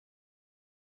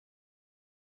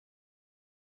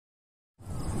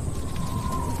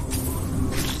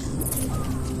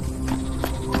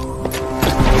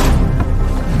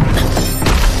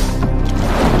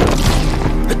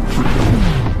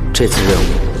这次任务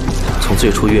从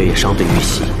最初月夜伤队遇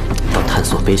袭，到探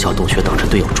索悲啸洞穴导致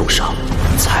队友重伤，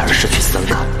才而失去3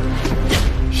个，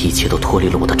一切都脱离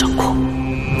了我的掌控。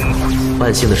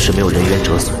万幸的是没有人员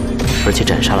折损，而且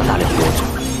斩杀了大量魔族，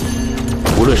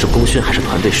无论是功勋还是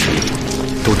团队实力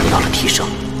都得到了提升。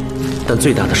但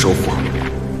最大的收获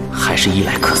还是伊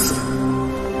莱克斯，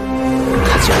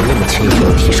他竟然那么轻易就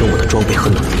能提升我的装备和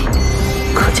能力，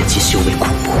可见其修为恐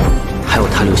怖。还有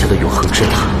他留下的永恒之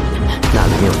塔，那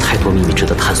里面有太多秘密值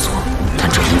得探索，但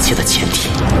这一切的前提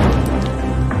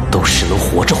都是能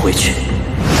活着回去。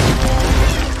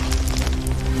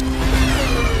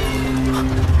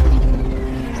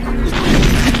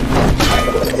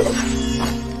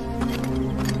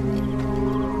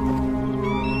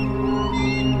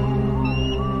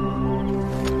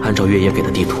按照月夜给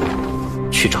的地图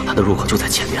去找他的入口就在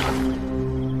前面了。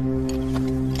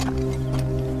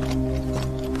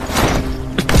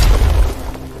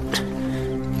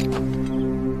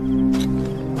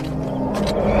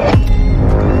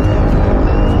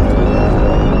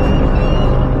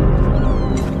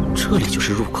这里就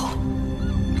是入口。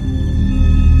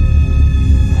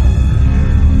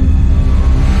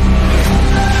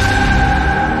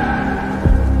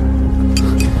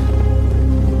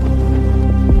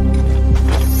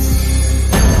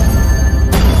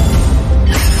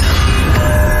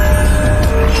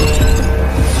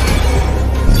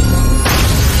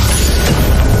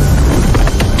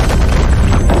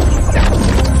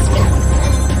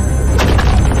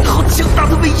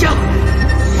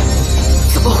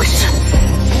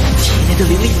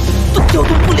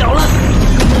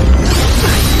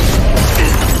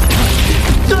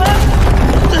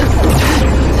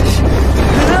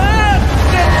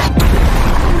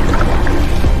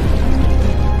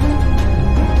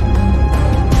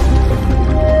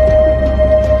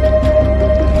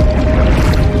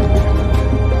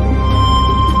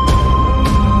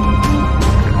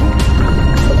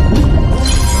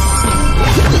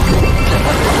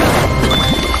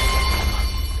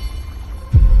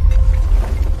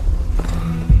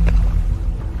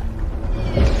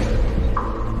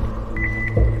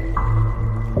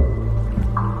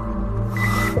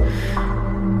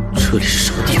这里是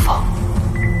什么地方？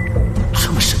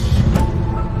这么神秘？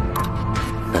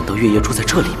难道月夜住在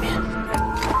这里面？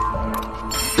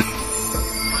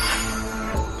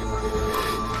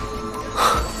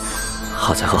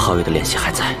好在和皓月的联系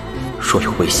还在，若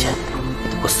有危险，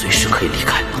我随时可以离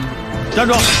开。站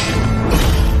住！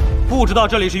不知道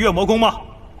这里是月魔宫吗？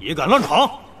也敢乱闯！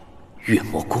月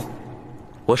魔宫，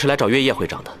我是来找月夜会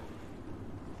长的。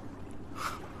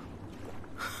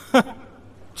哼，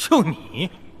就你！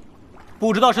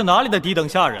不知道是哪里的低等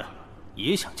下人，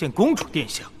也想见公主殿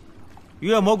下。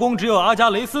月魔宫只有阿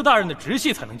加雷斯大人的直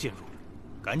系才能进入，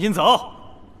赶紧走，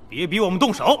别逼我们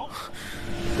动手。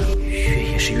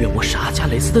月夜是月魔使阿加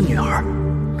雷斯的女儿，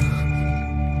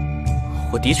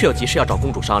我的确有急事要找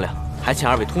公主商量，还请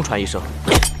二位通传一声。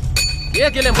别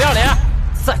给脸不要脸，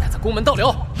再敢在宫门逗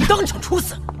留，当场处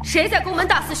死！谁在宫门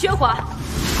大肆喧哗？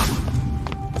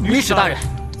女使大人，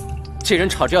这人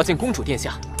吵着要见公主殿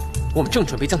下。我们正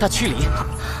准备将他驱离。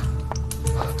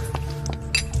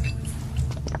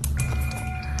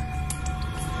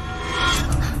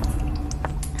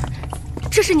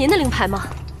这是您的令牌吗？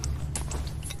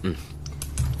嗯。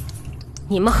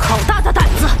你们好大的胆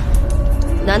子！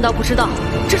难道不知道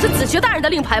这是子爵大人的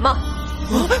令牌吗？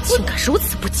竟敢如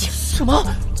此不敬！什么？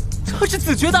他是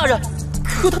子爵大人？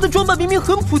可他的装扮明明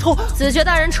很普通。子爵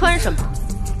大人穿什么，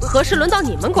何时轮到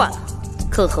你们管了？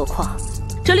更何况。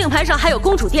这令牌上还有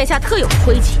公主殿下特有的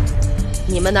徽记，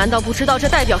你们难道不知道这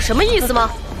代表什么意思吗？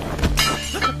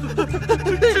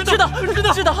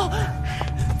知道。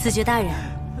子爵大人，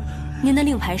您的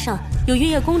令牌上有月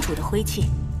夜公主的徽记，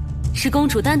是公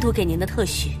主单独给您的特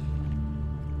许。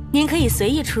您可以随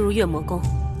意出入月魔宫，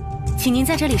请您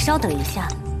在这里稍等一下，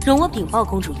容我禀报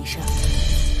公主一声。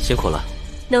辛苦了，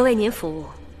能为您服务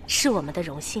是我们的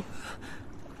荣幸。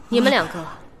你们2个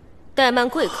怠慢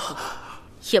贵客。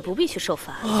也不必去受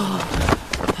罚，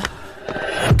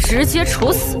直接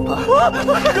处死吧！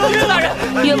荣誉大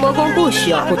人，月魔宫不需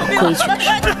要不懂规矩的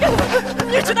人。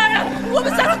女士大人，我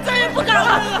们下次再也不敢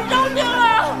了，饶命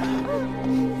啊！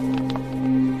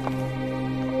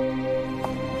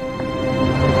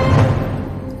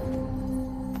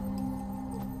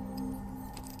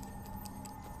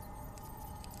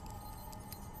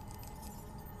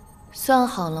算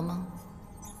好了吗？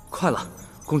快了，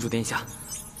公主殿下。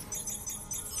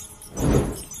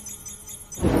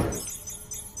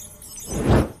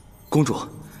公主，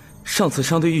上次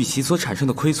商队遇袭所产生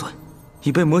的亏损，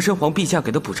已被魔神皇陛下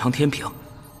给的补偿填平。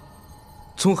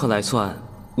综合来算，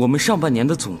我们上半年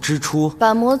的总支出，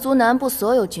把魔族南部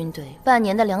所有军队半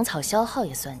年的粮草消耗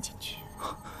也算进去。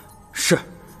是，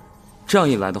这样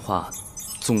一来的话，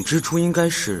总支出应该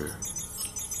是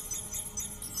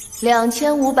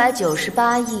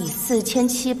2598亿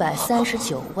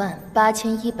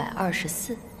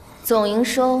47398124，总营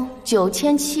收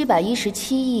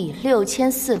9717亿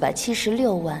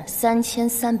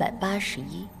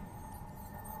64763381。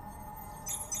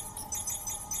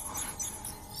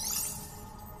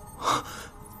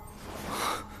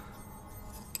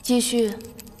继续。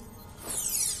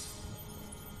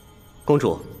公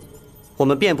主，我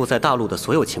们遍布在大陆的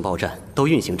所有情报站都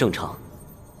运行正常，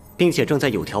并且正在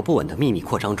有条不紊的秘密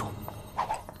扩张中。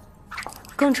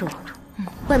公主，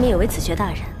外面有位子爵大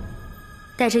人，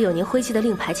带着有您徽记的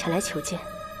令牌前来求见。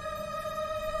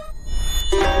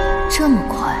这么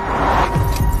快？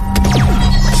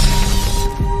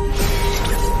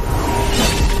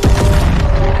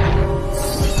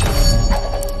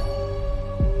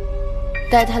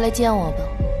带他来见我吧。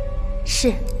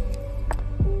是。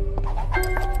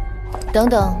等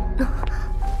等，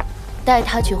带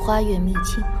他去花月秘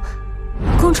境。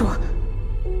公主，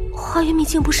花月秘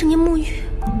境不是您沐浴？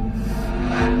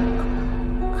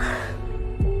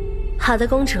好的，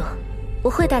公主，我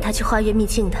会带他去花月秘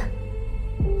境的。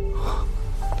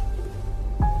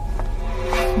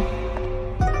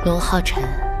龙皓晨，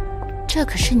这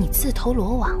可是你自投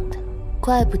罗网的，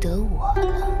怪不得我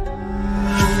了。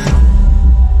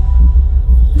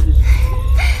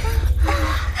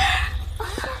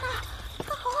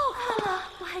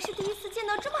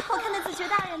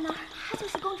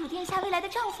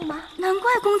难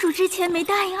怪公主之前没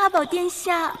答应阿宝殿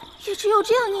下，也只有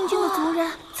这样英俊的族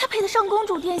人才配得上公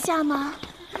主殿下吗？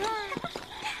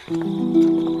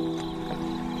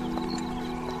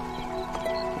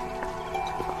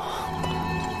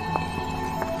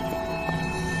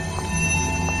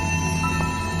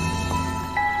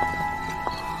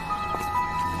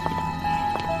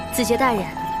子爵大人，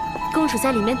公主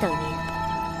在里面等您。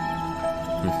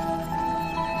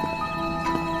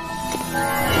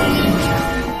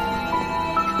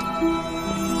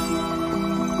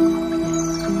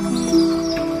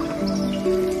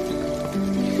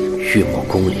月魔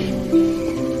宫里，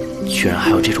居然还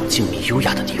有这种静谧优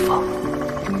雅的地方。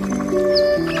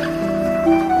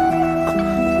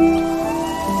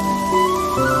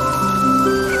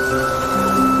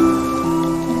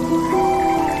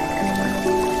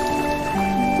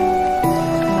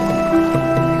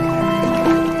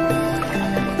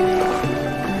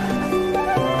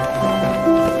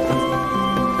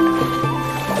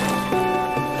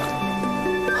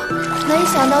没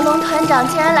想到龙团长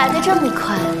竟然来得这么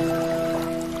快。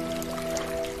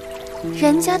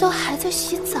人家都还在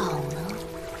洗澡呢。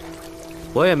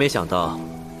我也没想到，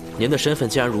您的身份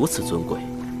竟然如此尊贵，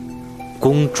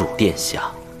公主殿下。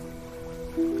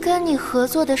跟你合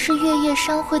作的是月夜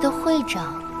商会的会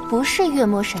长，不是月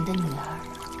魔神的女儿。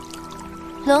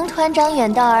龙团长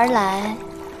远道而来，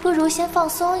不如先放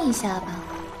松一下吧。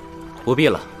不必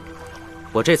了，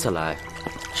我这次来，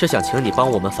是想请你帮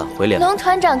我们返回联盟。龙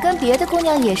团长跟别的姑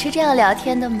娘也是这样聊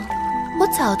天的吗？我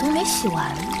澡都没洗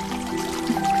完。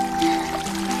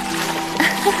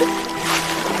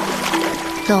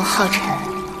龙皓晨，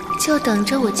就等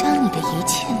着我将你的一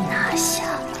切拿下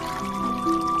吧。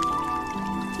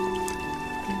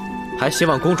还希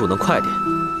望公主能快点，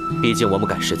毕竟我们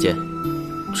赶时间。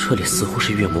这里似乎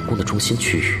是月魔宫的中心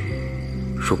区域，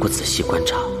如果仔细观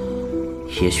察，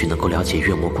也许能够了解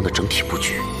月魔宫的整体布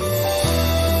局。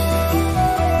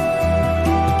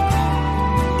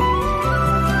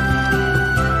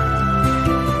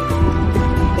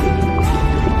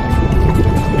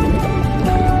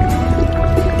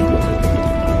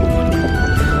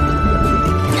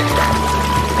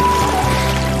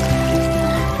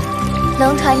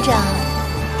龙团长，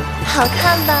好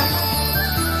看吧？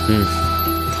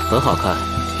很好看，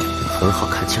很好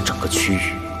看清整个区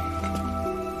域，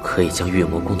可以将月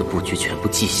魔宫的布局全部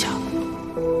记下。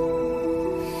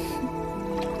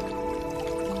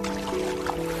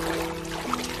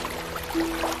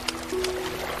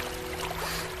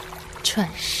转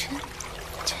身，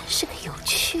真是个有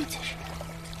趣的人。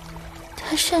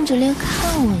他甚至连看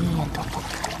我一眼都不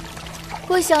看。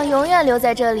不想永远留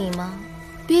在这里吗？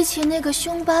比起那个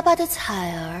凶巴巴的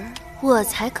彩儿，我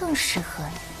才更适合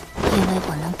你，因为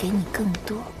我能给你更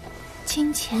多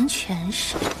金钱、权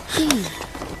势、地位。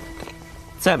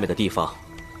再美的地方，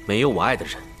没有我爱的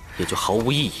人，也就毫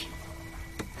无意义。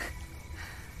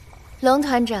龙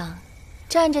团长，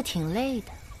站着挺累的，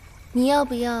你要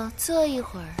不要坐一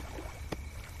会儿？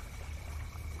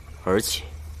而且，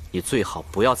你最好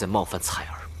不要再冒犯彩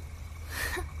儿。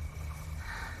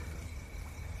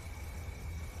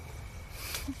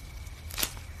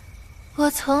我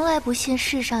从来不信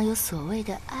世上有所谓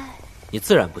的爱。你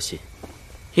自然不信，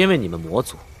因为你们魔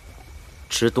族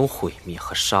只懂毁灭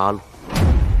和杀戮。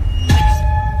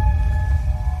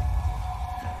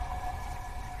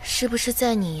是不是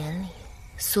在你眼里，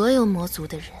所有魔族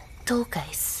的人都该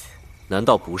死？难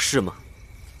道不是吗？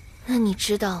那你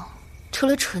知道，除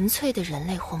了纯粹的人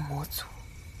类或魔族，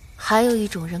还有一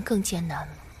种人更艰难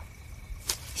吗？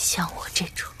像我这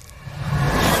种。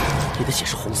你的血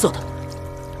是红色的，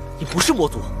你不是魔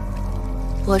族。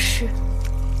我是，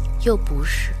又不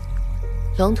是。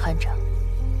龙团长，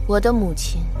我的母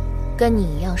亲跟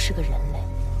你一样是个人类，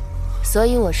所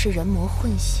以我是人魔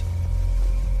混血。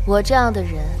我这样的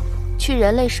人，去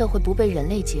人类社会不被人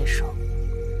类接受，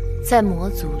在魔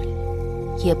族里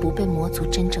也不被魔族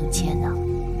真正接纳。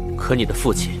可你的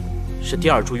父亲是第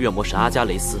二柱月魔神阿加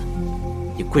雷斯，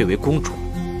你贵为公主。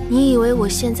你以为我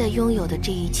现在拥有的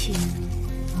这一切，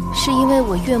是因为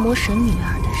我月魔神女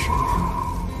儿的身份？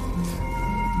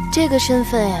这个身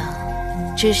份呀，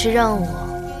只是让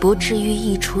我不至于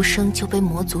一出生就被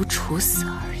魔族处死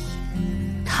而已。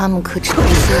他们可只会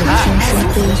说我天生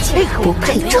卑贱，不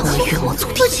配成为月魔族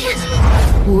的一员。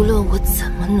无论我怎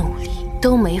么努力，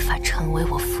都没法成为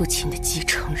我父亲的继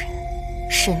承人，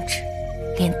甚至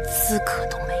连资格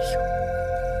都没有。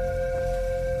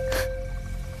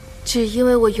只因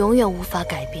为我永远无法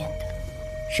改变的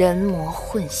人魔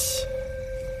混血。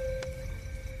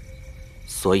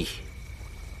所以，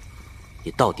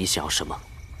你到底想要什么？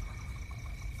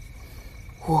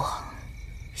我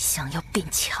想要变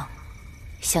强，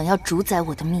想要主宰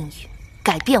我的命运，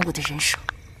改变我的人生，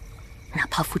哪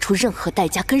怕付出任何代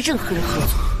价，跟任何人合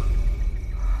作。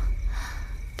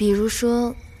比如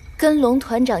说，跟龙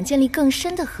团长建立更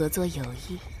深的合作友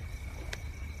谊。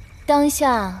当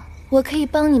下，我可以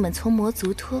帮你们从魔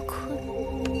族脱困。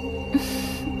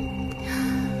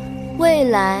未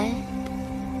来，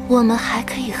我们还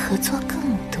可以合作更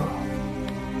多。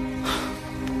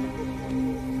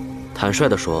坦率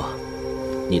地说，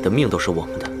你的命都是我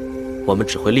们的，我们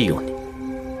只会利用你，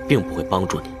并不会帮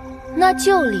助你。那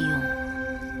就利用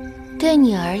我。对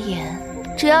你而言，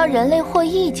只要人类获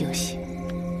益就行。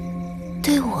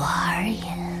对我而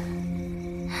言，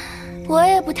我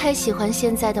也不太喜欢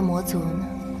现在的魔族呢。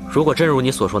如果真如你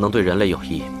所说能对人类有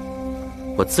益，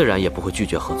我自然也不会拒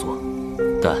绝合作。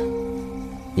但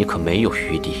你可没有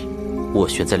余地斡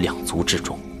旋在两族之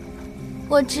中。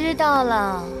我知道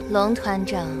了，龙团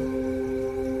长。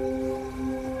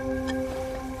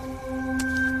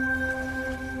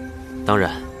当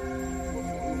然，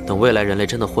等未来人类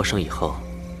真的获胜以后，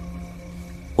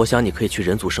我想你可以去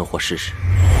人族生活试试，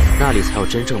那里才有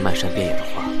真正漫山遍野的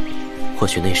花。或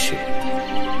许那时，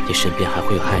你身边还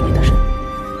会有爱你的人，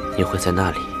你会在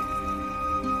那里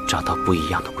找到不一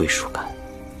样的归属感。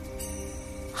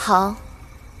好，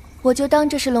我就当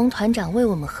这是龙团长为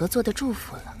我们合作的祝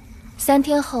福了。3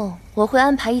天后，我会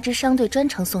安排一支商队专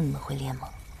程送你们回联盟，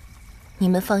你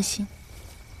们放心。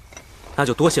那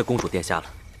就多谢公主殿下了。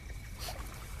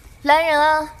来人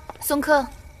啊，送客。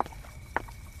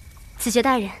子爵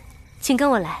大人，请跟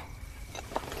我来。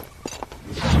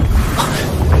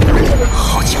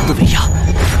好强的威压，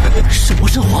是魔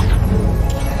神皇。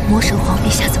魔神皇陛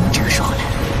下怎么这个时候来了？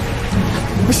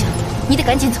不行，你得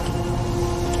赶紧走。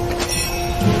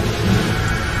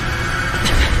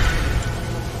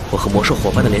我和魔兽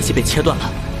伙伴的联系被切断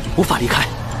了，无法离开。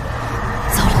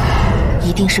糟了，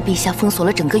一定是陛下封锁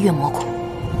了整个月魔谷。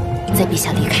在陛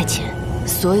下离开前，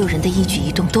所有人的一举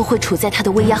一动都会处在他的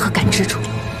威压和感知中。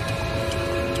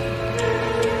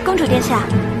公主殿下，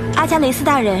阿加雷斯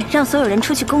大人让所有人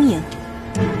出去恭迎，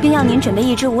并要您准备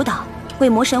一支舞蹈，为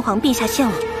魔神皇陛下献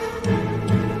舞。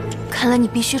看来你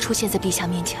必须出现在陛下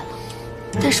面前了。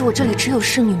但是我这里只有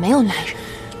侍女，没有男人。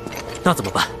那怎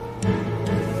么办？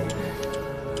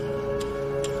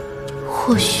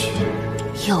或许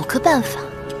有个办法，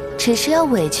只是要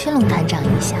委屈龙团长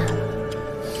一下。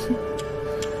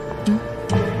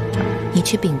你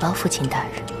去禀报父亲大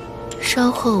人，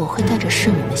稍后我会带着侍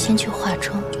女们先去化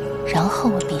妆，然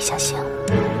后为陛下献舞。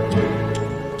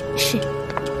是。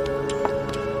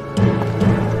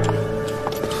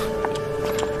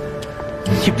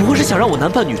你不会是想让我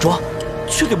男扮女装，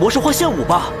去给魔神皇献舞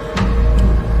吧？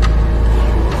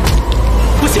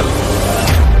不行！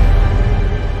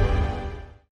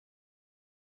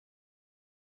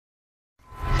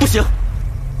不行！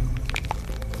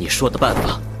你说的办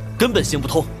法根本行不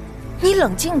通。你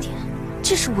冷静点，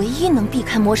这是唯一能避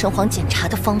开魔神皇检查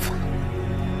的方法。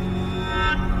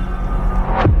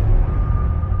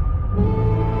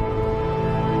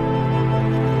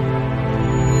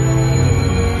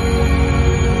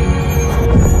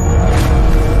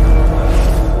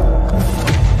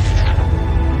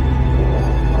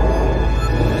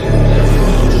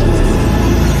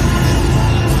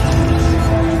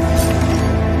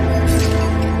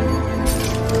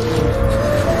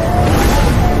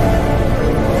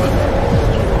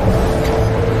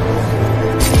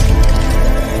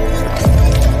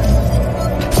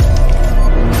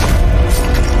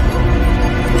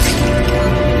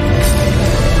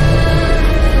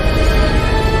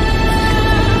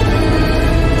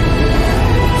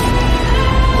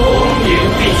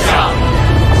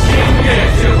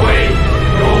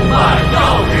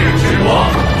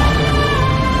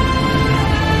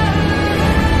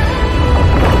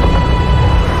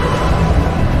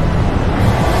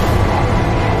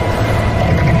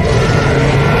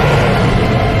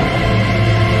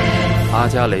阿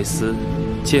加雷斯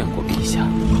见过陛下。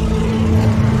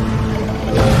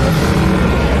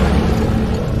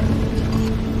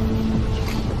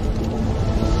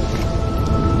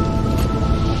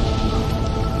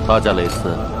阿加雷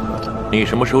斯，你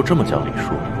什么时候这么讲礼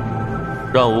数？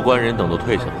让无关人等都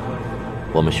退下来，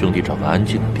我们兄弟找个安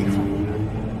静的地方。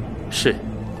是，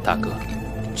大哥，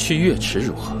去月池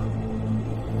如何？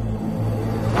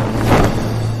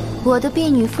我的婢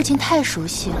女父亲太熟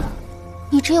悉了，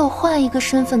你只有换一个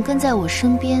身份跟在我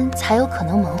身边，才有可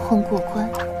能蒙混过关。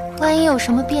万一有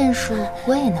什么变数，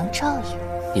我也能照应。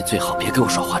你最好别给我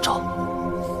耍花招。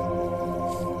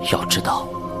要知道，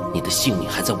你的性命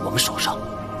还在我们手上。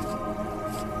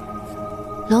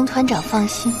龙团长放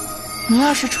心，你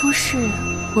要是出事，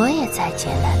我也在劫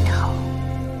难逃。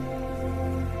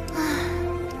唉，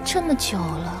这么久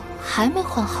了，还没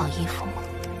换好衣服吗？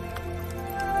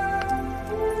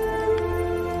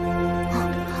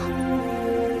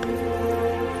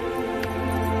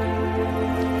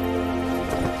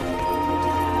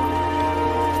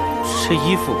这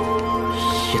衣服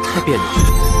也太别扭了。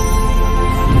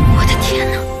我的天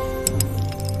哪！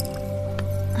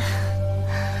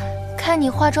看你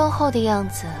化妆后的样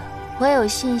子，我有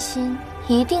信心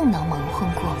一定能蒙混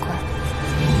过关。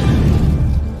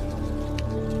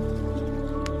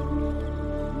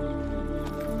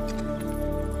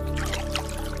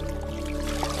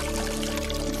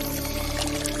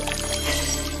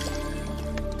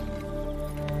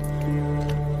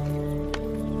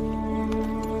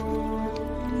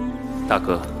大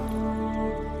哥，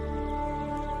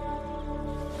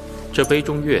这杯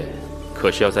中月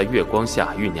可是要在月光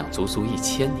下酝酿足足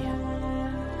1000年，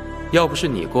要不是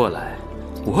你过来，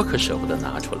我可舍不得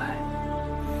拿出来。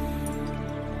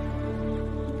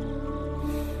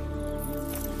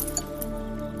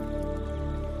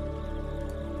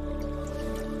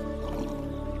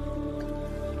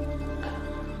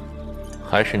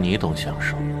还是你懂享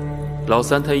受。老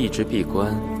三他一直闭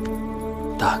关，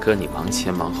大哥你忙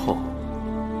前忙后，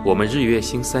我们日月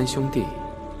星3兄弟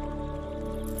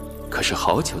可是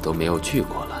好久都没有聚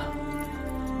过了。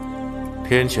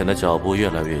天谴的脚步越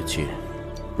来越近，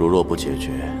如若不解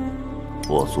决，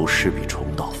我族势必重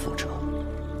蹈覆辙。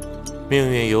命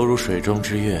运犹如水中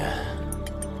之月，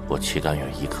我岂敢有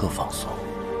一刻放松？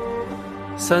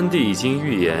三弟已经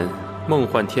预言，梦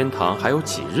幻天堂还有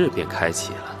几日便开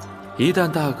启了。一旦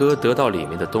大哥得到里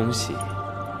面的东西，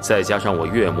再加上我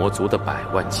月魔族的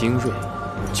100万精锐，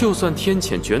就算天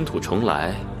谴卷土重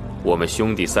来，我们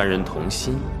兄弟3人同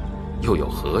心，又有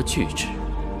何惧之？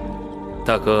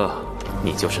大哥，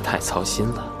你就是太操心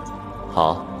了。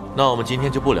好，那我们今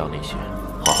天就不聊那些，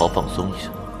好好放松一下。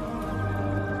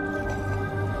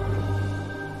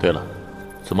对了，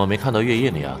怎么没看到月夜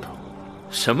那丫头？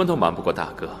什么都瞒不过大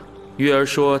哥。月儿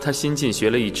说她新进学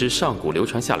了一支上古流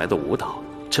传下来的舞蹈，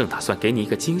正打算给你一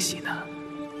个惊喜呢。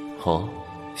哦，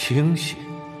惊喜？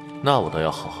那我倒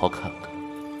要好好看看。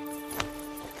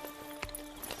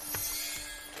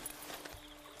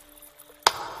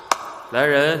来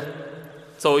人，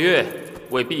奏乐，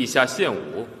为陛下献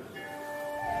舞。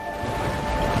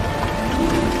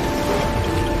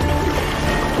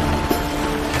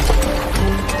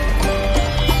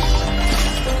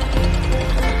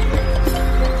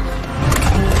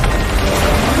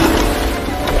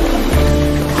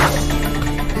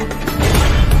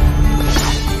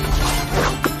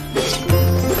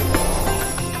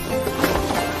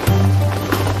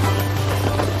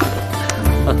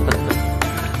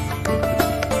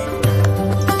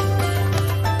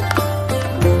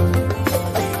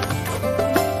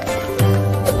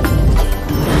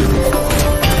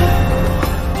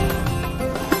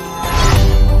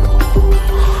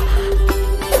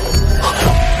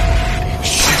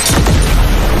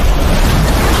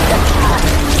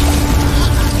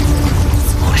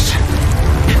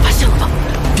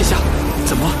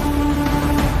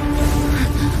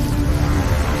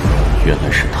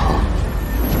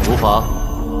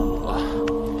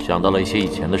想到了一些以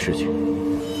前的事情，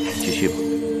继续吧。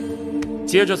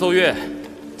接着奏乐，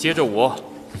接着舞。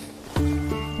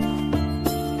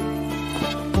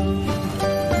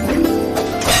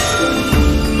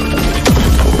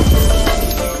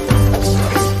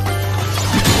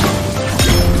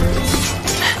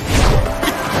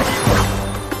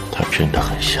他真的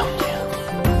很想念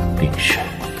冰雪。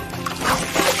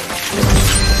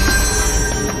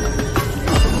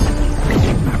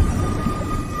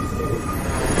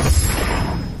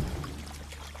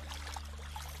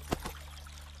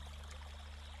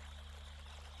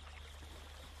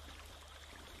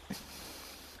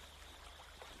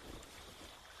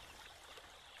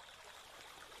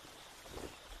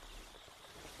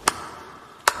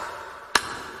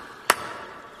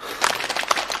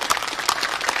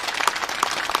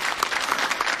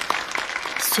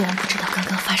虽然不知道刚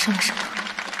刚发生了什么，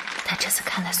但这次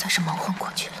看来算是蒙混过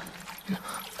去了。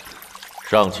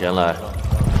上前来。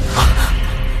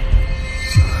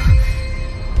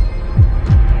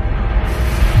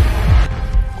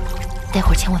待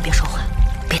会儿千万别说话，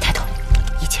别抬头，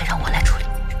一切让我来处理。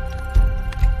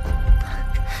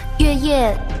月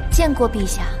夜见过陛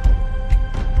下。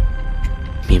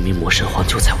明明魔神皇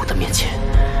就在我的面前，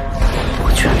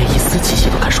我居然连一丝气息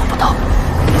都感受不到，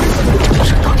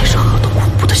这到底是何等恐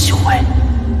怖的修为？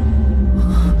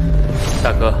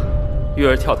大哥，月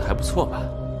儿跳得还不错吧？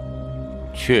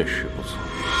确实不错，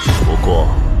不过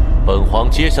本皇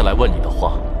接下来问你的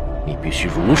话，你必须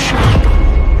如实回答，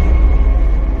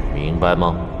明白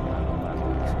吗？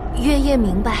月夜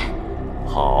明白。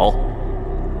好，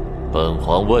本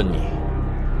皇问你，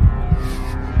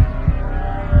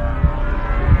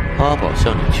阿宝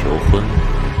向你求婚，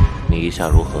你意下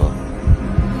如何？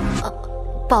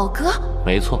宝哥？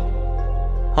没错，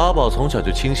阿宝从小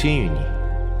就倾心于你，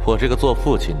我这个做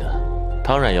父亲的，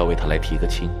当然要为他来提个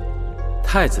亲。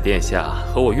太子殿下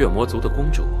和我月魔族的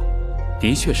公主，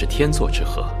的确是天作之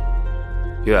合。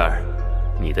月儿，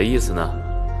你的意思呢？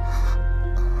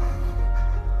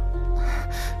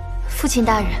父亲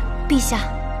大人，陛下，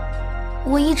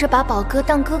我一直把宝哥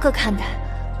当哥哥看待，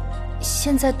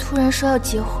现在突然说要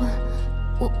结婚，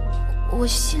我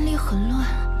心里很乱。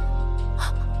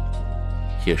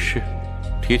也是，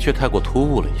的确太过突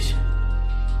兀了一些。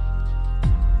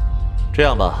这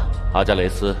样吧，阿加雷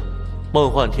斯，梦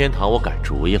幻天堂我改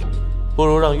主意了，不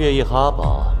如让月夜和阿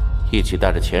宝一起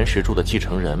带着前10柱的继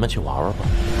承人们去玩玩吧。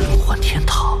梦幻天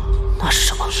堂那是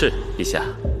什么？是陛下。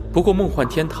不过梦幻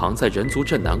天堂在人族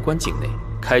镇南关境内，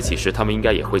开启时他们应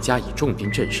该也会加以重兵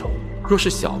镇守。若是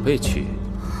小辈去，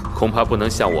恐怕不能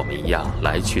像我们一样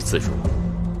来去自如。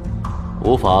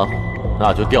无妨，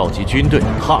那就调集军队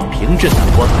踏平镇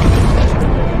南关，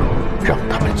让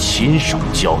他们亲手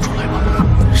交出来吧。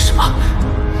什么？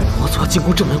魔族要进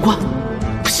攻镇南关？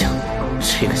不行，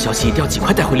这个消息一定要尽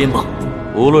快带回联盟。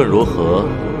无论如何，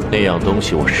那样东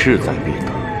西我势在必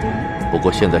得。不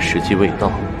过现在时机未到，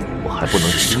我还不能。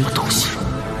是什么东西？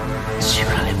居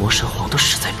然连魔神皇都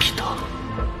势在必得。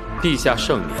陛下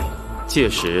圣明，届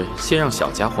时先让小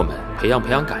家伙们培养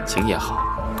培养感情也好。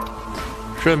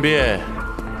顺便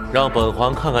让本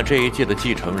皇看看这一届的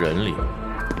继承人里，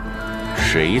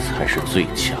谁才是最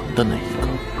强的那一个。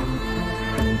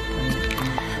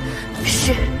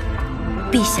是，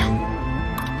陛下。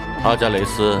阿加雷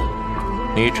斯，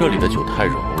你这里的酒太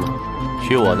柔了，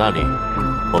去我那里，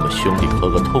我们兄弟喝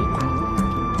个痛快。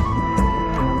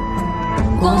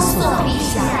恭送陛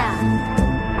下。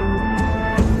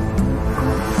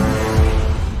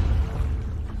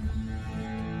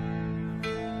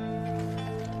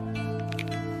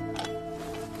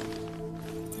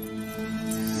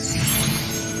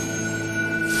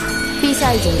陛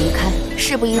下已经离开，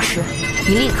事不宜迟，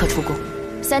你立刻出宫。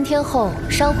3天后，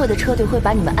商会的车队会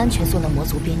把你们安全送到魔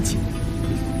族边境。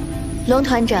龙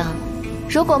团长，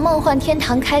如果梦幻天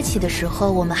堂开启的时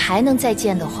候我们还能再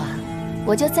见的话，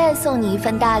我就再送你一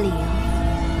份大礼哦。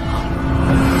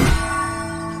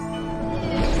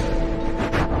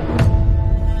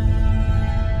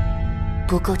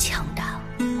不够强大，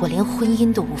我连婚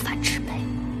姻都无法支配。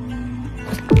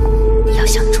要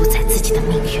想主宰自己的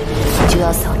命运，就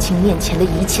要扫清面前的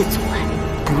一切阻碍，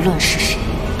不论是谁，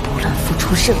不论付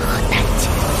出任何代价。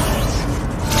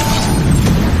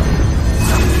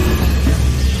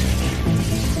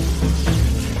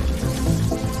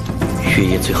月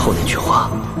夜最后那句话，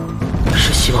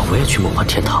是希望我也去梦幻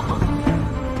天堂吗？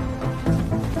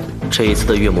这一次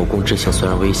的月魔宫之行虽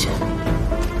然危险，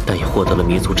但也获得了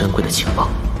弥足珍贵的情报。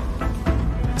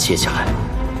接下来，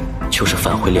就是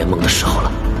返回联盟的时候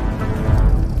了。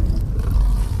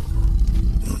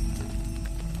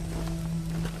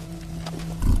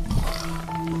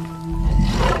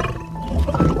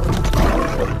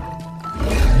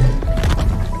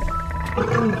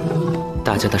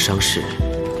大家的伤势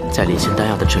在灵心丹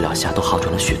药的治疗下都好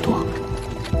转了许多，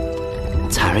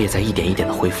彩儿也在一点一点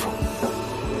的恢复，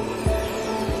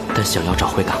但想要找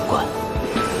回感官，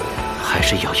还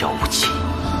是遥遥无期。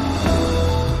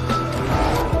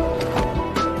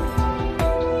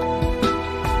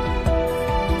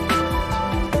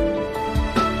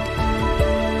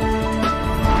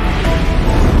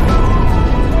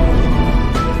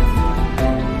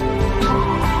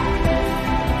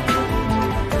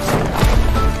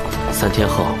3天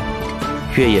后，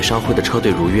月野商会的车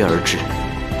队如约而至，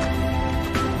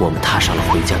我们踏上了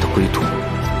回家的归途。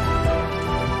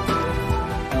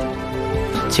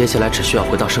接下来只需要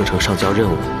回到圣城上交任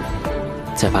务，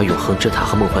再把永恒之塔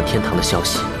和梦幻天堂的消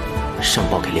息上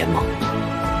报给联盟。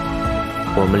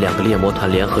我们2个猎魔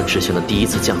团联合执行的第1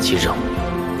次降级任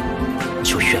务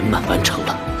就圆满完成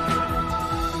了。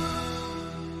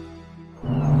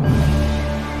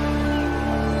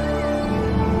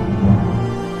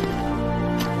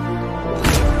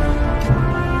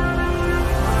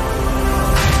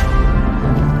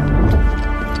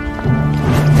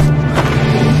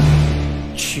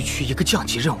区一个降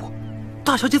级任务，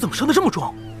大小姐怎么伤得这么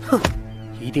重？哼，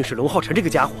一定是龙皓晨这个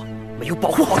家伙没有保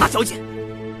护好大小姐。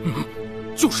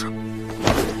就是。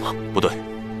不对，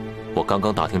我刚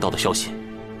刚打听到的消息，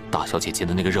大小姐接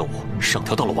的那个任务上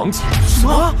调到了王级。什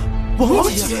么？王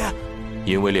级？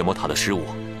因为猎魔塔的失误，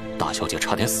大小姐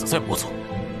差点死在魔族。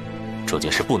这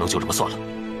件事不能就这么算了。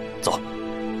走，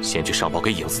先去上报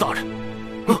给影子大人。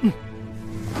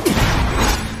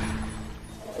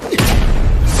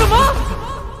什么？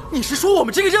你是说我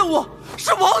们这个任务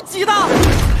是王级的？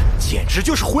简直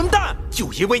就是混蛋！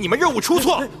就因为你们任务出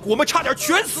错，我们差点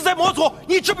全死在魔族，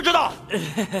你知不知道？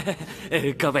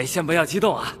各位先不要激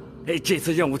动啊！这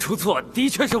次任务出错的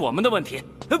确是我们的问题。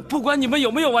不管你们有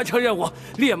没有完成任务，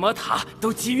猎魔塔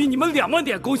都给予你们2万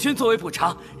点功勋作为补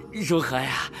偿，如何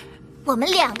呀？我们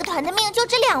2个团的命就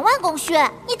值2万功勋，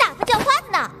你打发叫花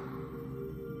子呢？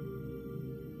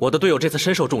我的队友这次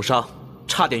身受重伤，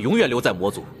差点永远留在魔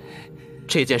族。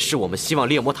这件事我们希望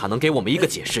猎魔塔能给我们一个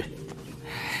解释，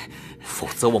否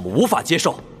则我们无法接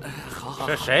受。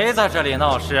是谁在这里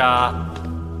闹事啊？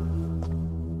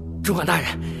主管大人，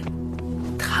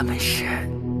他们是……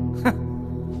哼，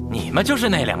你们就是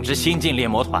那2支新进猎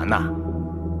魔团呐！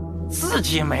自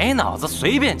己没脑子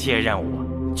随便接任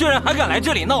务，居然还敢来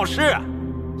这里闹事！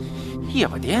也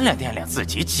不掂量掂量自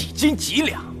己几斤几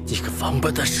两！你个王八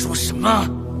蛋说什么？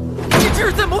你这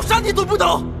是在谋杀，你懂不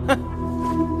懂？哼！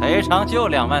赔偿就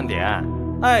2万点，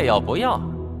爱要不要？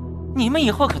你们以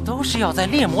后可都是要在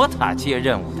猎魔塔接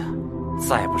任务的，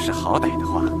再不识好歹的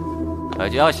话，可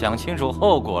就要想清楚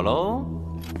后果喽。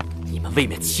你们未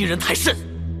免欺人太甚！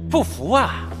不服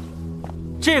啊？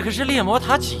这可是猎魔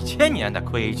塔几千年的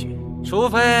规矩，除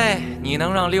非你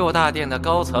能让6大殿的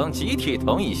高层集体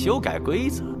同意修改规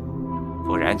则，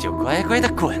不然就乖乖的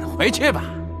滚回去吧。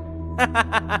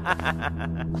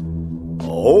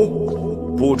哦。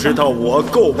不知道我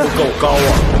够不够高啊？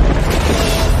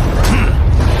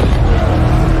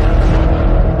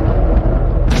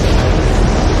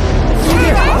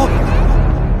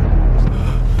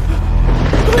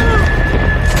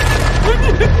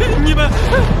你们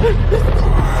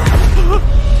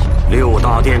6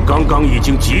大殿刚刚已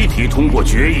经集体通过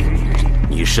决议，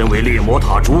你身为猎魔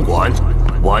塔主管，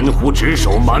玩忽职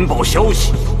守，瞒报消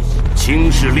息，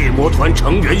轻视猎魔团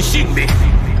成员性命。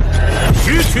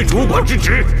失去主管之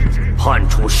职，判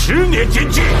处10年监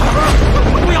禁。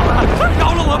不要了，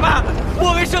饶了我吧！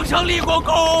我为圣城立过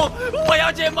功，我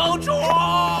要见盟主。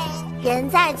人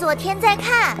在做，天在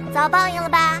看，遭报应了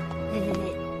吧？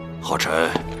皓晨，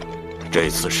这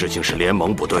次事情是联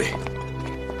盟不对，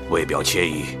为表歉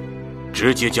意，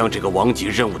直接将这个王级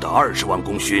任务的20万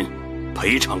功勋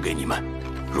赔偿给你们，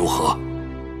如何？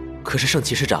可是圣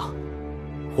骑士长，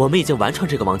我们已经完成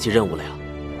这个王级任务了呀。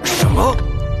什么？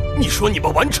你说你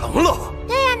们完成了？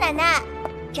对呀，奶奶，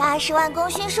这20万功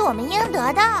勋是我们应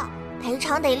得的，赔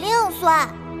偿得另算。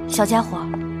小家伙，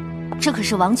这可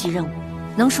是王级任务，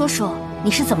能说说你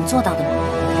是怎么做到的吗？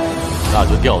那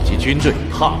就调集军队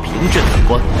踏平镇南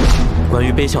关。关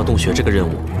于悲笑洞穴这个任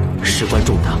务，事关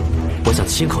重大，我想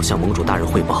亲口向盟主大人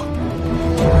汇报。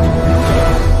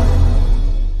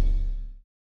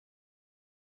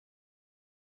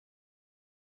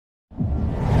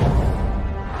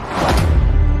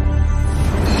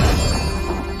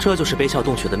这就是悲笑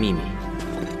洞穴的秘密。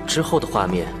之后的画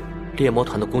面，猎魔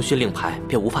团的功勋令牌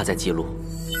便无法再记录，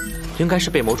应该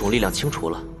是被某种力量清除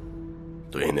了。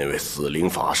对那位死灵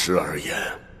法师而言，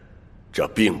这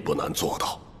并不难做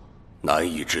到。难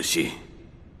以置信，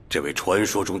这位传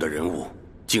说中的人物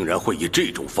竟然会以这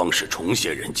种方式重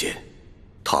现人间。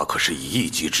他可是以一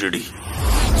己之力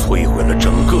摧毁了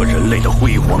整个人类的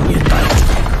辉煌年代，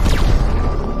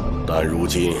但如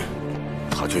今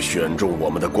他却选中我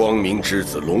们的光明之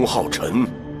子龙皓晨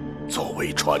作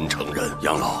为传承人。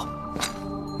杨老，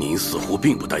您似乎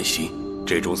并不担心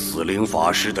这种死灵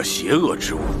法师的邪恶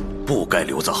之物不该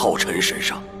留在皓晨身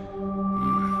上。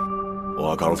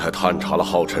我刚才探查了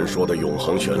皓晨说的永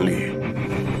恒旋律，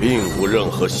并无任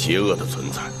何邪恶的存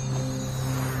在，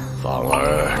反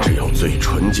而只有最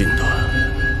纯净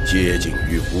的接近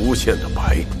于无限的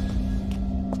白。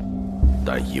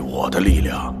但以我的力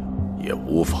量也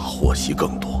无法获悉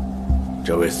更多。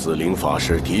这位死灵法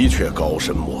师的确高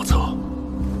深莫测，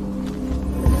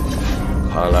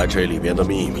看来这里边的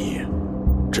秘密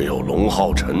只有龙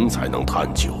皓晨才能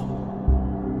探究。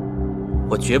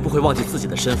我绝不会忘记自己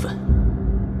的身份。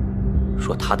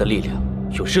若他的力量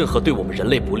有任何对我们人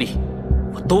类不利，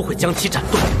我都会将其斩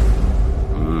断。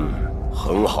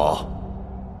很好。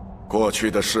过去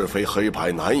的是非黑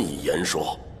白难以言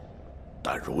说，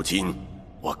但如今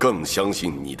我更相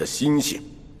信你的心性。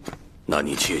那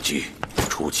你切记，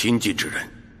除亲近之人，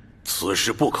此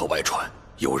事不可外传。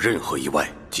有任何意外，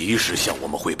及时向我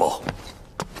们汇报。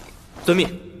遵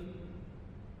命。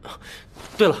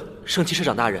对了，圣骑士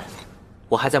长大人，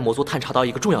我还在魔族探查到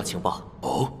一个重要情报。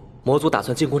哦，魔族打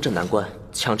算进攻镇南关，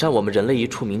抢占我们人类一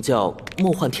处名叫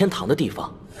梦幻天堂的地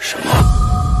方。什么？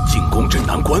进攻镇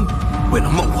南关？为了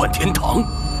梦幻天堂？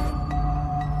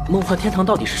梦幻天堂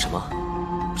到底是什么？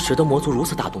使得魔族如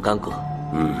此大动干戈？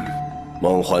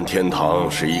梦幻天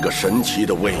堂是一个神奇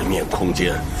的位面空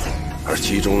间，而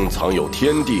其中藏有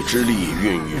天地之力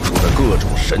孕育出的各种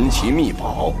神奇秘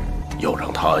宝，又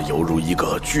让它犹如一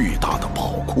个巨大的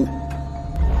宝库。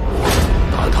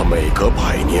但它每隔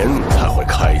100年才会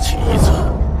开启一次，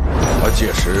而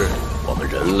届时我们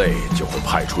人类就会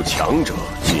派出强者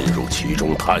进入其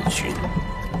中探寻。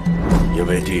因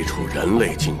为地处人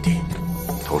类境地，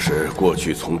同时过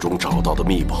去从中找到的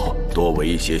秘宝多为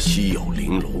一些稀有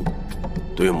玲珑，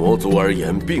对魔族而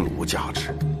言并无价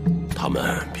值，他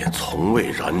们便从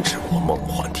未染指过梦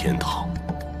幻天堂。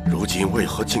如今为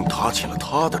何竟打起了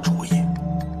他的主意？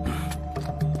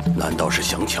难道是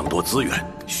想抢夺资源，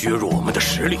削弱我们的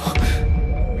实力？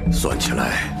算起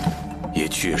来，也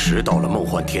确实到了梦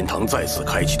幻天堂再次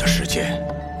开启的时间。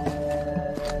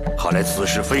看来此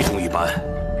事非同一般，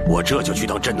我这就去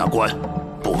趟镇南关，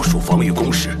部署防御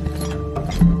工事。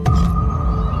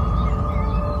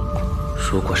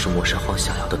如果是魔神皇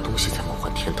想要的东西在梦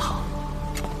幻天堂，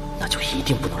那就一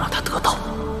定不能让他得到。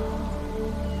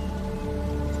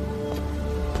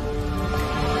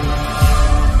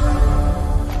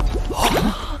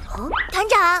团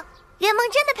长，联盟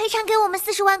真的赔偿给我们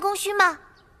40万功勋吗？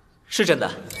是真的，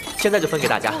现在就分给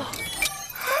大家。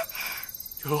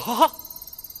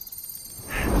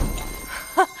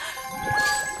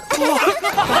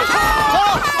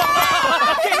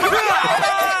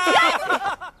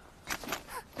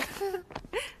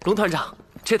龙团长，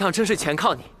这趟真是全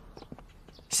靠你。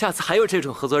下次还有这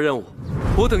种合作任务，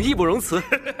我等义不容辞。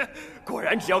果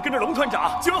然，只要跟着龙团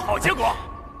长就有好结果。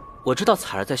我知道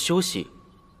彩儿在休息，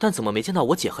但怎么没见到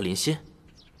我姐和林欣？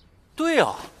对呀，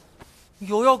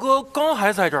有耀哥刚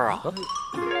还在这儿啊。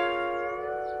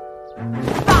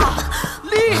大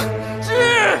力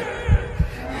志，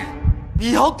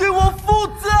你要对我负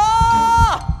责。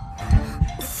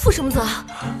负什么责？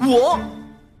我，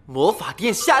魔法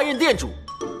殿下任殿主，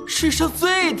世上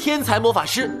最天才魔法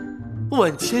师，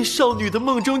万千少女的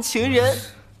梦中情人，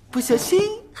不小心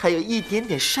还有一点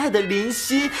点帅的林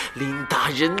夕，林大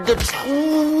人的初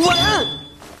吻，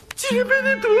竟然被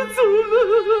你夺走了。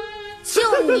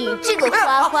就你这个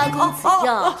花花公子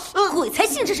样，鬼才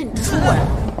信这是你的初吻。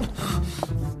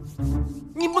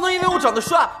你不能因为我长得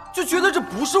帅就觉得这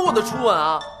不是我的初吻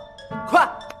啊！快，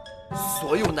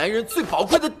所有男人最宝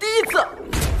贵的第一次，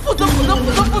负责！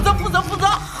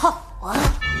好啊，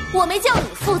我没叫你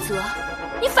负责，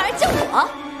你反而叫我。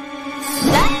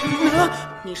来，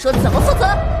你说怎么负责？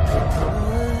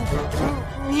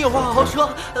你有话好好说，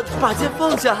把剑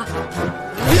放下。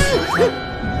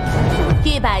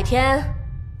100天。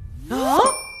啊？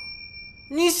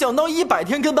你想到100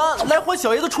天跟班来还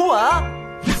小爷的初吻啊？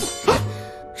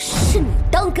是你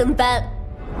当跟班，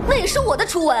那也是我的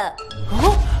初吻。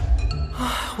哦，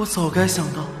我早该想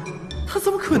到，他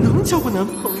怎么可能交过男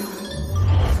朋友？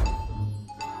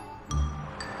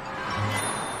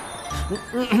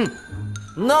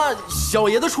那小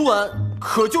爷的初吻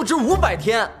可就值500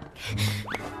天。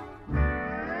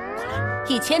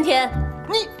1000天。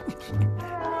你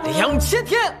2000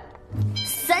天。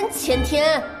3000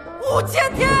天。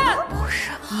5000天。不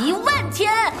是10000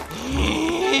天。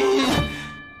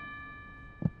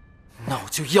那我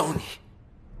就要你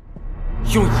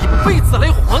用1辈子来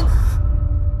还。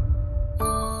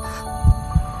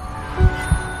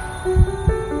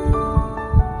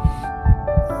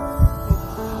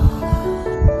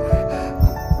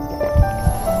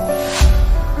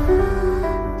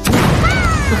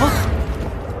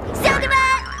兄弟们，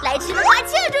来吃个花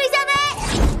庆祝一下呗！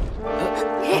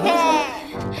嘿嘿。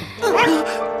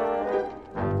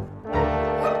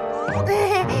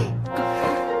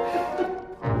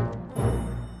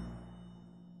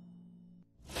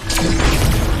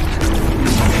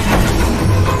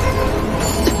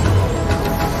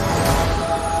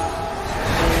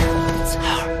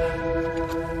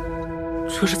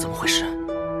这是怎么回事？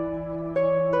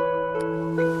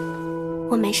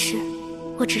我没事，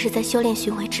我只是在修炼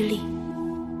巡回之力。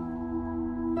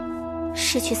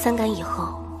失去三感以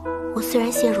后，我虽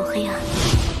然陷入黑暗，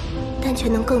但却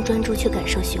能更专注去感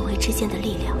受巡回之剑的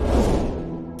力量。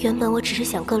原本我只是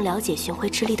想更了解巡回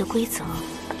之力的规则，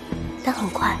但很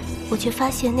快我却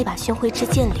发现那把巡回之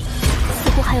剑里似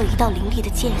乎还有一道凌厉的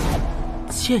剑意。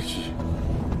剑意？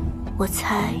我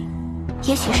猜，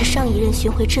也许是上一任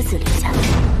巡回之子留下的。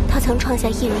他曾创下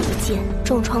一人一剑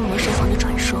重创魔神皇的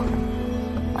传说，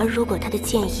而如果他的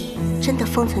剑意真的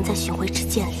封存在巡回之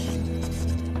剑里，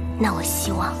那我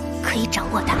希望可以掌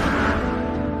握它。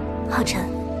皓晨，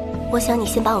我想你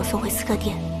先把我送回刺客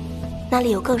殿，那里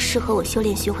有更适合我修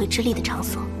炼巡回之力的场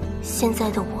所。现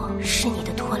在的我是你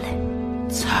的拖累。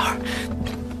彩儿，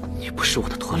你不是我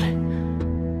的拖累，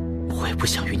我也不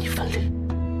想与你分离。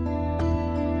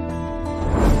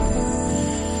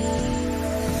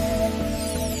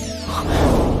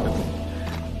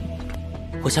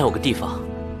我想有个地方，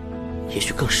也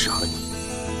许更适合你。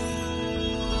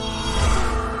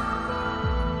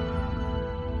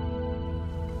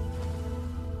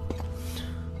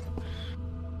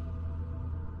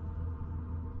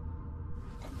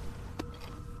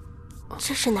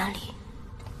这是哪里？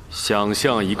想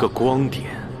象一个光点，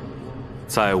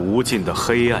在无尽的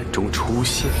黑暗中出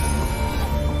现，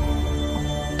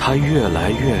它越来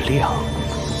越亮，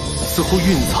似乎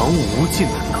蕴藏无尽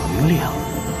的能量。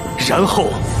然后，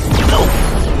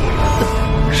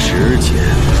时间、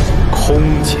空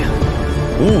间、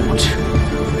物质，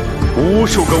无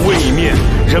数个位面，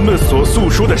人们所诉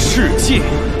说的世界，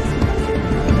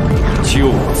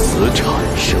就此产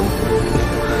生。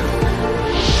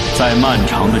在漫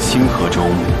长的星河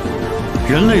中，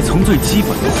人类从最基本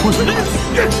的混乱，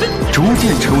逐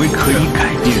渐成为可以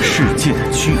改变世界的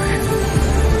巨人。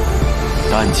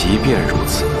但即便如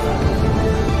此，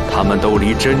他们都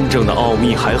离真正的奥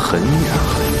秘还很远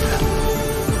很远。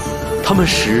他们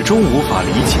始终无法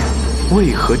理解，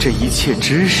为何这一切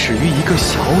只始于一个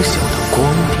小小的光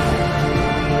点。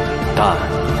但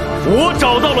我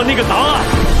找到了那个答案，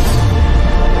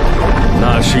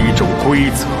那是一种规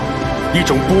则，一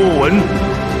种波纹，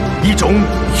一种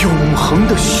永恒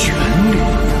的旋律。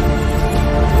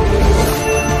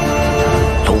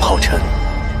龙皓晨，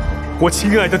我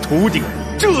亲爱的徒弟，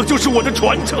这就是我的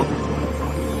传承。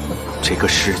这个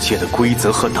世界的规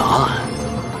则和答案，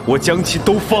我将其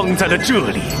都放在了这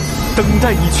里，等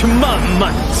待你去慢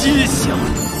慢揭晓。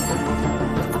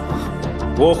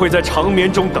我会在长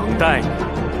眠中等待你，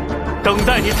等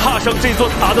待你踏上这座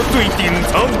塔的最顶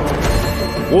层。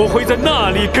我会在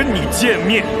那里跟你见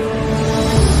面，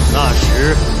那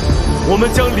时我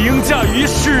们将凌驾于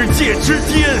世界之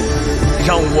巅，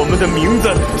让我们的名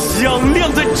字响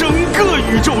亮在整个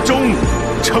宇宙中，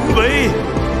成为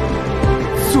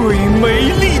最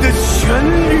美丽的旋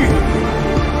律。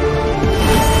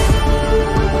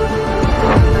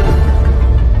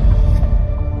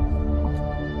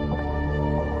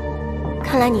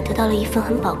看来你得到了一份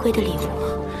很宝贵的礼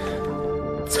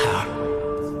物。彩儿，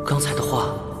刚才的话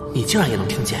你竟然也能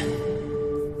听见？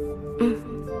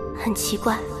很奇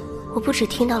怪，我不只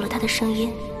听到了他的声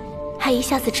音，还一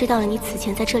下子知道了你此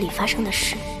前在这里发生的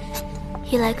事。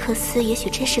伊莱克斯也许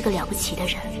真是个了不起的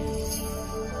人。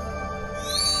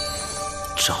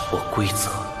掌握规则，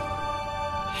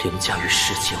凌驾于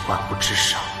世界万物之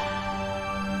上。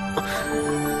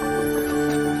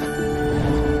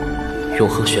永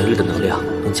恒旋律的能量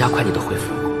能加快你的恢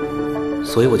复，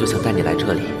所以我就想带你来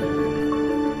这里。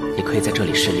你可以在这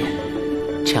里试炼，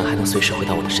这样还能随时回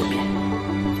到我的身边。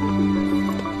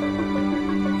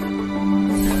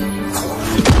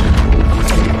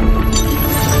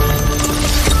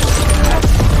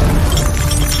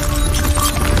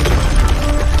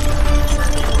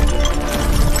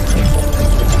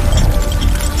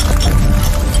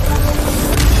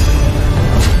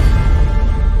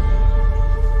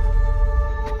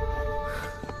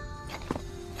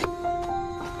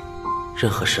任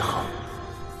何时候，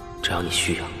只要你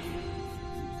需要，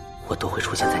我都会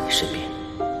出现在你身边。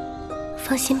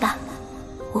放心吧，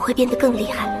我会变得更厉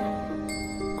害。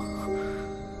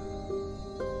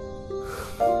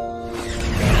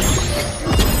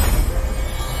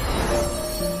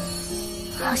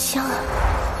好香啊，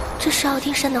这是奥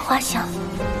丁山的花香。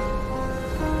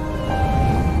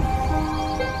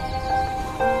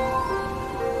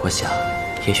我想，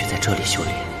也许在这里修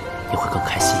炼，你会更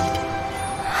开心一点。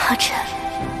皓晨，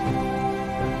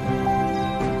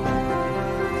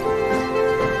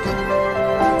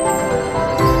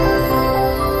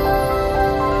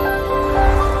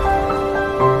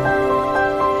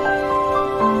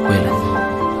为了你，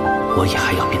我也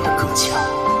还要变得更强。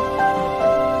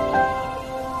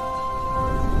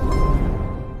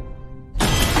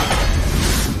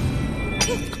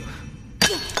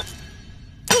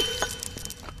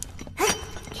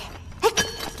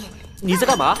你在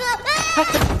干嘛？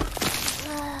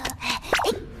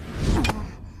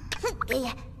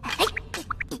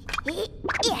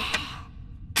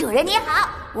主人您好，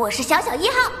我是小小1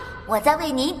号，我在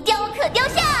为您雕刻雕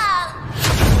像。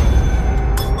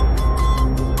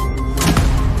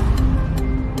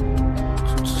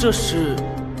这是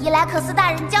伊莱克斯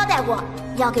大人交代过，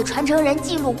要给传承人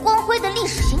记录光辉的历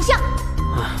史形象。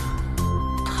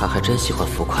他还真喜欢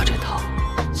浮夸这套。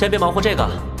先别忙活这个，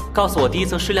告诉我第一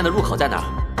层试炼的入口在哪儿。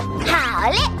好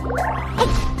嘞，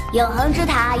永恒之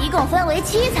塔一共分为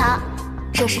7层，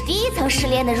这是第1层试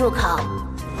炼的入口。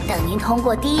等您通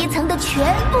过第1层的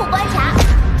全部关卡，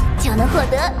就能获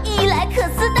得伊莱克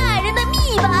斯大人的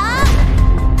秘宝。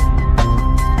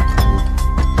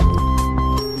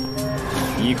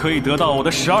你可以得到我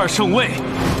的12圣位，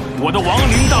我的亡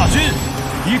灵大军，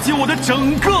以及我的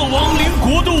整个亡灵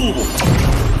国度。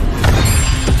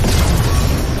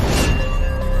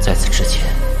在此之前，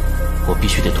我必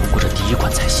须得通过这第1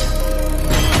关才行。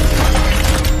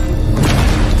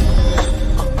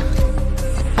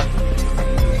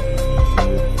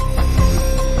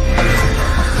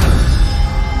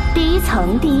第1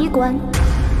层第1关，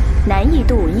难易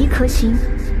度1颗星，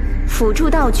辅助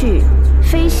道具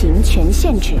飞行全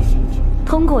限制，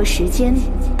通过时间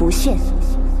不限，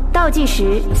倒计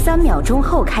时3秒钟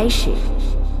后开始。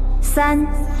3、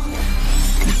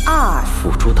2，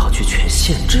辅助道具全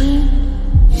限制。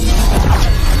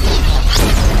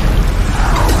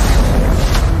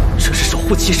这是守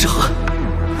护骑士和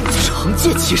惩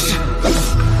戒骑士。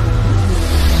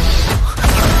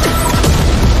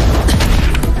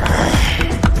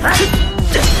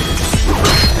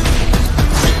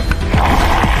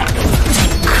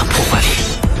看破坏力，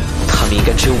他们应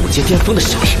该只有5阶巅峰的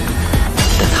实力，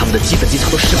但他们的基本技巧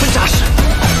都十分扎实。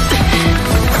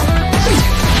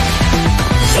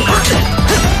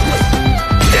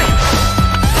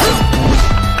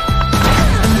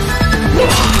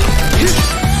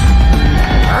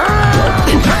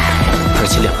而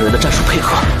且2个人的战术配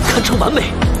合堪称完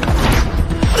美。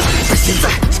现在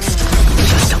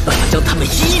要想办法将他们一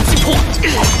一击破，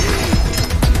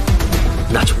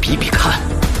那就比比看，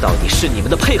到底是你们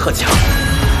的配合强，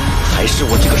还是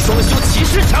我这个双修骑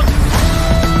士强。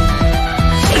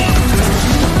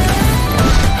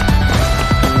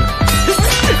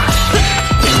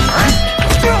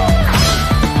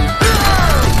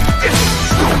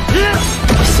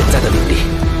我现在的灵力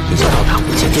已经到达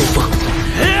5阶巅峰，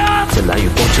在蓝与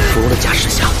光之芙蓉的加持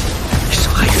下，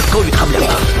伤害远高于他们2个。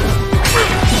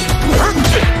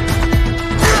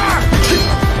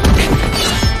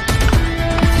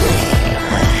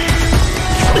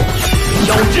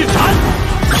妖之斩，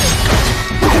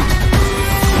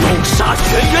龙杀全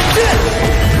元剑。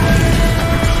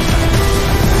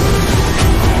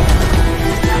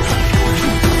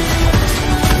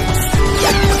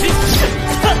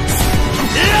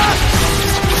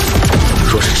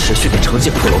若是持续给惩戒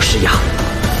骷髅施压，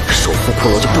守护骷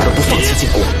髅就不得不放弃进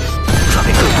攻，准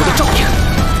备更多的照应。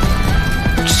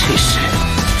这时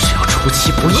只要出其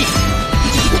不意，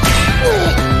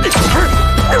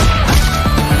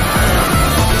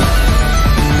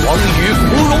黄羽芙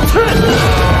蓉刺。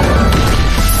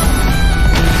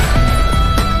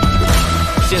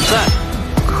现在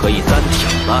可以暂停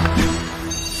了。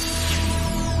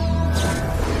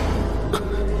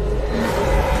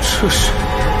这是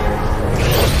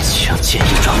将剑意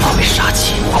转化为杀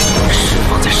气，释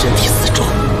放在身体四周，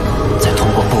再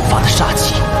通过迸发的杀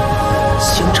气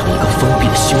形成一个封闭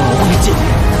的修罗微剑，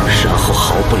然后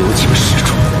毫不留情使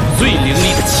出最凌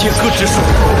厉的切割之术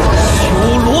——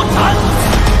修罗斩。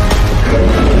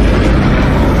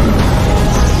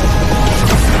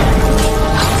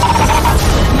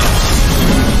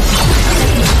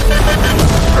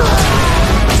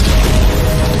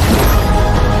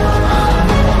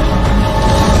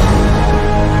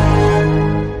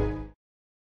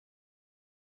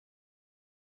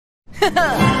哈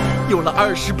哈，用了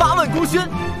28万功勋，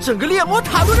整个猎魔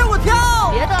塔都让我挑！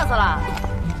别嘚瑟了，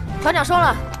团长说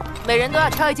了，每人都要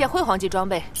挑一件辉煌级装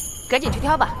备，赶紧去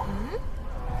挑吧。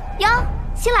哟，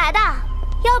新来的，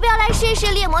要不要来试试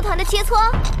猎魔团的切磋？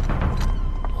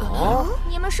哦，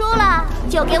你们输了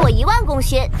就给我1万功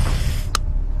勋，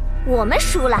我们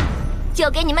输了就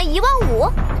给你们1万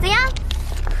5，怎样？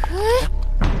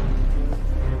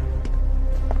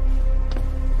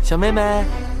小妹妹，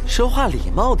说话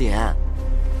礼貌点，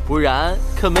不然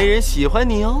可没人喜欢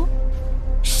你哦。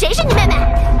谁是你妹妹？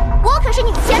我可是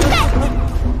你前辈。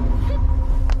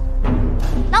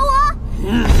老五。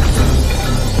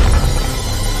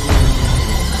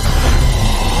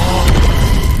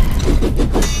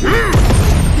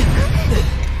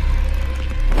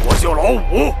我叫老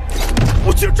五，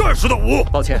我见这20的5。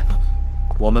抱歉，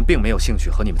我们并没有兴趣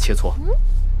和你们切磋。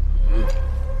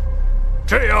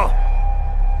这样，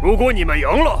如果你们赢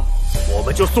了，我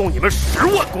们就送你们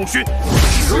10万功勋。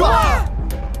10万！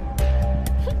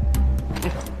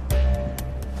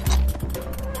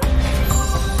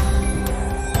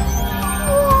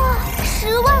哇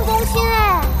，10万功勋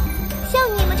哎！像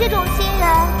你们这种新人，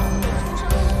出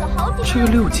生入死好几这个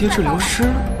6阶治疗师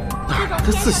哪来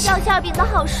的自信？掉馅饼的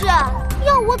好事，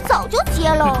要我早就接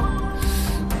了。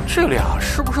这俩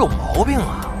是不是有毛病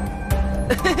啊？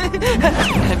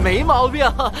没毛病，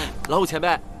老五前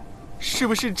辈，是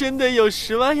不是真的有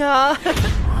10万呀？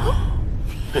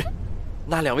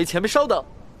那2位前辈稍等，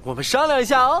我们商量一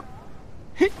下哦。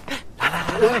来。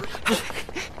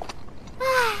唉，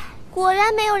果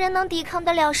然没有人能抵抗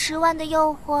得了10万的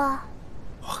诱惑。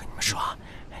我跟你们说，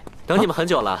等你们很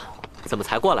久了，怎么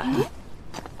才过来？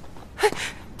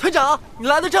团长，你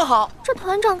来的正好。这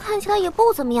团长看起来也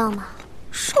不怎么样嘛，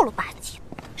瘦了吧唧。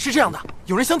是这样的，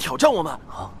有人想挑战我们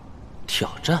啊！挑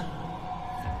战？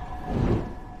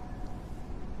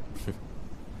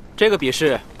这个比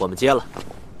试我们接了。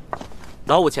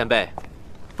老五前辈，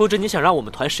不知你想让我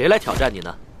们团谁来挑战你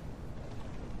呢？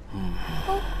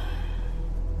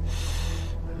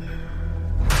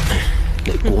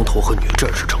那光头和女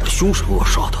战士长得凶神恶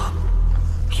煞的，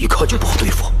一看就不好对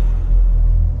付。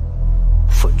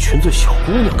粉裙子小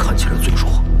姑娘看起来最弱，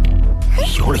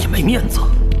赢了也没面子。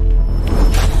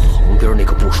旁边那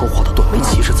个不说话的断眉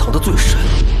骑士藏得最深，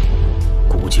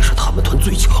估计是他们团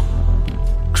最强。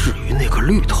至于那个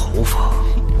绿头发，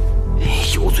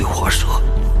油嘴滑舌，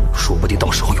说不定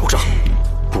到时候有账。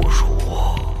不如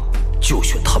就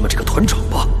选他们这个团长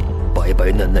吧，白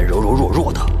白嫩嫩、柔柔弱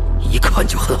弱的，一看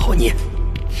就很好捏。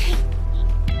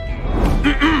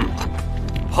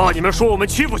怕你们说我们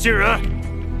欺负新人，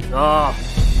那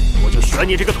我就选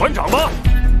你这个团长吧，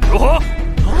如何？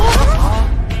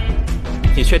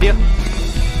你确定？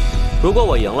如果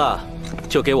我赢了，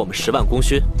就给我们10万功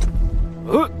勋。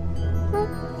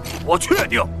我确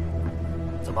定。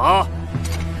怎么？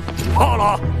不怕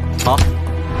了？好，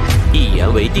一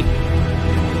言为定。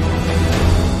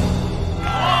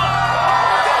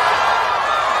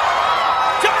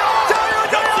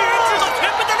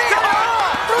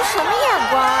什么眼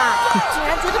光啊！竟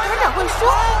然觉得团长会输！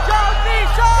加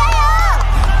油！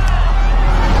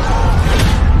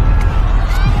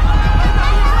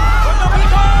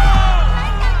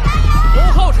龙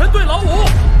皓晨对老五，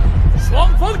双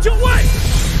方就位。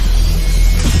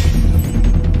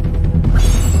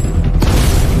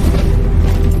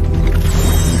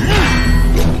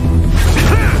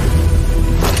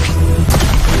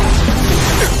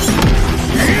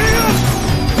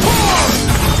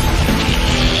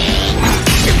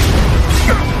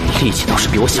力气倒是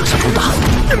比我想象中大。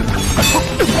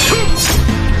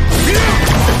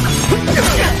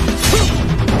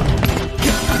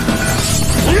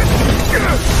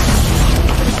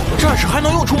战士还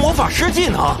能用出魔法师技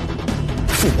能，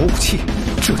附魔武器，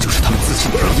这就是他们自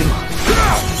信的原因吗？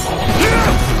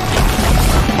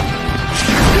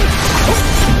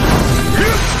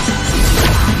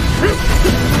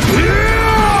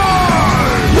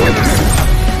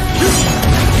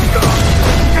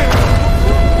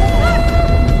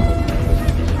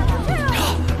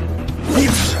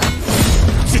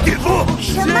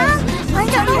什么？团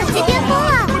长的武器巅峰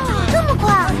了，这么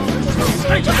快？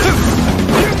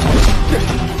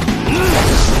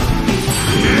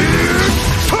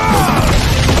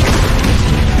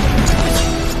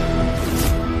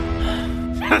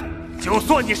就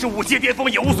算你是武界巅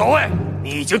峰也无所谓，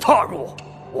你已经踏入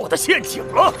我的陷阱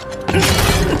了。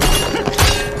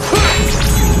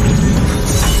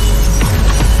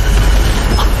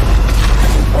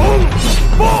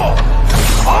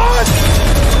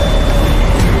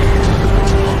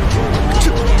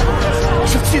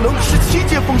这技能是7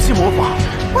阶风系魔法，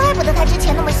怪不得他之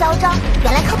前那么嚣张，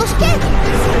原来靠的是这个。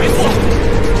没错。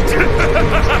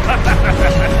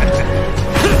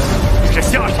是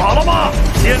吓傻了吗？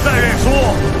现在认输，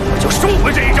我就收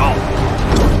回这一招。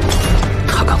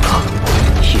他刚刚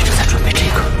一直在准备这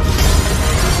个，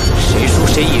谁输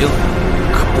谁赢，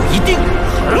可不一定。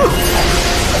很好，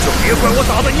那就别怪我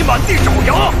打得你满地找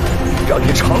牙，让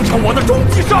你尝尝我的终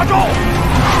极杀招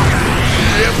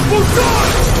——烈风阵。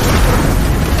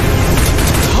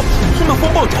他普通的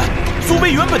风暴斩足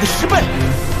为原本的10倍，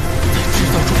制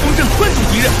造出风阵困住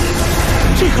敌人，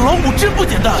这个老母真不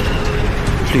简单。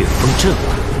烈风阵啊，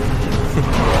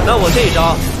那我这一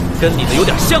招跟你的有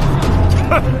点像。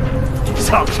哼，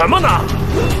像什么呢？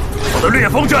我的烈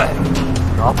风阵，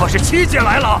哪怕是7阶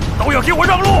来了，都要给我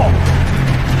让路！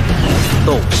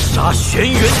斗杀轩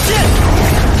辕剑。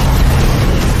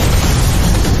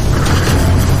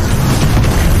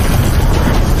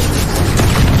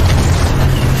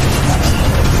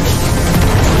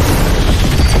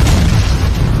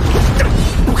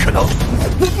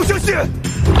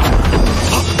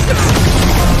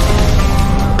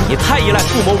依赖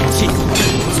附魔武器，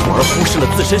从而忽视了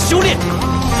自身修炼。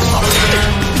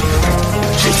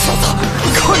这小子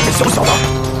看着小小的，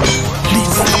力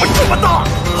气怎么这么大？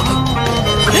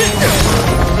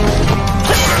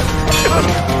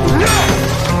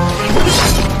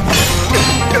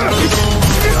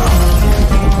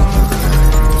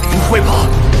不会吧？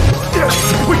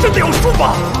不会真的有数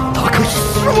吧？他可是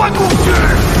10万公斤！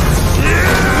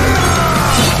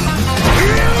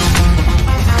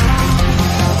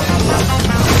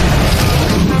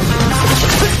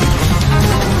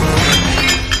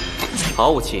好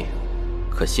武器，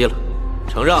可惜了，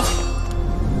承让，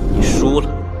你输了。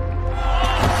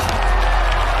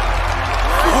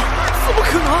怎么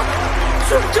可能？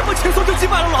居然这么轻松就击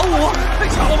败了老五，太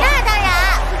强了吧！那当然，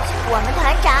我们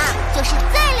团长就是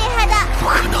最厉害的。不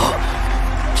可能，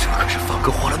这可是方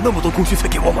哥花了那么多工序才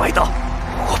给我买的，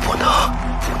我不能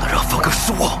让方哥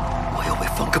失望，我要为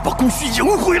方哥把工序赢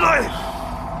回来。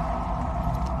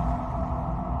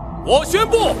我宣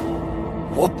布，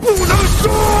我不能输！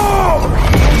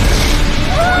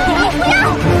不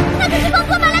要！那可是方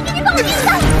哥买来给你保命的。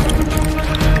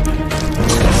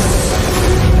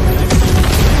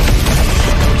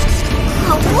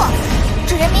可恶！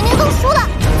这人明明都输了，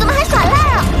怎么还耍赖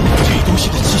啊？这东西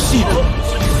的气息，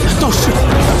难道是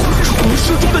传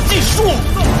说中的技术？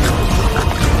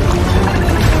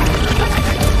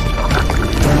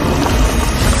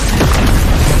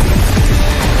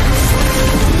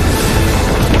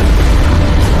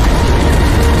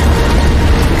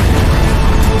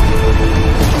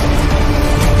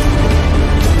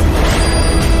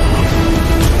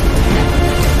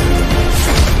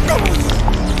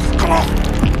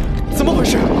怎么回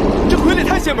事？这傀儡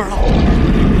太邪门了，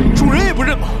主人也不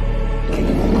认吗？就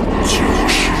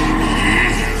是你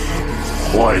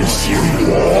唤醒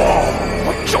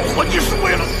我召唤你是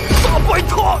为了打败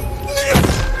他。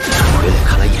傀儡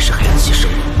看来也是黑暗系生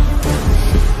物，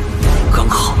刚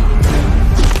好。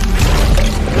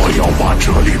我要把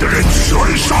这里的人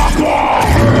全杀光！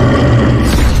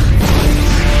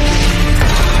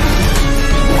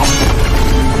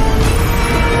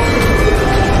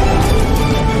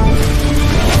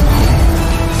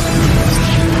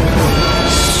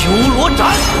修罗斩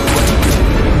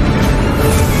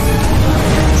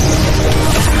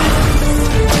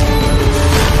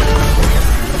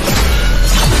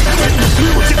！6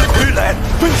阶的傀儡，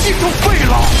本机就废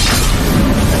了。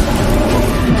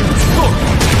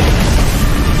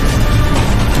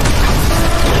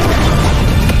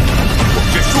我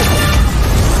认输。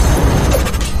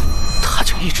他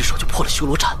就一只手就破了修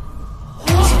罗斩，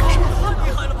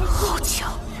好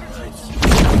强！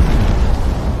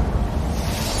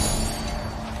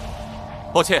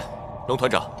抱歉，龙团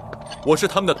长，我是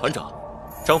他们的团长，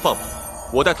张放放，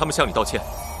我代他们向你道歉。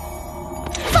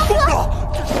放哥，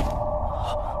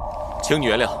请你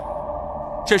原谅，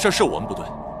这事儿是我们不对，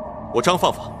我张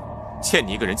放放欠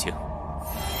你一个人情。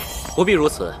不必如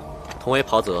此，同为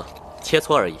袍泽，切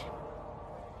磋而已。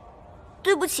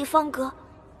对不起，方哥，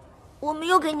我们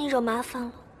又给你惹麻烦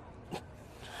了。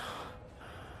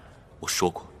我说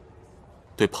过，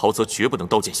对袍泽绝不能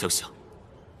刀剑相向。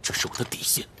这是我的底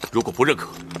线，如果不认可，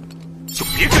就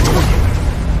别跟着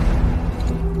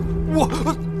我。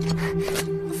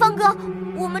方哥，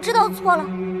我们知道错了，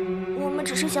我们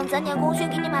只是想攒点功勋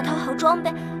给你买套好装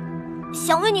备，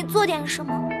想为你做点什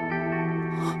么。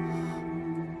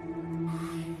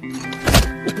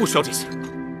我不需要这些，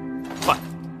快，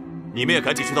你们也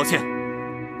赶紧去道歉。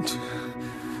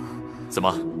怎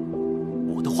么，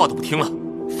我的话都不听了？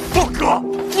方哥，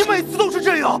你每次都是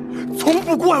这样，从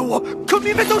不怪我，可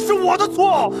明明都是我的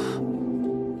错，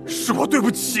是我对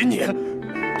不起你。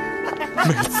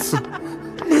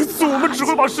每次我们只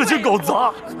会把事情搞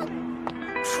砸，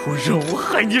出任务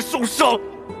害你受伤，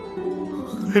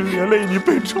还连累你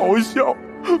被嘲笑，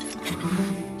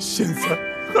现在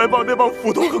还把那帮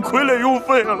斧头和傀儡用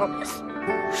废了，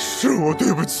是我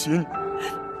对不起你，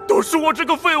都是我这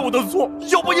个废物的错，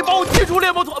要不你把我踢出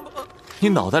猎魔团吧。你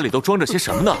脑袋里都装着些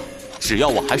什么呢？只要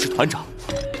我还是团长，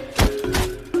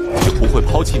就不会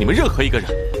抛弃你们任何一个人。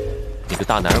你个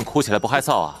大男人哭起来不害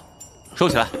臊啊？收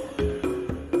起来，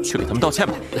去给他们道歉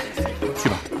吧。去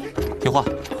吧，听话。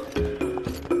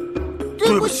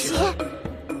对不起。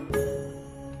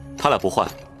他俩不坏，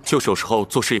就是有时候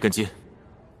做事一根筋。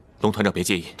龙团长别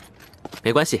介意。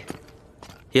没关系，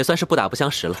也算是不打不相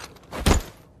识了。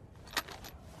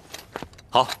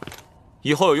好，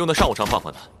以后有用得上我张放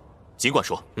放的，尽管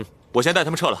说。我先带他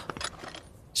们撤了。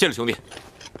谢了，兄弟。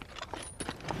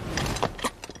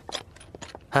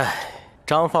唉，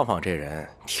张放放这人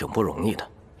挺不容易的，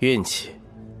运气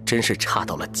真是差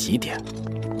到了极点。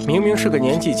明明是个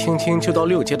年纪轻轻就到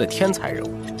6阶的天才人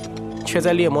物，却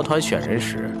在猎魔团选人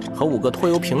时和5个拖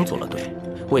油瓶组了队，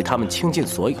为他们倾尽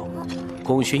所有，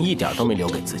功勋一点都没留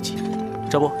给自己。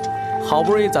这不，好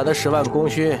不容易攒的10万功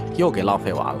勋又给浪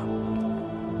费完了。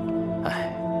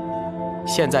哎，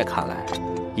现在看来，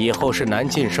以后是难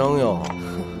晋升哟。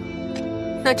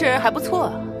那这人还不错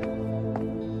啊。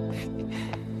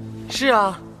是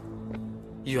啊，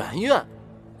圆圆、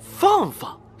放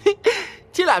放，嘿，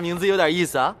这俩名字有点意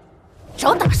思啊。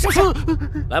找打试试。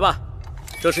来吧，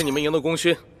这是你们赢的功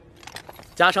勋，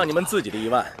加上你们自己的1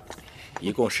万，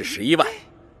一共是11万。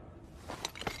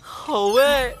好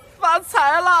喂，发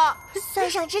财了！算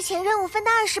上之前任务分的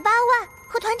28万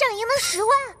和团长赢的10万，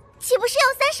岂不是有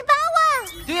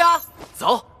38万？对呀，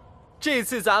走，这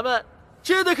次咱们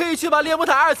真的可以去把猎魔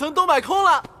塔2层都买空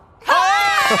了。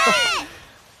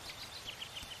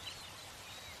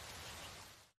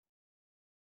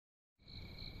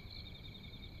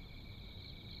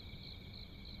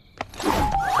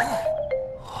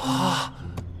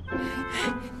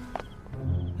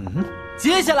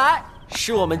接下来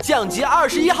是我们降级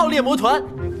21号猎魔团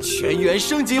全员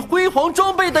升级辉煌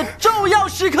装备的重要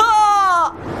时刻。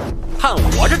看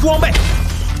我这装备，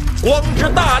光之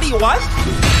大力丸，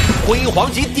辉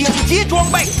煌级顶级装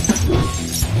备，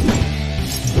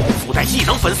附带技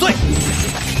能粉碎，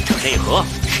这内核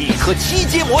是一颗7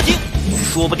阶魔晶，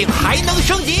说不定还能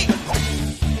升级。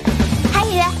韩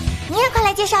宇，你也快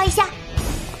来介绍一下。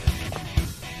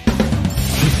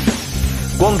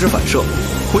光之反射，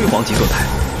辉煌级盾牌，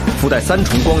附带3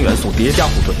重光元素叠加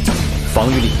护盾，防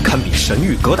御力堪比神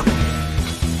域格挡。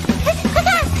快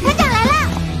看，团长来了！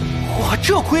哇，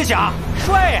这盔甲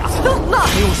帅呀！那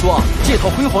还用说，这套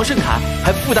辉煌圣铠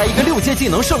还附带一个6阶技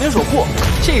能圣灵守护，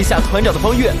这下团长的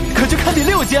方月可就堪比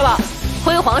6阶了。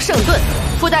辉煌圣盾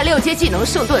附带6阶技能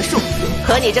圣盾术，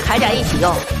和你这铠甲一起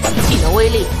用，技能威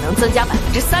力能增加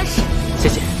30%。谢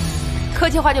谢。客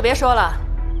气话就别说了，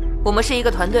我们是一个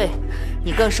团队，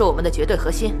你更是我们的绝对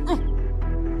核心。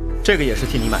这个也是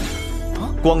替你买的，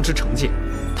光之惩戒，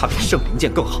它比圣灵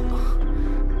剑更好。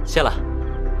谢了，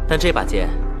但这把剑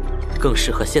更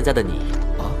适合现在的你。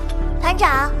团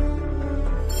长，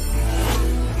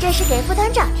这是给副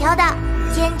团长挑的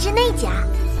剑之内甲，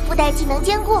附带技能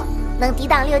坚固，能抵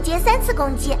挡6阶3次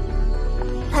攻击。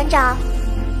团长，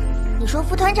你说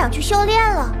副团长去修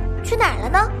炼了，去哪儿了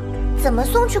呢？怎么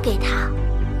送去给他？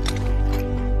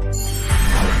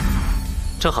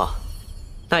正好，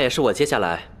那也是我接下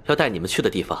来要带你们去的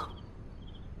地方，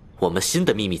我们新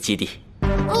的秘密基地。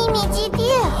秘密基地？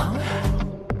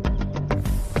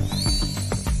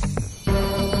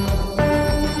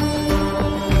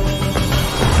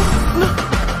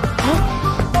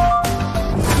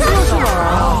这是哪儿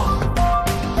啊？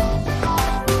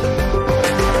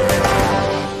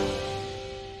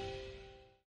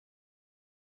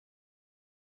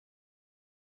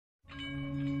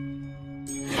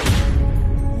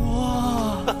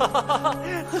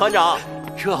团长，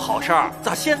这好事儿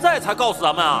咋现在才告诉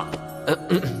咱们啊？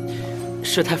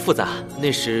事态复杂，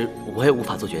那时我也无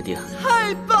法做决定。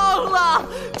太棒了！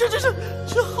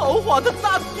这豪华的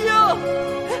大厅，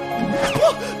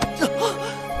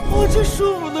哇，这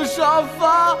舒服的沙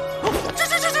发，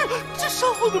这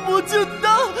上好的魔镜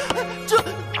灯，这，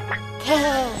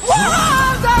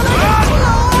哇，咱们上楼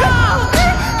了！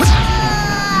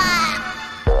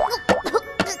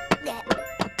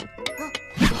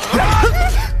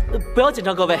不要紧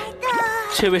张，各位，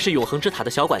这位是永恒之塔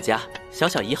的小管家，小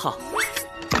小1号。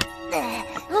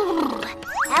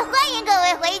欢迎各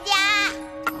位回家。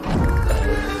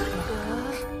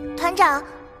团长，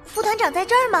副团长在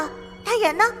这儿吗？他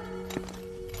人呢？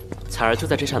彩儿就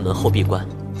在这扇门后闭关。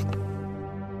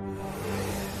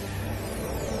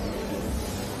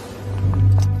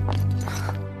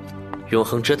永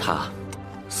恒之塔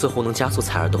似乎能加速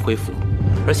彩儿的恢复，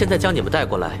而现在将你们带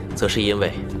过来，则是因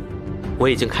为我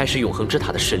已经开始永恒之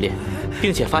塔的试炼，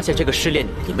并且发现这个试炼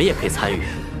你们也可以参与，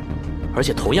而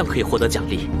且同样可以获得奖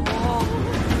励。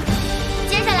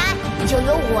接下来就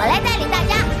由我来带领大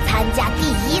家参加第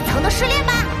1层的试炼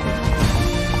吧。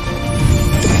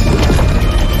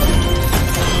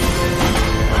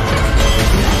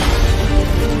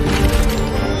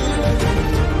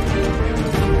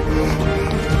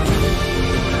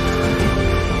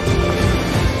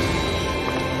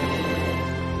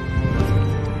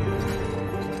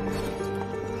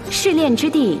试炼之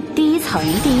地第1层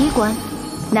第1关，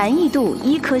难易度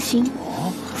1颗星，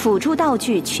辅助道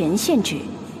具全限制，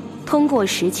通过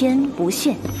时间不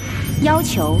限，要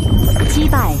求击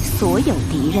败所有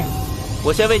敌人。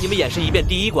我先为你们演示一遍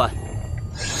第1关。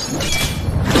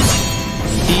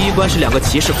第1关是2个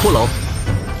骑士骷髅，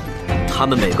他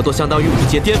们每个都相当于5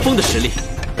阶巅峰的实力。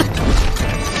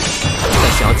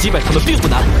在想要击败他们并不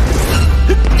难。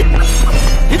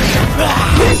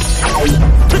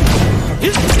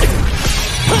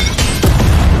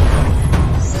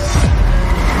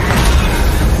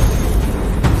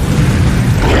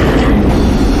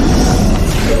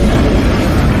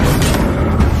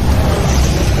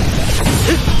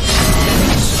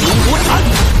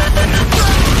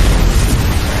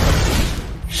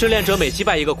试炼者每击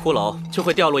败一个骷髅，就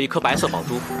会掉落一颗白色宝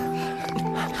珠，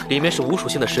里面是无属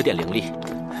性的10点灵力。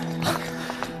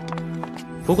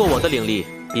不过我的灵力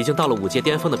已经到了5阶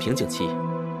巅峰的瓶颈期，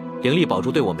灵力宝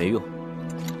珠对我没用，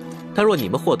但若你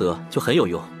们获得就很有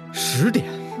用。10点，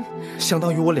相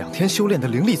当于我2天修炼的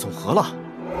灵力总和了。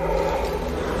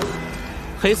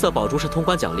黑色宝珠是通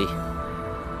关奖励，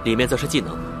里面则是技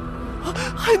能，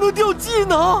还能掉技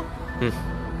能。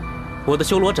我的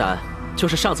修罗斩就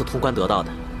是上次通关得到的。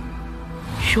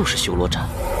又是修罗斩，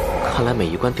看来每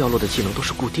一关掉落的技能都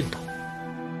是固定的。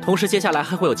同时接下来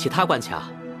还会有其他关卡，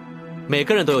每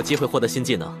个人都有机会获得新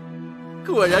技能。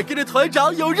果然跟着团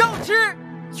长有肉吃，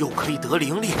又可以得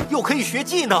灵力，又可以学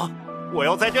技能。我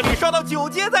要在这里刷到9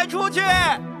阶再出去。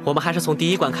我们还是从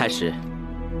第1关开始，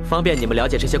方便你们了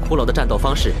解这些骷髅的战斗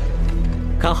方式，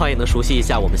刚好也能熟悉一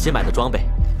下我们新买的装备。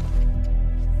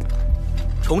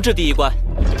重置第1关。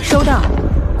收到，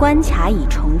关卡已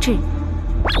重置。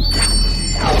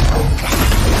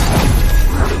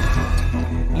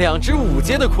2只5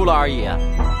阶的骷髅而已，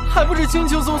还不是轻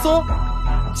轻松松，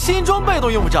新装备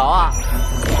都用不着啊！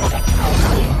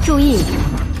注意，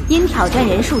因挑战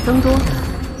人数增多，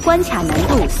关卡难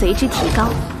度随之提高，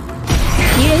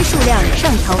敌人数量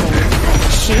上调为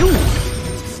15。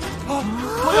哎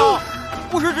呀，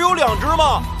不是只有2只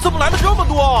吗？怎么来的这么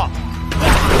多？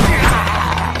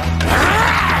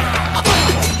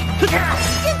这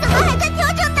怎么还在调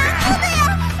整难度的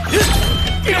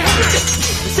呀？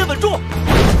先稳住！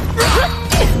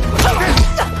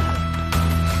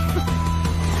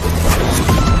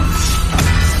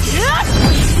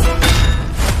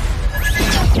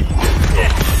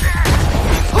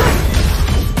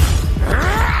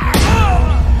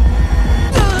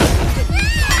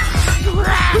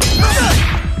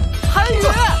韩宇，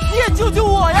你也救救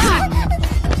我呀！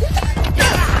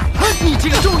你这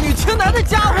个重女轻男的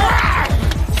家伙！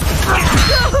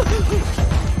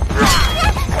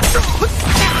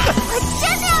我真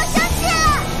的要生气了，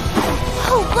后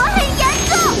果很严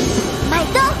重。麦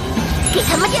兜，给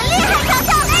他们点厉害调教，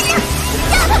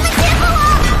让他们欺负我。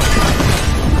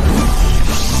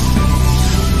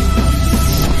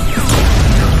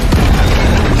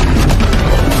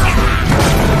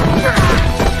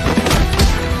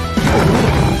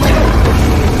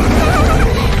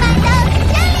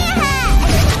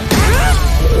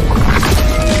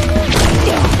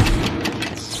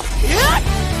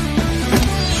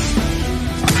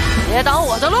别挡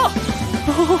我的路！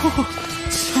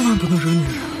千万不能惹女人。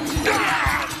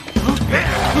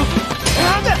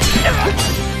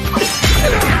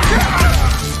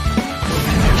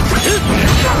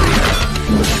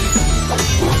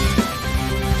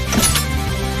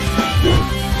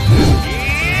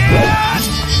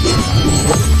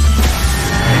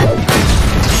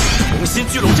重新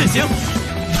聚拢阵型，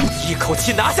一口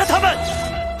气拿下他们！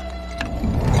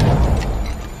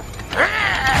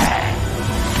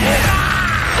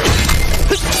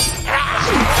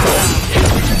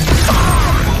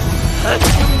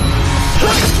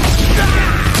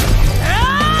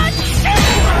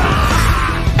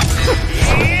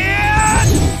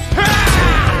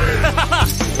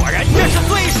果然这是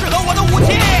最适合我的武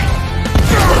器。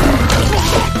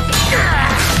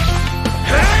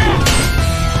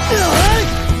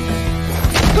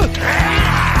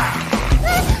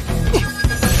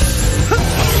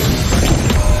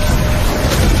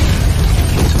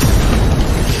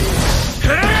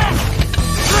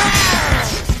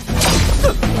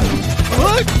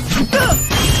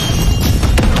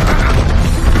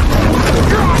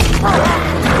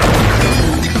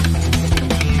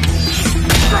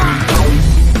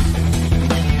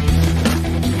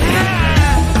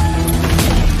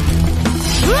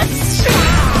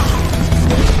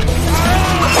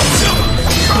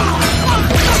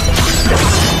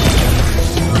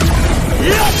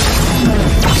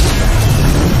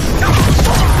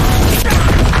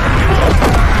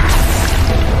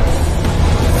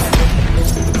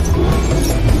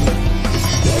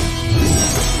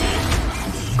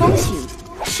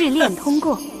通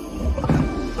过。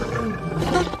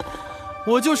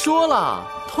我就说了，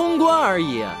通关而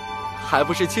已，还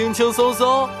不是轻轻松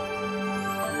松。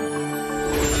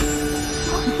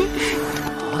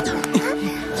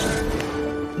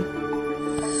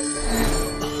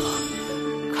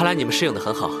看来你们适应得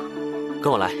很好，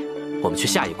跟我来。我们去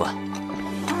下一关。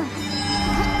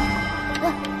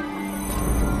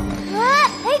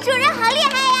主人好厉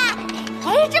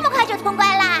害呀！这么快就通关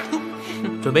啦？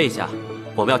准备一下，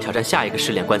我们要挑战下一个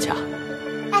试炼关卡。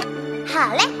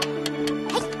好嘞。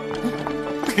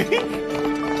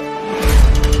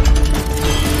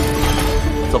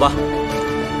走吧。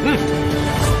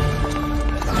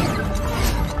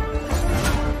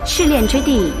试炼之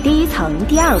地第1层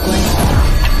第2关，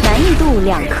难易度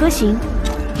2颗星，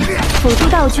辅助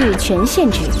道具全限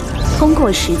制，通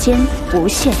过时间无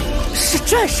限。是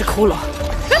战士骷髅，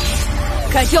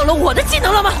该掉了我的技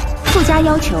能了吗？附加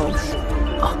要求，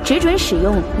只准使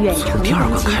用远程攻击。从第2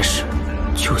关开始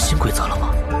就有新规则了吗？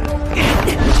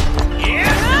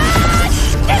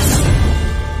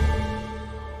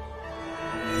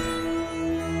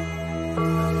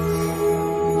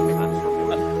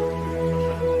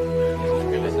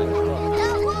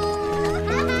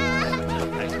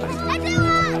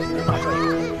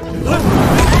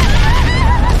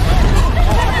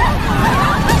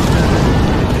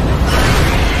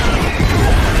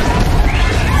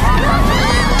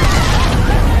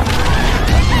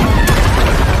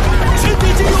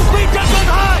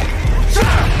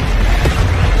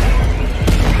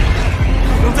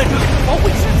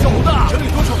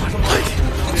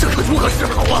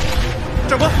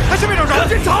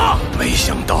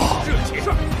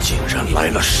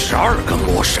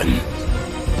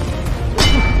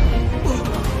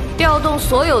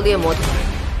所有猎魔团，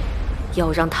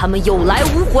要让他们有来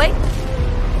无回。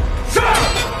是。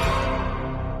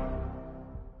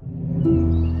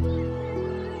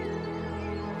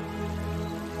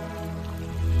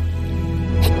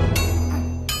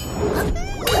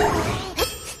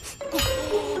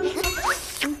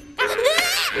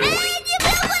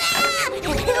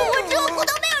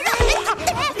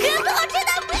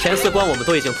前4关我们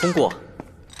都已经通过，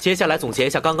接下来总结一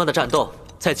下刚刚的战斗，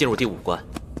再进入第5关。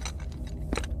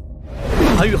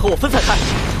韩愈和我分散开，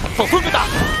放纷纷打。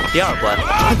第2关，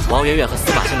王媛媛和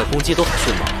司马欣的攻击都很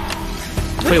迅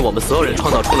猛，为我们所有人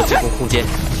创造出了进攻空间。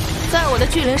在我的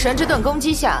巨灵神之盾攻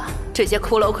击下，这些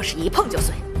骷髅可是一碰就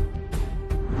碎。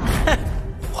哼，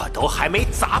我都还没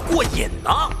砸过瘾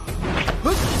呢。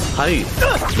韩愈、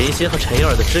林欣和陈英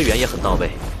儿的支援也很到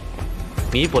位，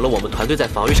弥补了我们团队在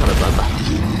防御上的短板。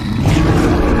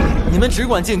你们只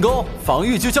管进攻，防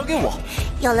御就交给我。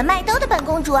有了麦兜的本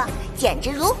公主，简直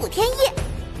如虎添翼。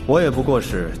我也不过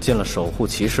是尽了守护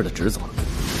骑士的职责。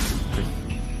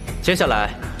接下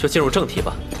来就进入正题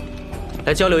吧，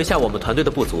来交流一下我们团队的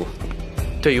不足，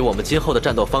对于我们今后的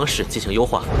战斗方式进行优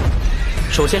化。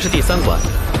首先是第3关，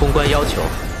通关要求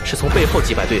是从背后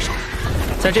击败对手。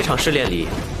在这场试炼里，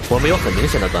我们有很明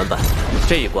显的短板。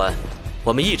这一关，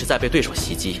我们一直在被对手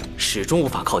袭击，始终无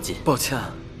法靠近。抱歉，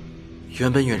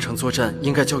原本远程作战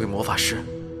应该交给魔法师，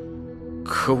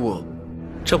可我……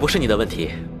这不是你的问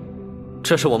题，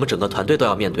这是我们整个团队都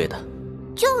要面对的。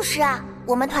就是啊，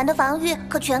我们团的防御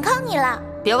可全靠你了。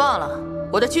别忘了，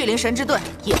我的巨灵神之盾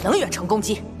也能远程攻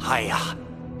击。哎呀，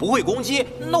不会攻击，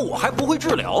那我还不会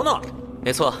治疗呢。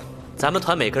没错，咱们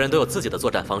团每个人都有自己的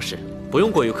作战方式，不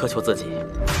用过于苛求自己。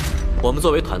我们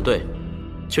作为团队，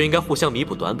就应该互相弥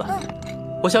补短板。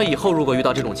我想以后如果遇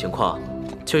到这种情况，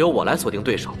就由我来锁定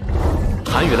对手，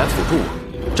韩宇来辅助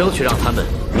我，争取让他们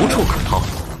无处可逃。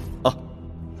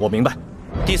我明白。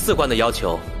第4关的要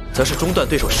求则是中断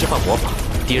对手释放魔法，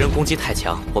敌人攻击太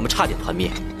强，我们差点团灭，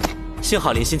幸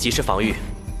好林欣及时防御，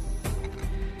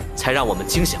才让我们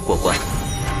惊险过关。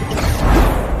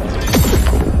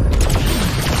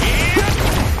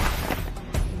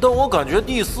但我感觉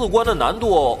第4关的难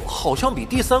度好像比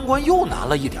第3关又难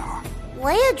了一点儿。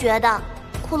我也觉得，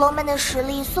骷髅们的实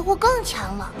力似乎更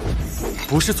强了。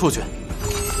不是错觉，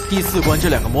第4关这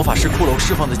2个魔法师骷髅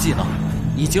释放的技能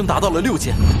已经达到了6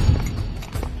阶。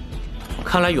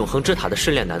看来永恒之塔的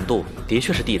试炼难度的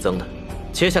确是递增的，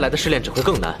接下来的试炼只会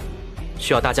更难，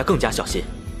需要大家更加小心。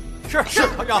是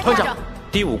团长。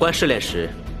第5关试炼时，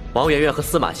王媛媛和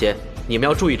司马仙，你们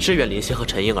要注意支援林欣和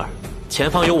陈婴儿，前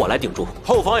方由我来顶住，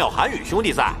后方有韩宇兄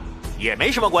弟在，也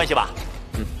没什么关系吧？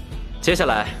接下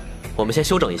来我们先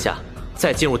休整一下，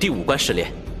再进入第5关试炼。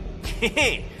嘿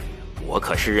嘿，我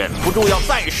可是忍不住要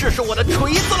再试试我的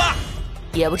锤子了。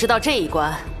也不知道这一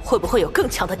关会不会有更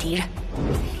强的敌人。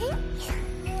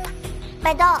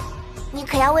麦豆，你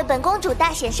可要为本公主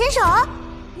大显身手哦！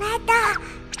麦豆。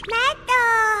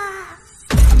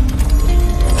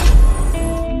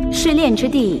试炼之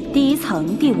地第1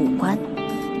层第5关，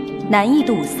难易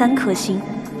度3颗星，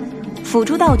辅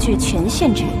助道具全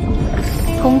限制，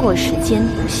通过时间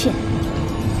不限。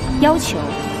要求：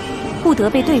不得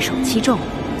被对手击中，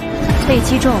被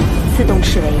击中自动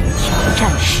视为挑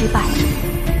战失败。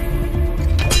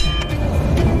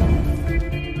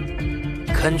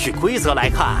根据规则来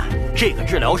看，这个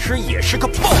治疗师也是个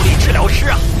暴力治疗师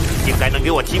啊，应该能给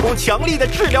我提供强力的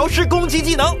治疗师攻击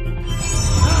技能。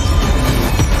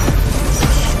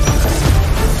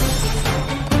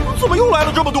怎么又来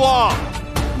了这么多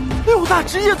？6大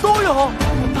职业都有，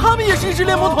他们也是一支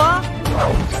猎魔团。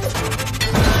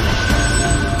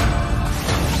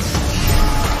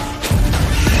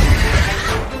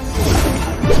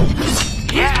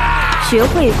学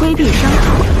会规避伤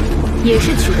害，也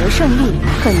是取得胜利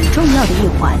很重要的一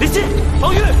环。离心，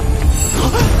防御。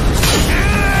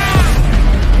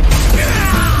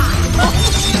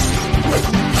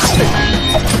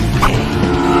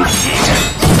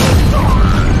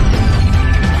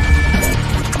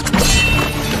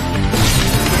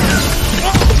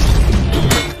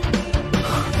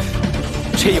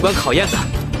这一关考验的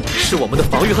是我们的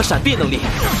防御和闪避能力，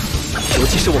尤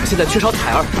其是我们现在缺少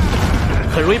彩儿，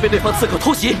很容易被对方刺客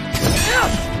偷袭。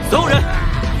所有人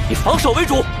以防守为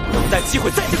主，等待机会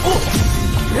再进攻。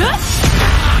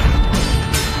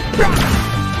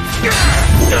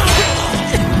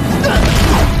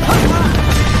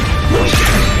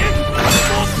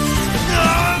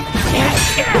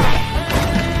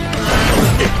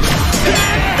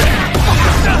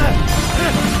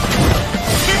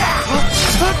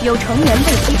有成员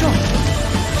被击中，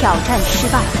挑战失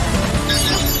败。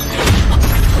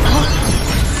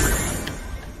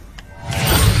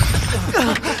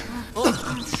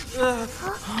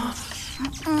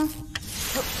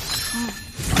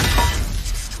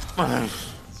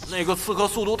那个刺客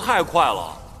速度太快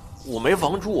了，我没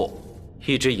防住。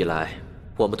一直以来，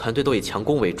我们团队都以强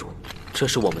攻为主，这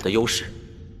是我们的优势，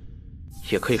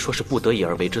也可以说是不得已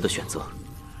而为之的选择。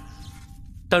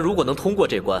但如果能通过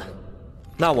这关，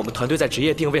那我们团队在职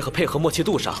业定位和配合默契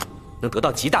度上能得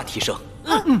到极大提升。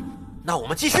那我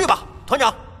们继续吧，团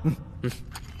长。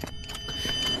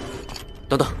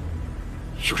等等，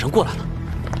有人过来了。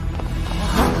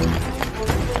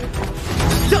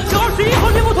向前21号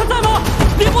猎魔团在吗？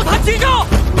猎魔塔击中！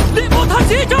猎魔塔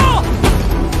击中！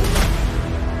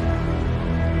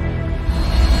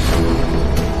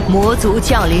魔族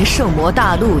降临圣魔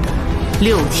大陆的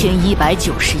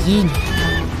6191年，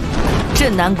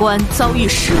镇南关遭遇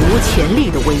史无前例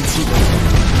的危机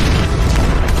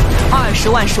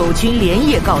，20万守军连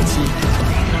夜告急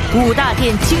，5大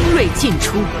殿精锐进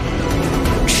出，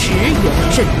驰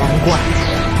援镇南关。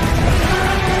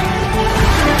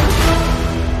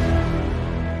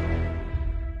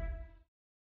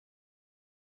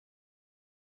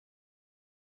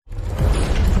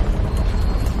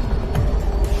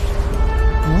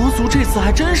魔族这次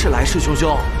还真是来势汹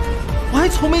汹，我还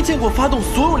从没见过发动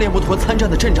所有猎魔团参战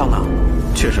的阵仗呢。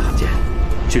确实罕见，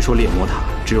据说猎魔塔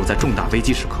只有在重大危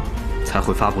机时刻才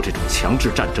会发布这种强制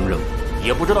战争任务。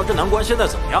也不知道镇南关现在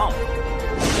怎么样了。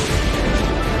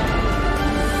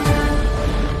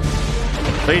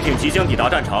飞艇即将抵达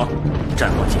战场，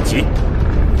战况紧急。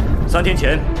3天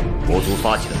前，魔族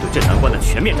发起了对镇南关的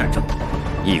全面战争，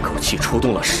一口气出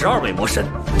动了12位魔神。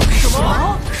什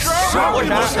么？12位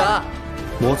魔神？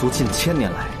魔族近1000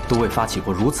年来都未发起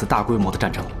过如此大规模的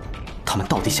战争，他们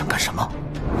到底想干什么？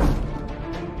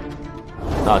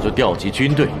那就调集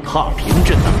军队踏平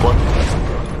镇南关。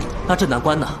那镇南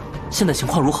关呢？现在情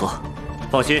况如何？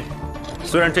放心，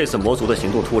虽然这次魔族的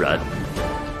行动突然，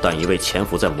但一位潜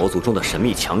伏在魔族中的神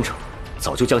秘强者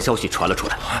早就将消息传了出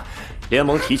来。联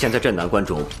盟提前在镇南关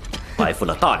中埋伏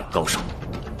了大量高手。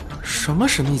什么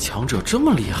神秘强者这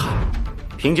么厉害？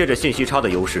凭借着信息差的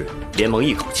优势，联盟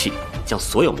一口气将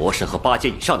所有魔神和8阶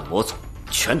以上的魔族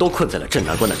全都困在了镇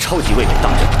南关的超级卫冕大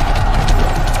阵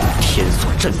——天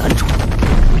锁镇南中。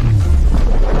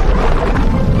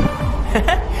嘿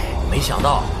嘿，没想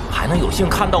到还能有幸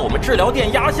看到我们治疗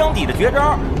殿压箱底的绝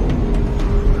招。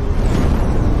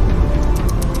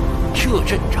这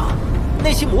阵仗，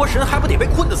那些魔神还不得被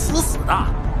困得死死的？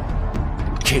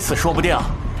这次说不定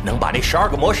能把那12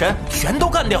个魔神全都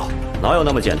干掉。哪有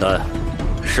那么简单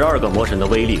？12个魔神的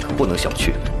威力可不能小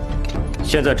觑。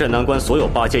现在镇南关所有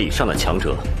8阶以上的强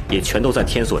者也全都在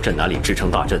天锁镇南里支撑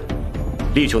大阵，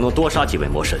力求能多杀几位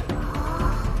魔神。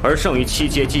而剩余7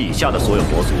阶及以下的所有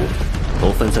魔族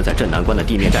都分散在镇南关的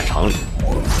地面战场里，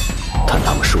但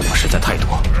他们数量实在太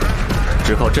多，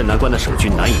只靠镇南关的守军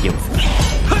难以应付。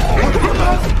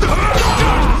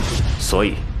所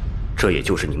以，这也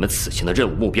就是你们此行的任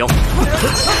务目标。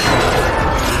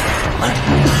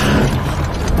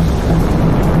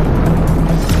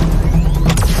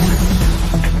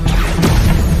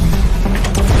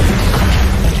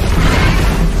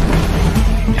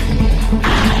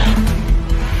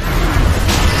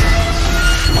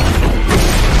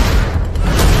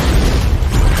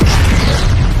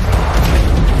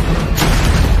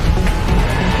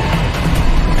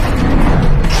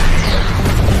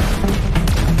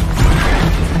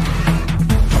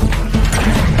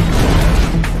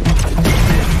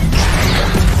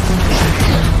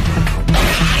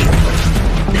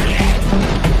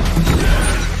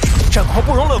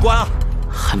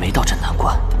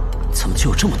怎么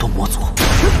就有这么多魔族？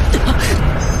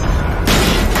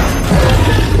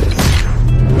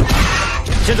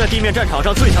现在地面战场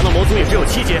上最强的魔族也只有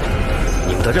7阶，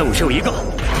你们的任务只有一个，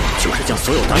就是将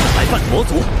所有胆敢来犯的魔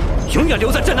族永远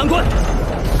留在镇南关。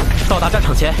到达战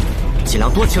场前，尽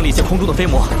量多清理一些空中的飞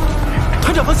魔。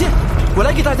团长放心，我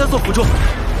来给大家做辅助。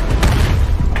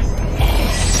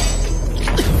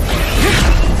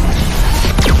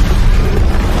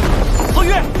皓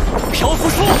月，漂浮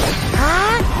术！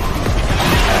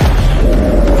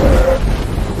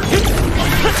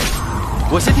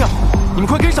我先跳，你们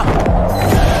快跟上！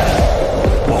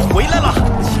我回来了，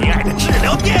亲爱的治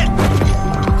疗店。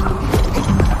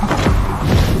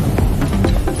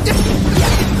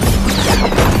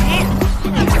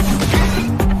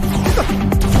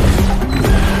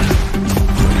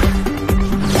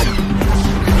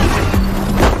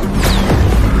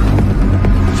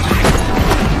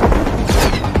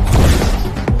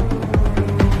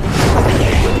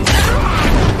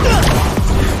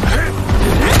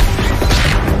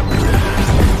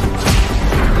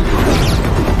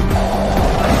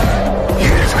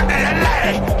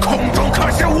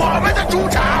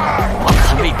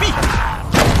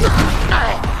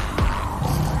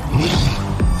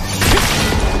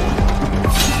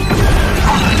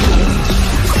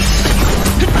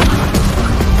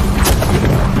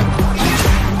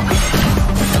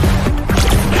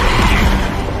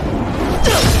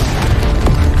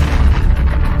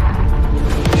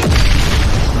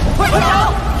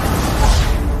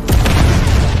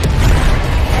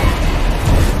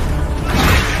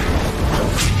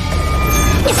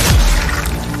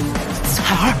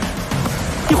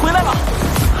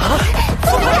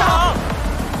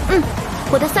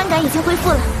我的3感已经恢复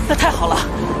了，那太好了。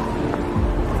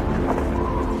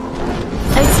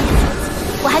而且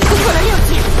我还突破了6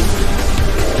阶。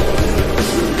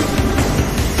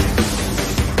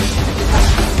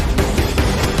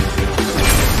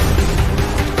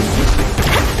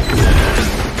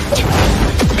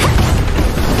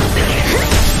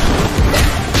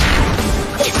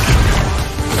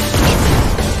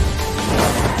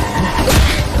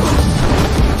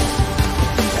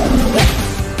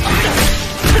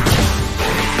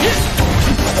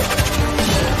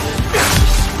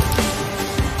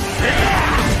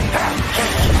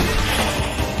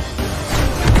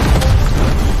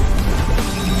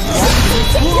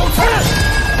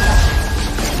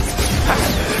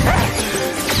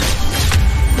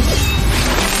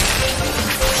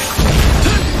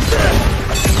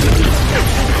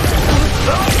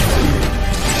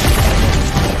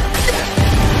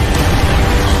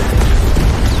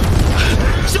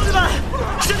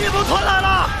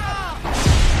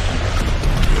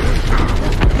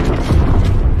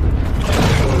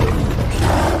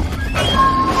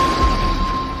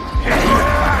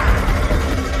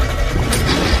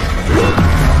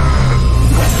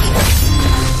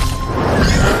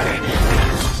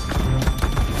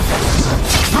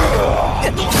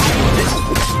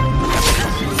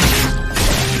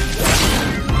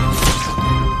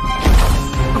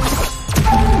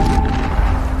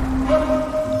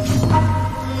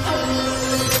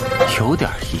有点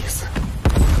意思。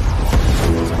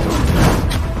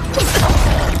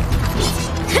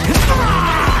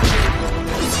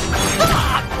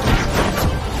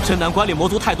镇南关里魔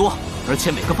族太多，而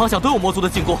且每个方向都有魔族的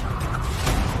进攻。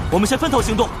我们先分头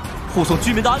行动，护送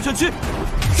居民到安全区。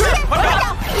是，班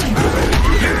长。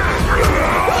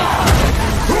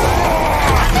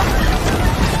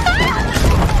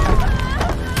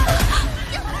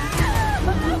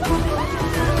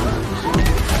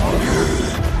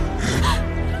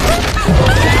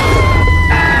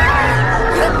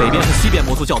北边和西边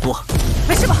魔族较多，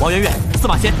没事吧？王圆圆、司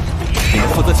马仙，你们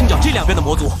负责清剿这2边的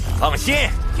魔族。放心，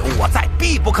有我在，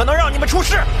必不可能让你们出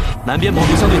事。南边魔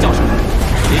族相对较少，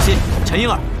林欣、陈婴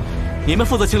儿，你们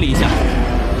负责清理一下，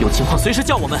有情况随时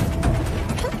叫我们。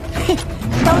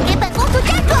都给本公主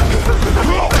站住！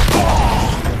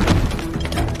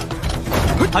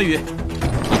韩宇，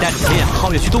你带着田野和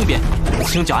皓月去东边，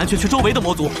清剿安全区周围的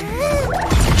魔族。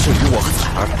至于我和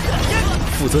彩儿，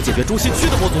负责解决中心区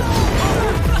的魔族。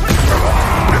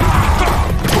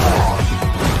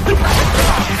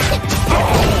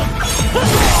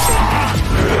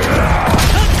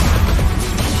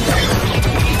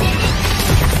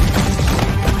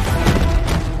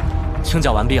清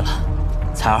剿完毕了，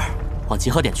彩儿，往集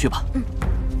合点去吧。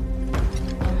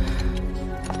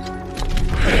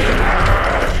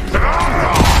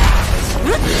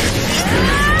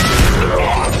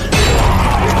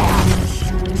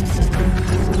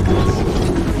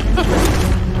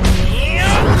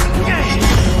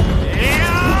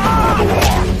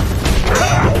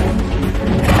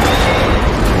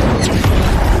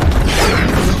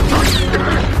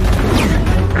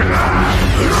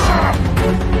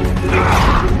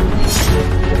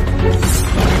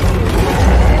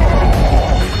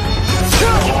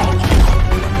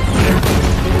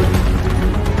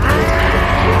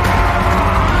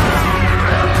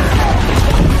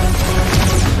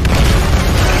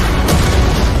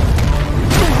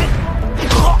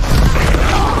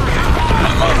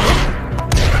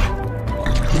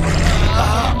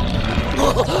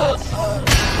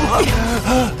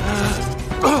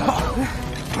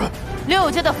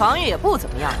6阶的防御也不怎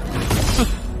么样。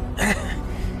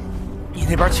你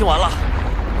那边清完了？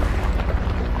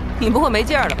你不会没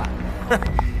劲儿了吧？哼，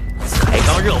才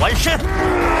刚热完身。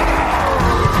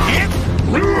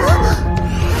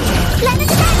来了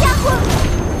个大家伙！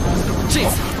这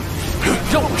次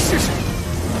让我试试。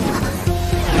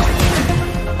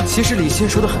其实李欣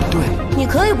说的很对，你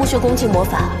可以不学攻击魔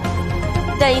法，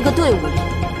但一个队伍里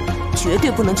绝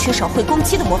对不能缺少会攻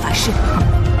击的魔法师。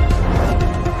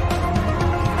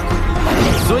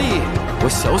所以我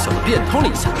小小的变通了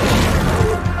一下。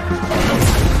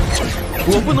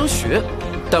我不能学，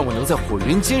但我能在火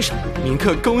云晶上铭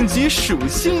刻攻击属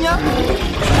性呀。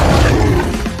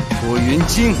火云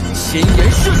晶千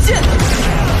眼射线。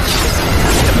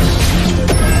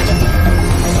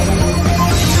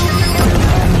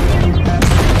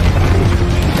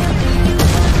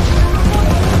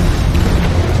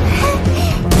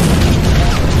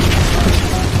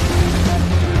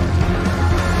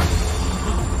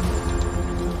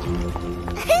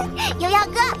悠悠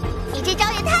哥，你这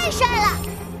招也太帅了！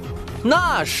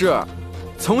那是，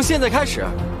从现在开始，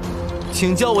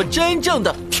请叫我真正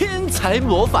的天才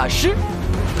魔法师。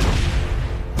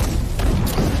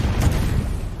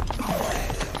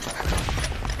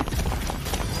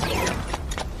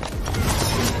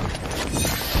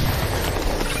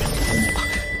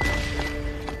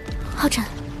皓晨，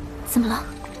怎么了？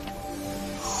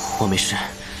我没事，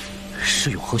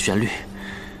是永恒旋律，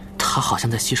它好像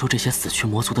在吸收这些死去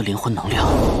魔族的灵魂能量，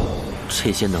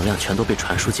这些能量全都被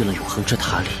传输进了永恒之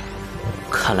塔里。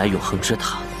看来永恒之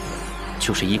塔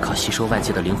就是依靠吸收外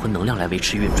界的灵魂能量来维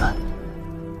持运转。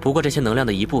不过这些能量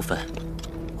的一部分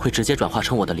会直接转化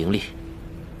成我的灵力，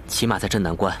起码在镇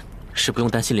南关是不用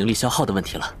担心灵力消耗的问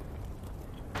题了。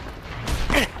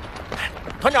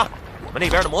团长，我们那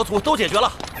边的魔族都解决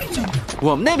了，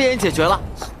我们那边也解决了。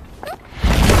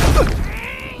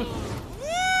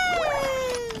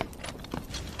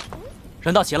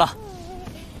人到齐了，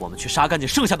我们去杀干净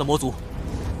剩下的魔族，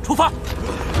出发！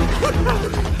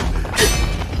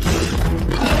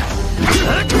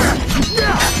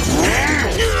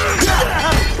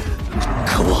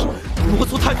可恶，魔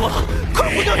族太多了，快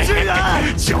呼救支援！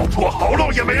叫破喉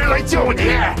咙也没人来救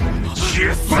你，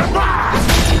去死吧！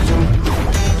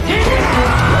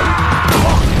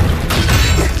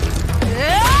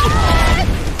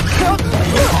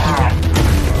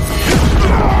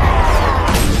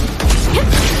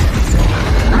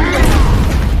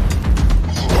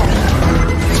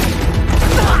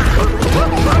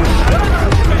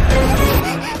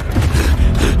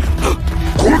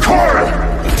滚开！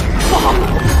不好！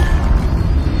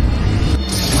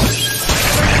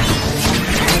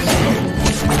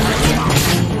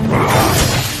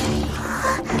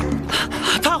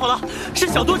太好了，是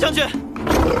小杜将军！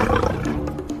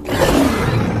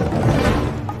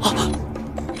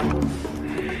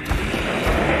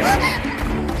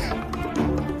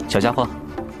小家伙，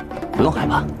不用害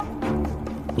怕，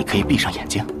你可以闭上眼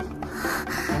睛。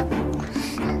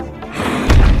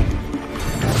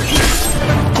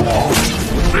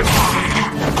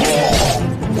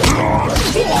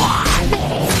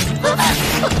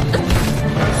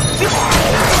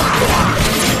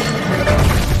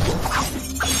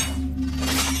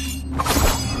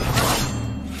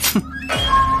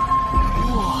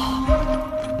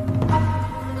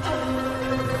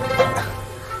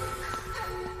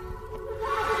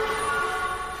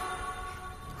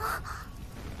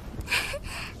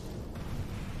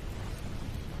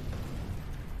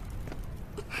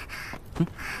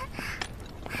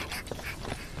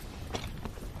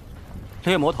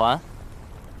猎魔团，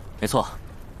没错，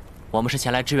我们是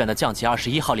前来支援的降级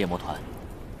21号猎魔团。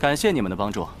感谢你们的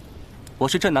帮助。我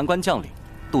是镇南关将领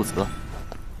杜泽。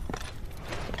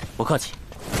不客气。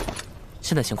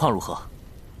现在情况如何？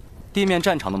地面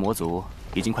战场的魔族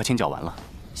已经快清剿完了，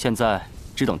现在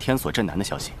只等天锁镇南的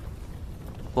消息。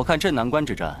我看镇南关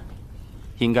之战，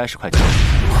应该是快结束。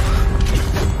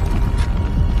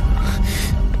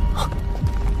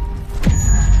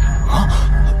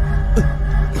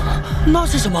那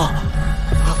是什么？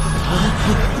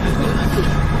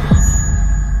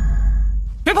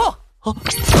别碰！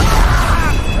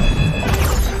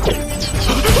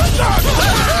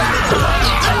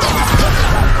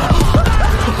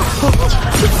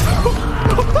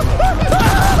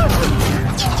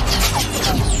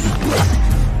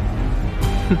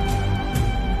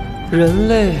人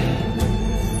类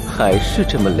还是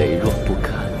这么羸弱不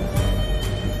堪。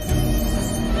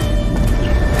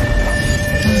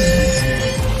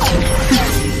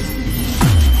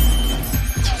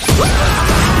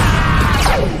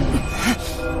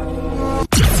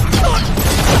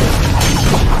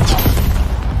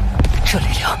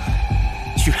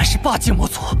8阶魔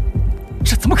族，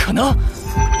这怎么可能？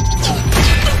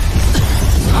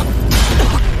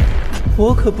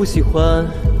我可不喜欢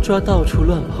抓到处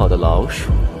乱跑的老鼠。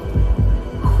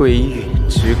辉月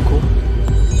之光。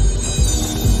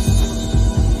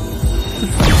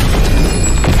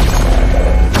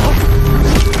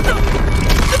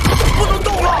不能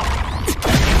动了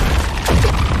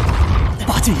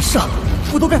！8阶以上，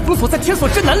不都该封锁在天锁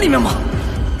镇南里面吗？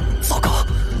糟糕！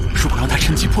如果让他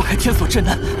趁机破开天锁镇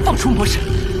南，放出魔神，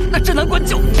那镇南关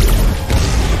就……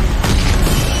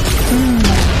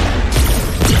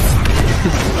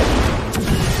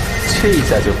这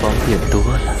下就方便多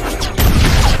了。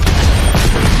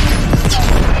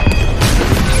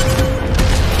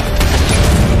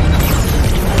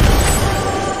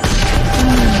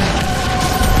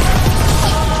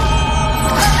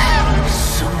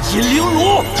引灵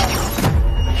炉，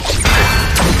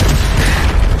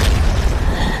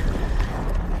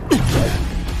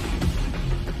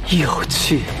有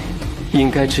趣，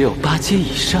应该只有8阶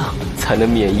以上才能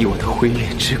免疫我的辉月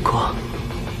之光。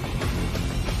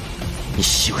你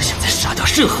休想再杀掉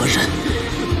任何人！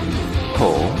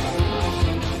哦，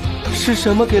是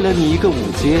什么给了你一个5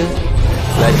阶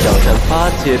来挑战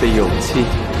8阶的勇气？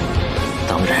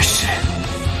当然是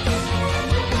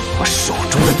我手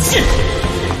中的剑。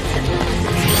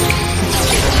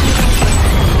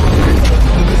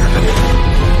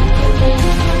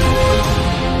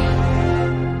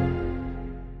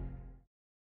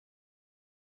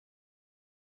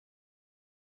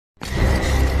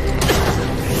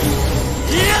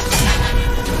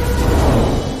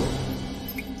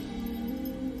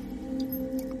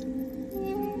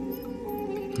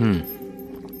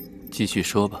继续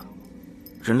说吧。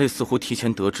人类似乎提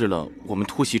前得知了我们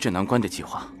突袭镇南关的计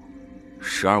划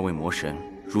，12位魔神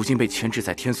如今被牵制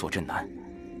在天锁镇南，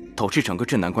导致整个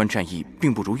镇南关战役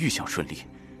并不如预想顺利，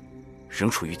仍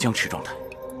处于僵持状态。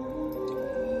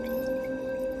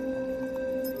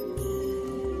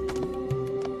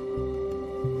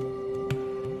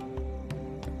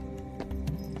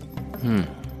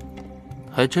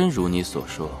还真如你所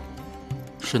说，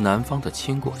是南方的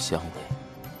青果香味。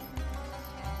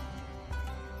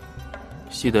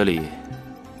西德里，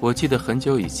我记得很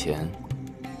久以前，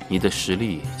你的实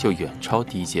力就远超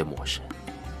1阶魔神，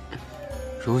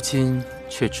如今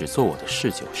却只做我的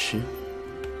侍酒师，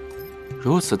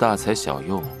如此大材小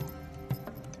用，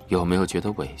有没有觉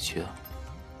得委屈啊？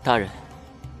大人，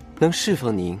能侍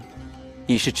奉您，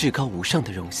已是至高无上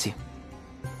的荣幸。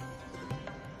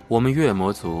我们月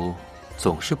魔族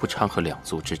总是不掺和2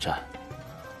族之战，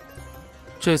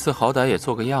这次好歹也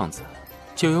做个样子，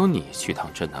就由你去趟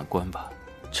镇南关吧，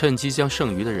趁机将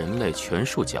剩余的人类全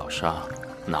数绞杀，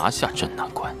拿下镇南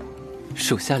关。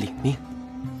属下领命。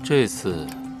这次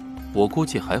我估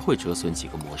计还会折损几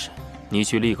个魔神，你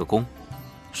去立个功，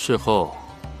事后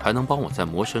还能帮我在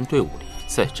魔神队伍里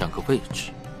再占个位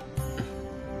置。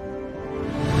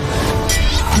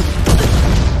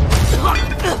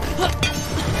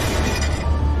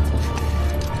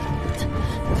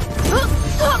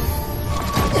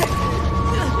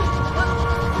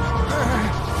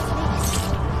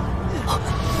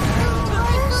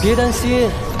别担心，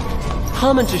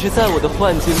他们只是在我的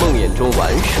幻境梦魇中玩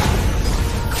耍。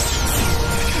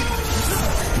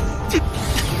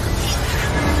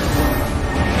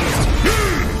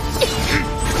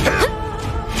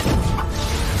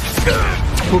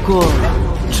不过，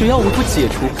只要我不解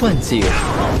除幻境，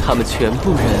他们全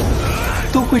部人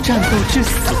都会战斗至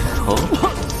死头。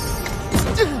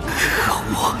可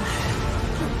恶！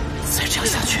再这样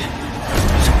下去，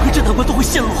整个镇南关都会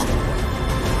陷落。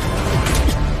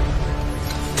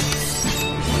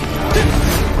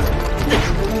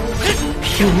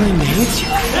品味美酒，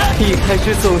一开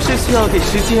始总是需要给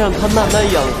时间让它慢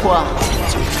慢氧化。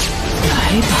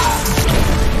来吧，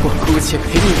我姑且陪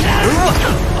你玩玩。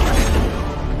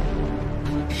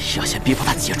要先逼迫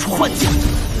他解除幻境。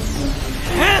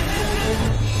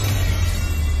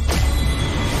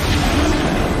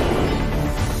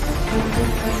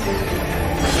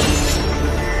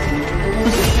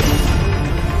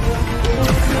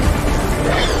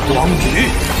光羽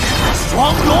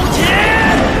双龙戟。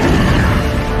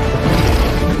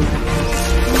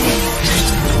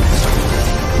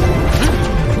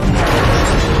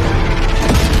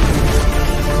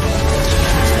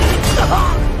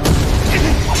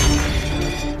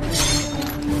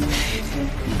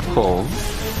哦，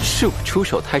是我出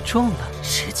手太重了。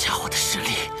这家伙的实力，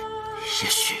也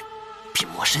许比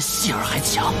魔神希尔还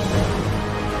强。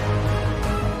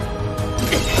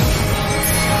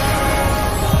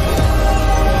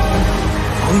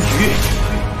风雨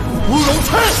无容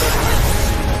参。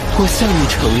我向你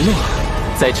承诺，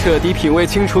在彻底品味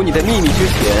清楚你的秘密之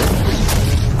前，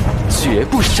绝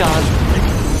不杀你。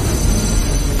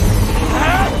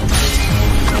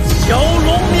蛟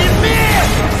龙泯灭！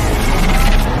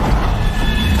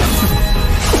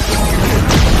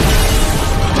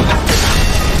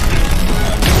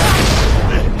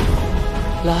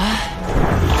来，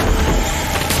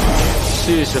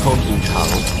是时候品尝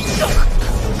了。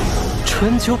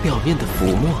春酒表面的浮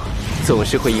沫，总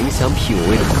是会影响品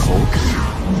味的口感。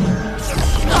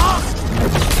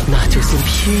那就先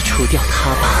撇除掉它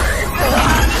吧。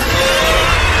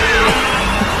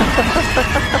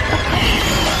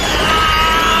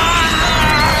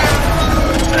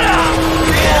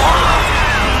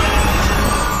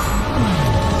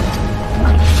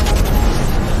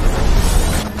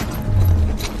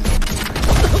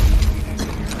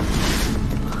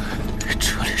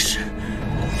这里是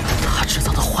他制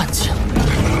造的幻境。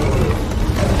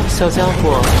小家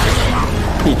伙，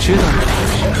你知道吗？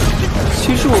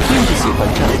其实我并不喜欢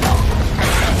战斗，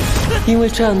因为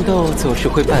战斗总是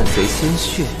会伴随鲜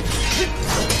血，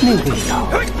那味道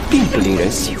并不令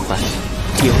人喜欢，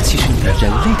尤其是你们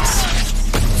人类的血，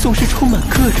总是充满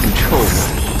各种臭味。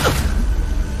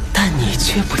但你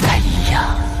却不太一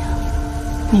样，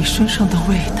你身上的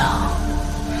味道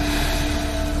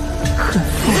很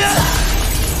复杂，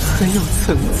很有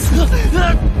层次，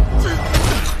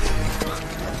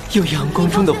有阳光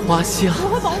中的花香，我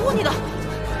会保护你的。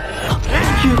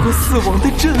越过死亡的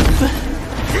振奋，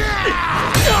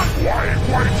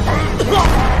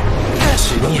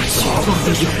直面绝望的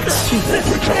勇气，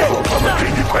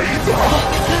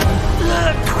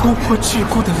突破桎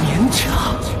梏的绵长。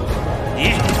你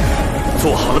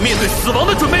做好了面对死亡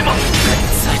的准备吗？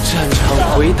在战场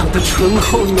回荡的醇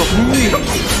厚浓郁。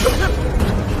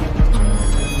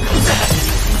好沉！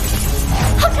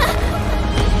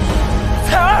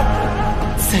彩儿，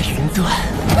在云端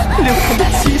流淌的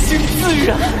奇心自然。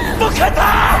放开他！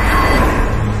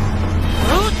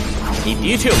你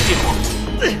的确有进步，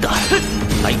但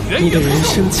还远远。你的人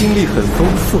生经历很丰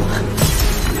富，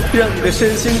让你的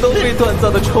身心都被锻造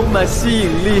的充满吸引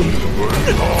力。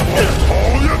讨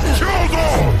厌跳蚤！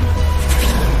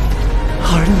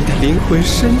而你的灵魂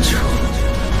深处，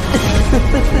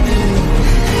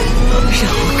让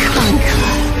我看看。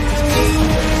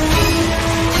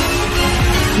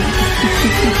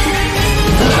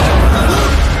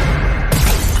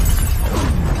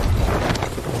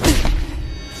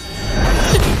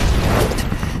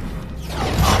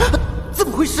怎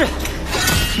么回事？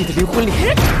你的灵魂里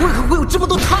为何会有这么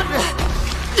多他人？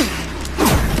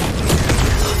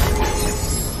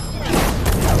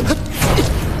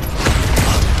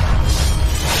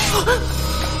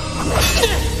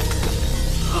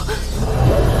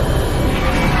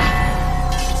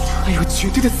还有绝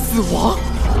对的死亡。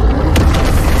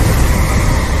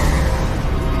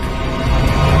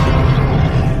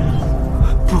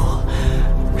不，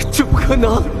这不可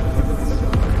能！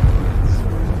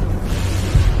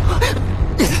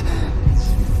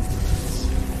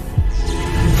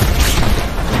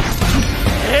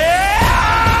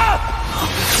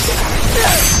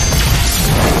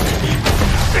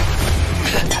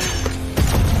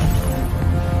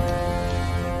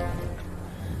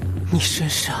你身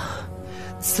上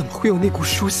怎么会有那股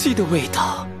熟悉的味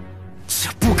道？这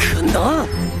不可能！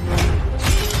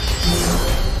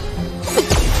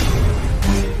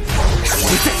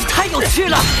实在是太有趣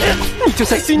了！你就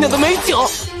像新酿的美酒，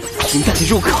平淡的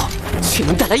入口却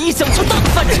能带来意想不到的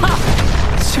反差。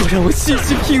就让我细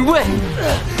细品味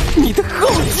你的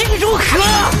后劲如何！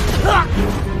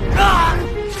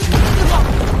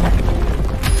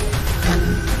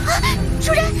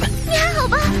主人，你还好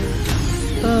吧？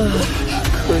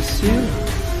可惜了，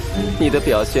你的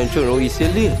表现正如一些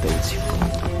劣等酒，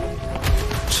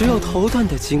只有头段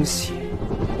的惊喜，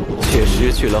却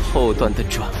失去了后段的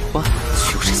转换。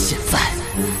就是现在，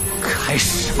开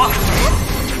始吧！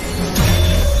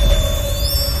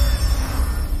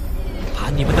把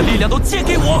你们的力量都借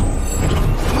给我！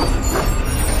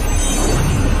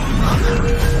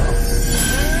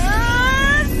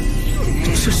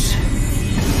这是。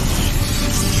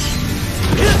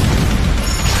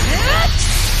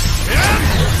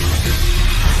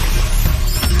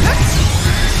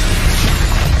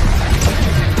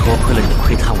多亏了你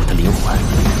窥探我的灵魂，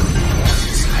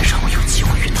才让我有机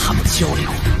会与他们交流。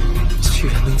居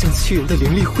然能将七人的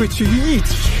灵力汇聚于一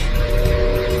体，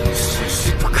真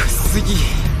是不可思议！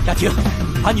雅婷，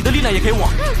把你的力量也给我。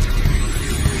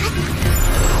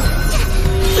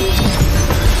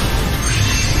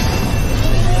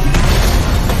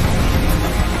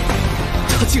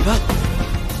他竟然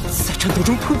在战斗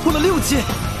中突破了6阶！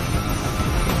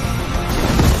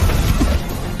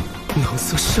浓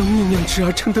缩生命酿制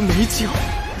而成的美酒，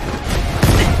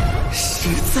实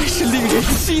在是令人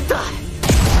期待。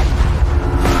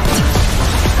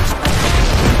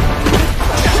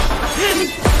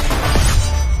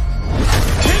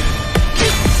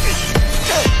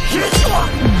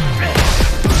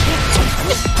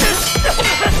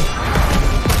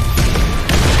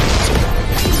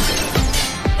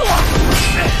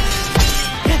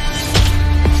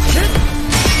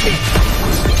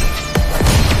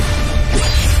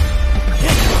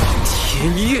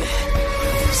天月，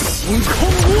星空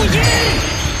无垠。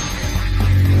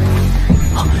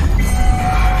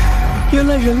原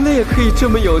来人类也可以这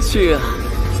么有趣啊！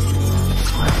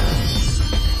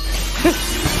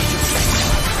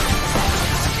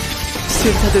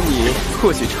现在的你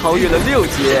或许超越了6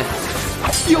阶，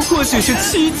又或许是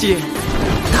7阶，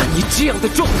但你这样的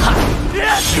状态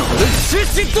又能持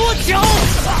续多久？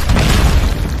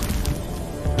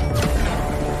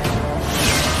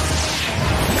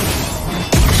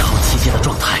的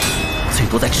状态最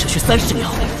多再持续30秒，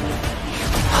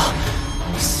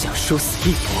想殊死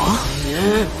一搏，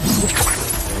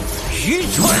愚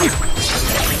蠢！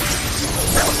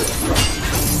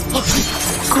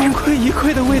功亏一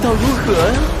篑的味道如何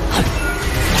呀？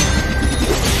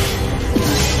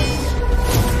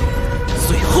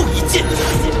最后一剑！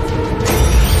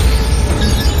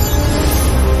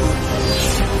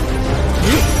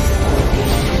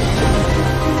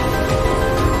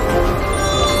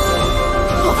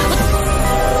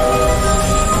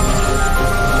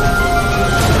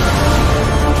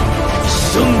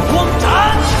圣光斩，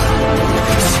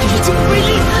奇境威力，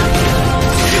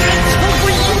居然超过10000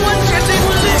年内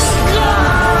的历史啊！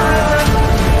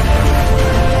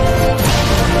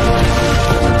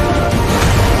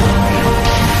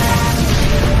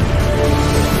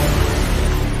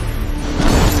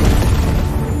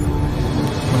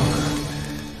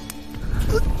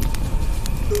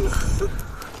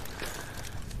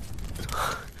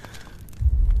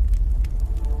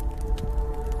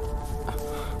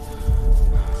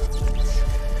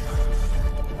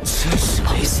真是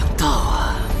没想到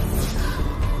啊！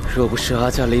若不是阿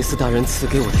加雷斯大人赐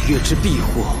给我的月之庇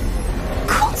护，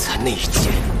刚才那一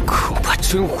剑恐怕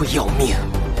真会要命。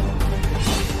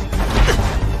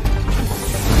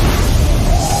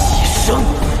牺牲！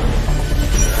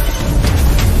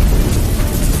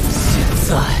现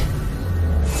在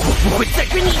我不会再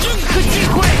给你任何机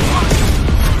会，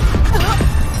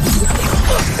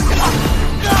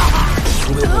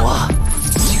因为我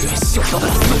居然嗅到了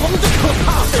死亡的可怕。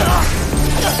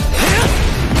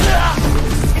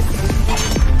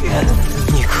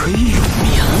你可以永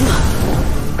眠了。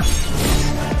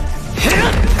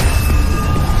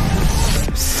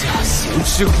下行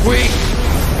之辉，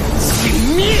请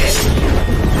灭！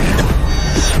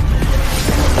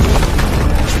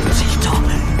这一招，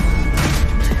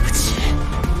对不起，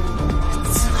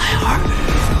紫孩儿。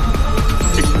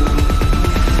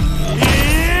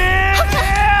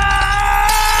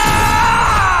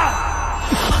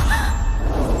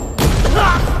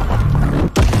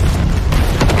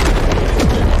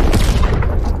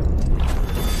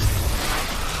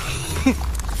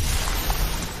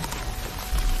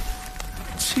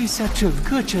这下整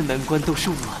个镇南关都是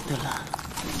我的了。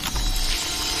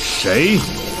谁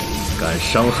敢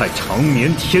伤害长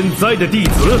眠天灾的弟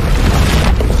子？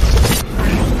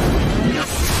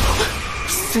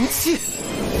生气！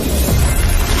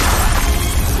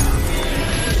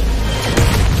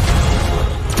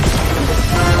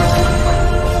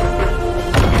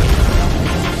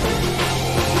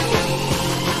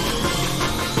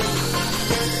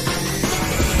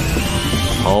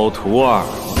好徒儿，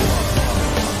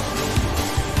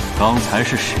刚才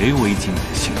是谁违禁你的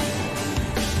性命？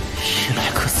伊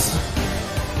莱克斯，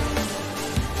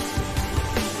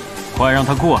快让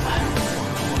他过来，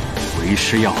为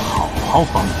师要好好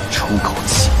帮你出口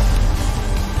气。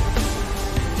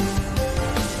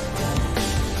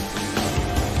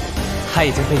他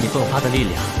已经被你迸发的力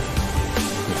量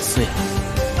碾碎了，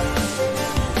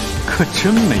可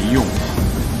真没用啊！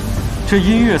这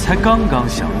音乐才刚刚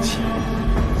响起。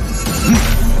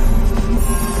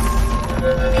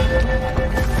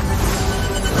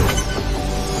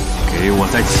给我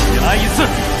再起来一次！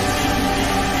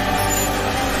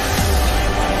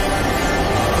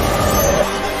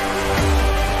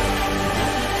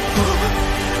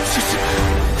这是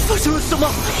发生了什么？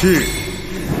是，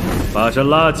把这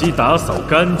垃圾打扫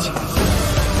干净。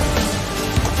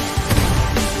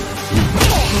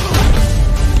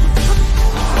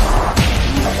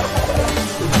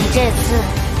你这次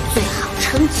最好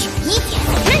撑久一点。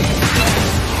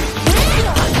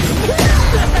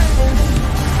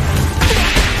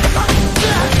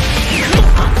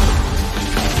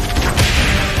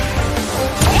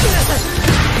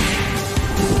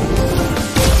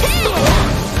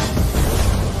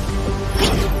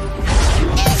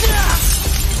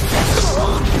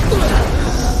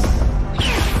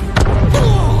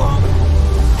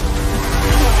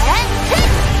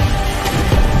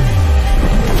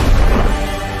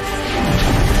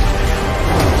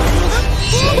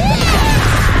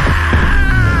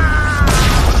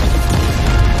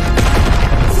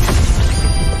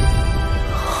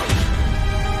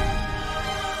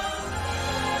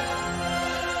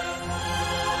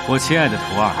我亲爱的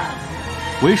徒儿，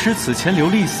为师此前留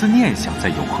了一丝念想在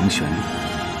永恒旋律，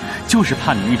就是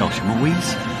怕你遇到什么危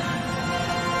险。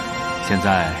现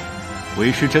在，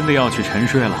为师真的要去沉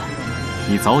睡了，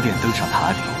你早点登上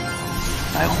塔顶，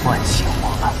来唤醒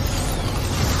我们。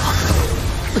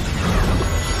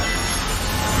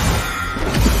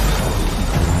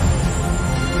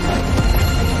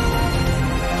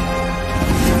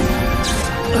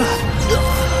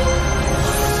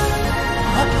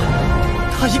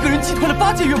他一个人击退了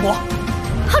8阶月魔。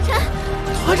皓晨，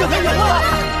团长来人了！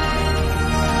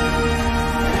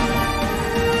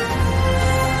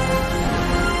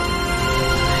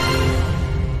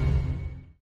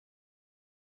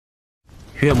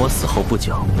月魔死后不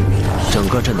久，整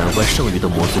个镇南关剩余的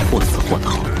魔族或死或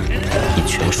逃，已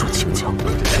全数清剿，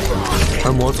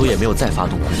而魔族也没有再发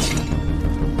动攻击。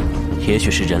也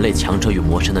许是人类强者与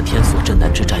魔神的天锁镇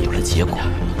南之战有了结果，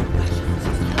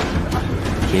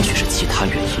也许是其他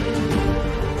原因，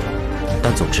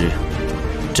但总之，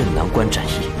镇南关战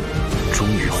役终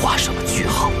于画上了句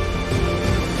号。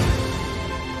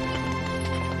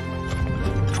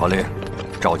传令，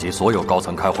召集所有高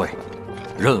层开会，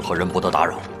任何人不得打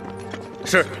扰。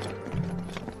是。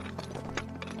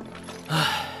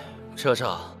唉，这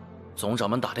仗总长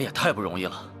们打得也太不容易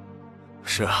了。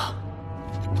是啊。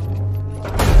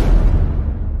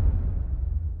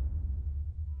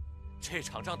这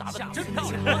场仗打得真漂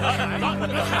亮！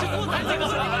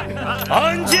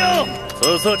安静！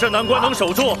此次镇南关能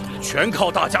守住，全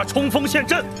靠大家冲锋陷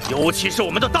阵，尤其是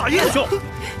我们的大英雄。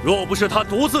若不是他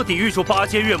独自抵御住8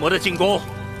阶月魔的进攻，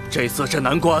这次镇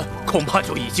南关恐怕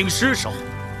就已经失守，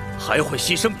还会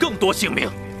牺牲更多性命。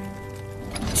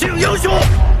敬英雄！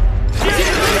敬英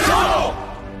雄！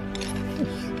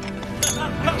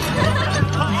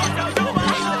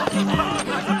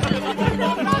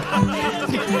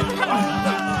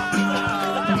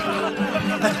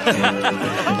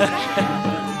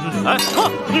来，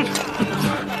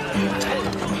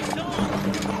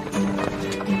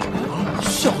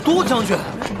小杜将军，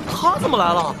他怎么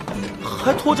来了？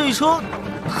还拖着一车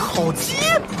烤鸡？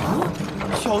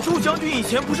小杜将军以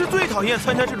前不是最讨厌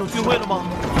参加这种聚会了吗？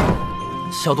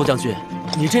小杜将军，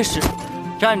你这是……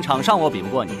战场上我比不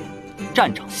过你，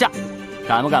战场下，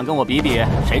敢不敢跟我比比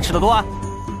谁吃得多啊？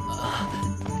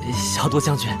小杜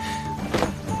将军，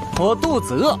我肚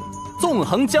子饿，纵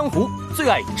横江湖最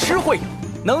爱以吃会友，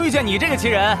能遇见你这个奇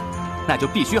人，那就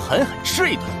必须狠狠吃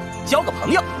一顿，交个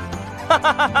朋友。哈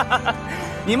哈哈哈哈！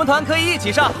你们团可以一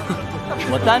起上，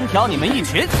我单挑你们一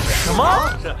群。什么？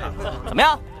怎么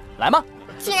样？来吗？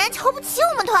竟然瞧不起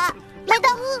我们团！来的，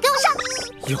给我上！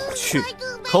有趣，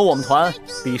可我们团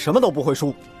比什么都不会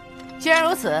输。既然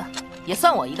如此，也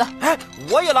算我一个。哎，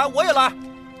我也来，我也来。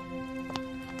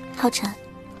皓晨，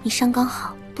你伤刚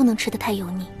好，不能吃得太油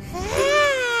腻。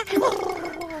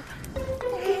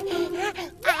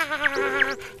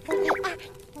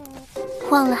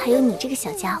忘了还有你这个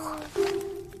小家伙。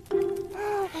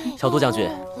小杜将军，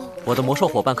我的魔兽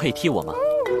伙伴可以替我吗？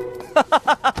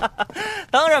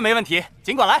当然没问题，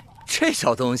尽管来。这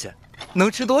小东西能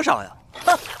吃多少呀？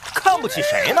哼，看不起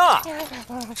谁呢？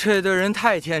这对人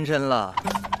太天真了。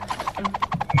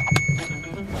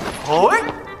喂，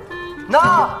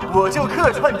那我就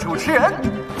客串主持人。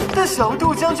这小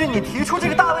杜将军，你提出这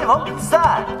个大胃王比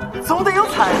赛，总得有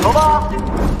彩头吧？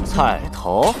彩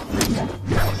头？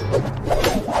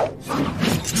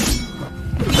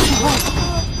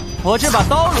我这把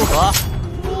刀如何？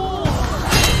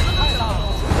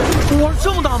哇，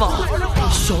这么大吗？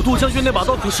小杜将军那把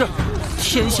刀可是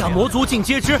天下魔族尽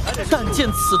皆知，但见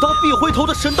此刀必回头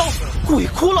的神刀鬼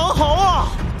哭狼嚎啊！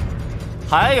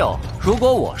还有，如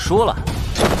果我输了，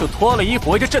就脱了衣服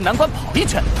围着镇南关跑一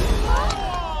圈。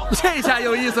这下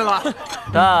有意思了。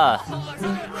但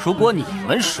如果你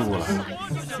们输了，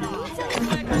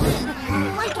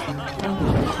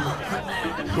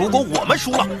如果我们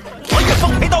输了，我也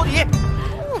奉陪到底。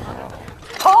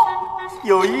好，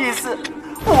有意思，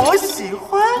我喜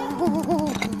欢。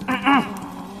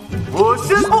我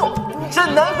宣布，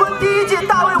镇南关第1届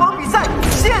大胃王比赛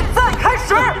现在开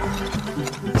始。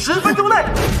10分钟内，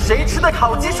谁吃的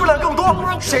烤鸡数量更多，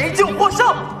谁就获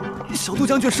胜。小杜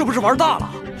将军是不是玩大了？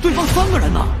对方3个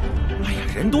人呢。哎呀，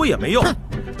人多也没用。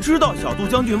知道小杜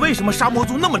将军为什么杀魔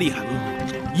族那么厉害吗？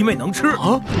因为能吃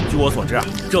啊！据我所知啊，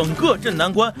整个镇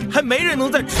南关还没人能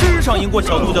在吃上赢过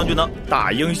小杜将军呢。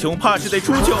大英雄怕是得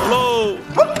出糗喽！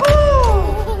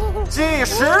计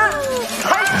时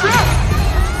开始。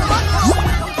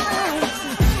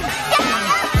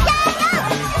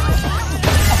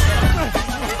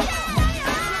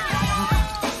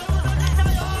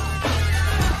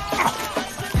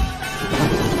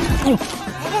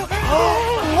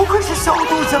不愧是小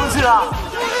杜将是啊，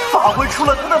发挥出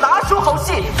了他的拿手好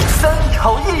戏——三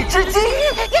口一只鸡。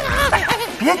哎，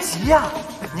别急呀，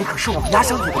你可是我们压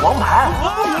箱底的王牌。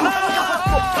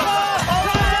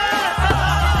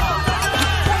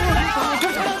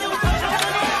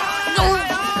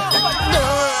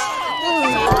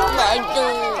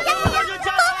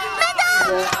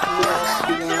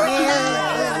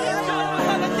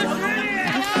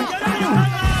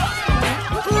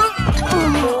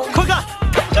快看，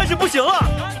开始不行了！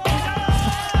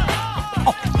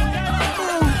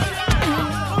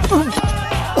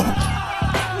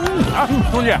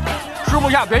兄弟，吃不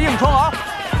下别硬撑啊！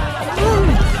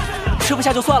吃不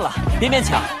下就算了，别勉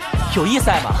强，有意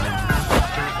赛嘛。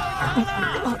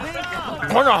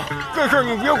团长，这事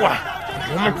你别管，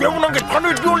我们绝不能给团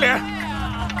队丢脸。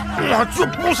那就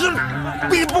不信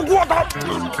比不过他。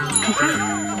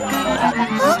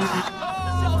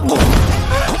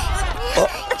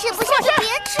吃不下就别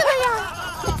吃了呀！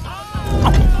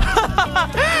哈哈，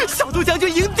小杜将军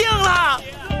赢定了！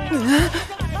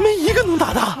没一个能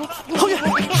打的。皓月，上！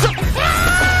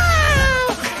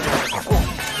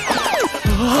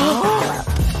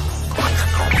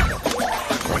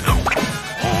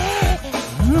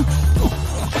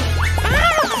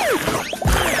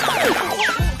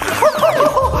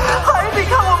还得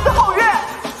看我们的皓月。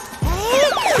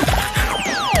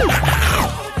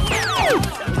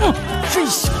这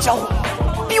小家伙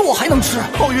比我还能吃。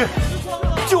皓月，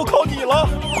就靠你了。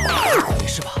没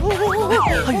事吧？皓月。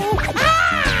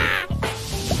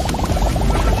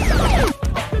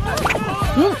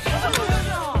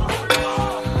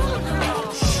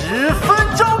10分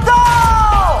钟到！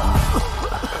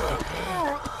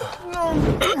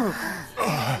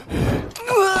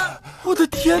我的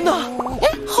天哪！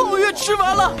皓月吃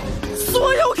完了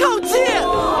所有烤鸡。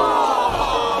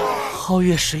皓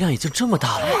月食量已经这么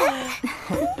大了吗？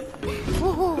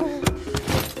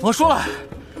我说了，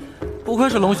不愧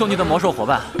是龙兄弟的魔兽伙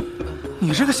伴，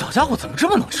你这个小家伙怎么这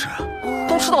么能吃啊？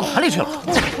都吃到哪里去了？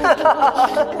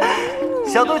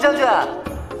小杜将军，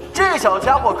这小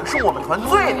家伙可是我们团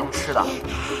最能吃的。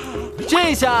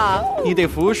这下你得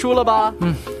服输了吧？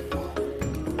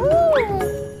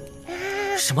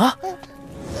什么？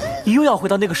你又要回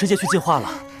到那个世界去进化了？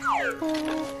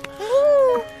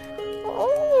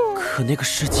可那个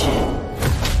世界……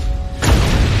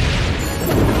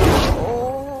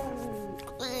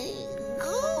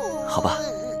好吧，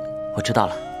我知道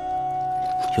了，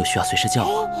有需要随时叫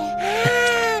我。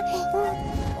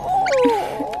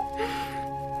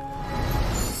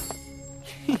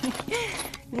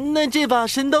那这把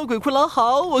神刀鬼哭狼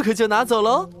嚎我可就拿走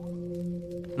喽。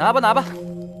拿吧拿吧，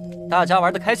大家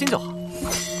玩得开心就好。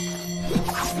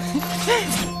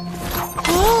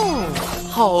哦，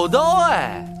好刀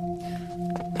哎！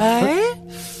哎，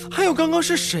还有刚刚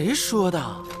是谁说的？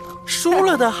输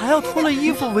了的还要脱了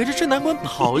衣服围着镇南关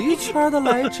跑一圈的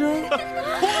来着？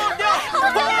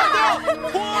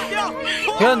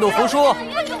愿赌服输，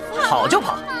跑就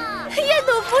跑。愿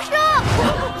赌服输。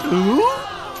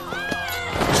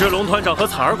是龙团长和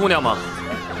彩儿姑娘吗？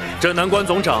镇南关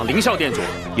总长凌啸店主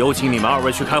有请你们2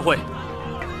位去开会。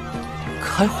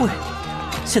开会？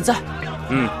现在？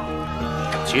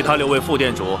其他6位副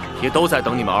店主也都在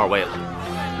等你们2位了。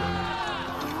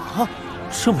啊，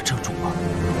这么郑重吗？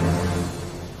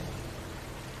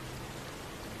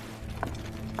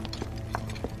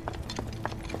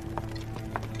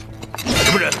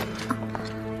什么人？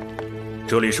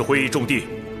这里是会议重地，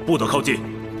不得靠近。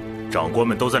长官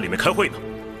们都在里面开会呢。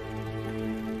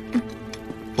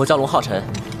我叫龙皓晨，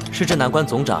是镇南关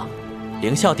总长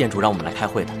凌啸店主让我们来开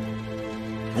会的。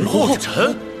龙皓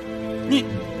晨，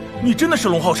你真的是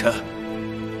龙皓晨，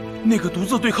那个独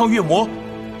自对抗月魔，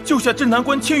救下镇南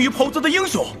关千余袍子的英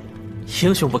雄。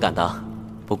英雄不敢当，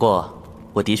不过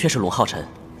我的确是龙皓晨。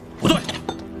不对，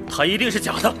他一定是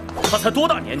假的。他才多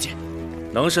大年纪，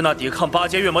能是那抵抗8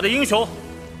阶月魔的英雄？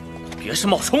别是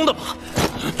冒充的吧？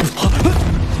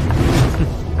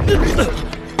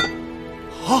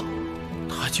啊！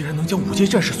他竟然能将5阶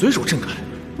战士随手震开，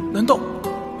难道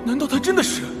他真的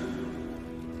是？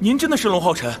您真的是龙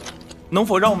皓晨？能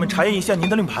否让我们查验一下您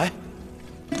的令牌？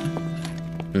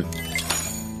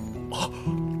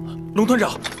龙团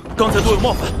长，刚才多有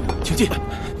冒犯，请进。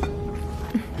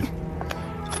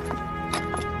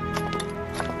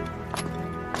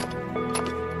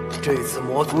这次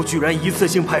魔族居然一次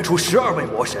性派出12位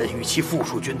魔神与其附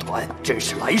属军团，真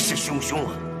是来势汹汹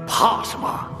啊！怕什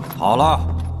么？好了，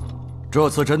这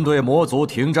次针对魔族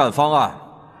停战方案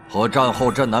和战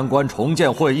后镇南关重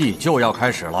建会议就要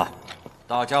开始了，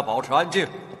大家保持安静。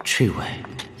这位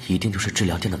一定就是治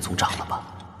疗店的总长了吧？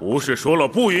不是说了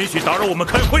不允许打扰我们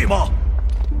开会吗？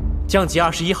降级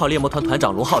21号猎魔团团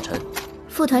长龙皓晨，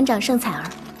副团长盛彩儿，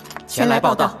前来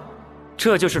报道。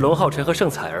这就是龙皓晨和盛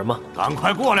彩儿吗？赶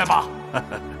快过来吧。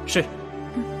是。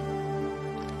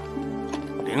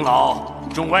领导，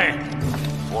众位，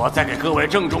我再给各位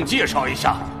郑重介绍一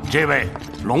下，这位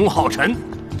龙皓晨，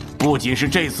不仅是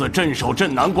这次镇守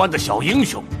镇南关的小英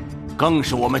雄，更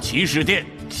是我们骑士殿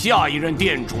下一任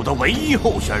殿主的唯一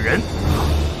候选人。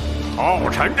皓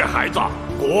晨这孩子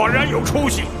果然有出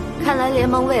息，看来联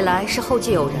盟未来是后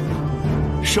继有人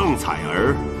了。盛彩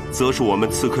儿则是我们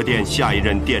刺客殿下一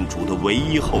任殿主的唯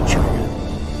一候选人。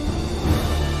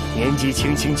年纪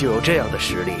轻轻就有这样的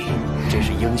实力，真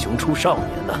是英雄出少年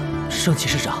呐！盛骑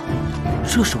士长，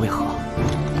这是为何？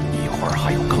一会儿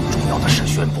还有更重要的事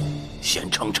宣布，先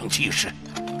称称气势。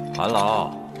韩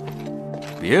老，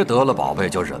别得了宝贝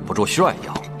就忍不住炫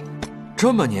耀。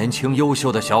这么年轻优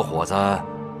秀的小伙子，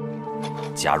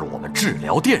加入我们治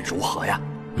疗殿如何呀？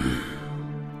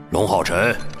龙皓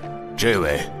晨，这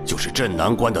位就是镇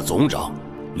南关的总长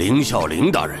凌啸凌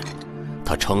大人，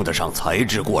他称得上才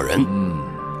智过人，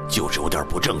就是有点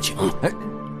不正经。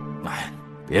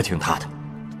别听他的，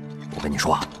我跟你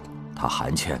说啊，他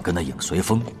韩倩跟那影随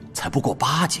风才不过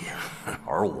8阶，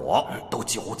而我都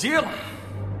9阶了。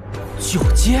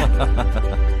9阶？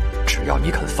只要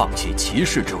你肯放弃骑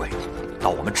士之位，到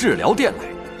我们治疗殿来，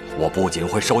我不仅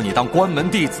会收你当关门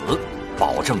弟子，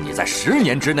保证你在10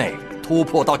年之内突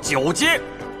破到9阶。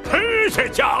嘿，这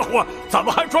家伙怎么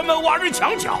还专门挖人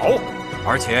墙角？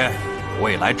而且，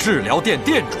未来治疗殿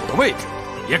殿主的位置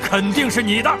也肯定是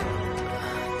你的。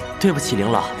对不起，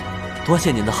凌老，多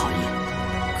谢您的好意，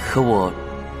可我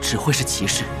只会是骑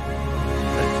士。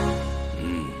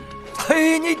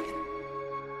嘿，你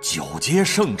9阶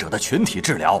圣者的群体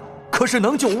治疗可是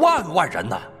能救万人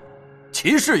呢，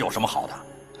骑士有什么好的？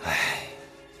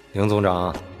凌总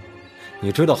长，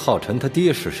你知道皓晨他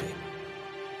爹是谁？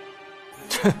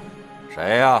哼，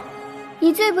谁呀？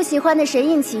你最不喜欢的神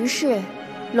印骑士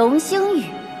龙星宇。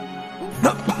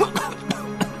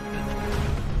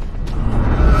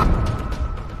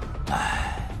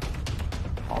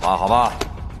好吧，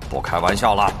不开玩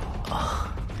笑了。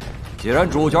既然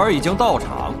主角已经到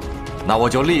场，那我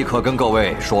就立刻跟各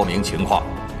位说明情况。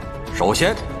首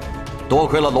先，多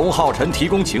亏了龙皓晨提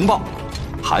供情报，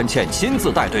韩倩亲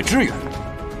自带队支援，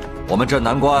我们镇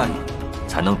南关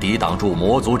才能抵挡住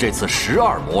魔族这次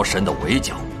12魔神的围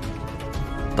剿。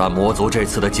但魔族这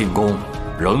次的进攻，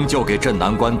仍旧给镇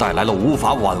南关带来了无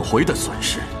法挽回的损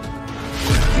失。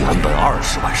原本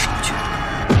20万守军，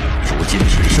如今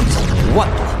只剩下5万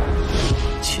多，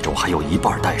其中还有1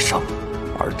半带伤，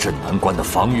而镇南关的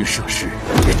防御设施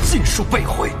也尽数被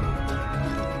毁。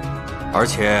而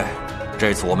且，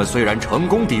这次我们虽然成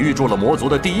功抵御住了魔族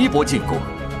的第1波进攻，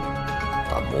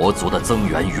但魔族的增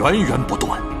援源源不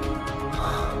断，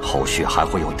后续还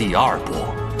会有第2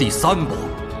波、第3波，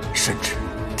甚至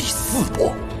第4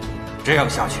波。这样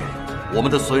下去，我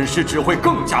们的损失只会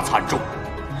更加惨重。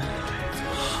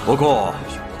不过，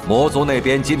魔族那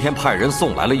边今天派人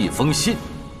送来了一封信。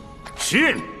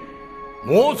信？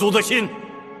魔族的信？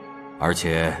而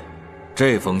且，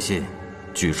这封信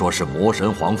据说是魔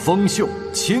神皇枫秀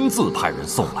亲自派人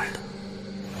送来的。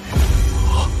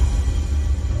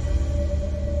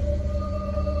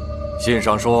信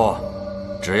上说，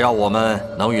只要我们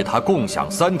能与他共享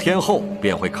3天后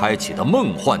便会开启的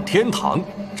梦幻天堂，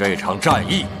这场战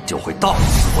役就会到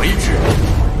此为止。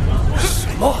什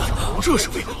么？这是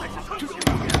为何？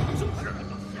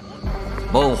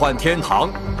梦幻天堂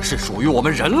是属于我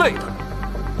们人类的，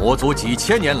魔族几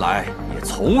千年来也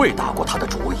从未打过他的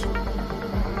主意，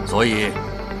所以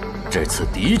这次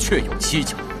的确有蹊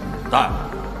跷，但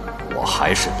我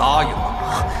还是答应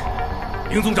了。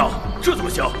凌总长，这怎么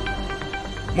行？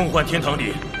梦幻天堂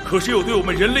里可是有对我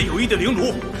们人类有益的灵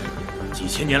炉，几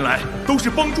千年来都是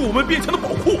帮助我们变强的宝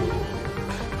库。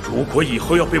如果以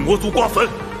后要被魔族瓜分，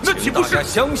那岂不是？大家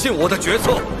相信我的决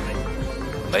策。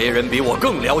没人比我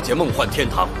更了解梦幻天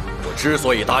堂。我之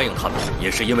所以答应他们，也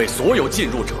是因为所有进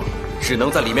入者只能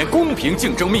在里面公平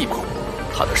竞争密宝。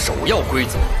它的首要规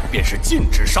则便是禁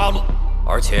止杀戮，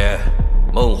而且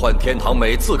梦幻天堂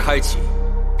每次开启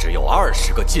只有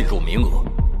20个进入名额，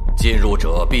进入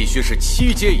者必须是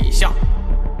7阶以下，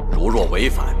如若违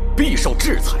反，必受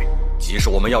制裁。即使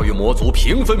我们要与魔族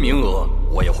平分名额，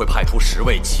我也会派出10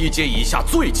位7阶以下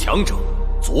最强者，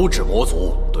阻止魔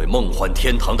族对梦幻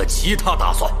天堂的其他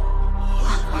打算。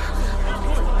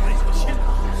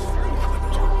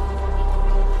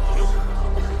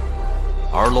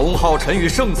而龙皓晨与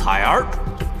盛彩儿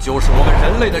就是我们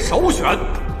人类的首选，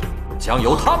将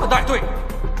由他们带队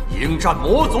迎战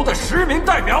魔族的10名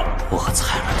代表。我和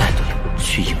彩儿带队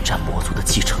去迎战魔族的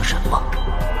继承人吗？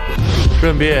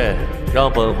顺便让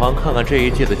本皇看看这一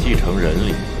届的继承人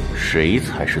里，谁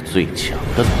才是最强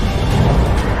的呢？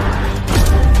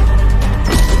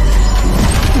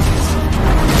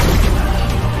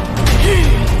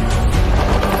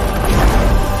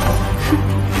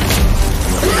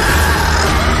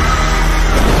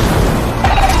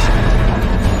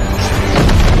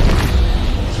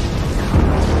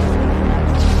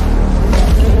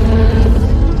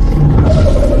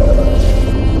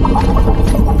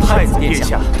太子殿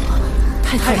下，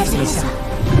殿下，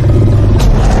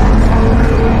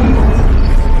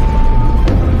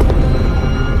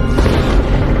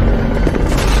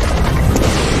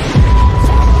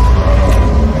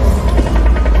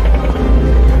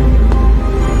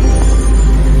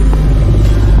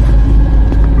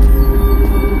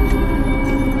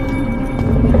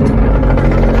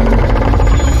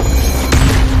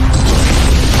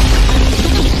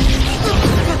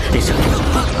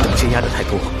镇压的太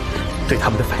多，对他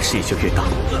们的反噬也就越大。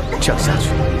这样下去，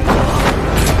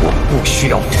我不需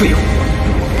要废物。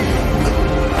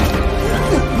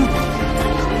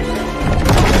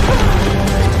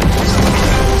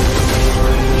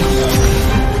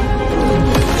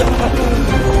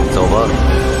走吧，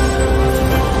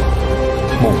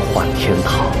梦幻天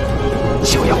堂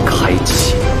就要开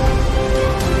启。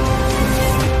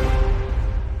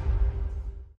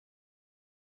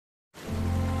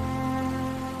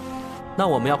那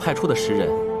我们要派出的10人，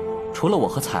除了我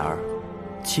和彩儿，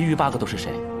其余8个都是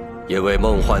谁？因为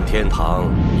梦幻天堂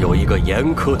有一个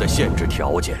严苛的限制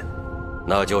条件，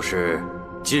那就是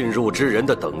进入之人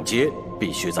的等阶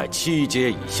必须在7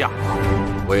阶以下。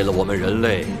为了我们人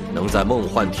类能在梦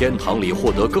幻天堂里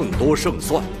获得更多胜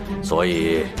算，所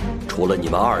以除了你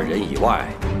们2人以外，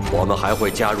我们还会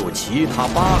加入其他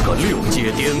8个6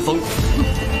阶巅峰。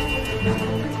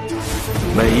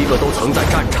每一个都曾在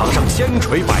战场上千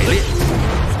锤百炼，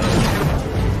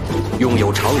拥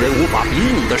有常人无法比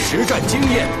拟的实战经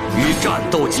验与战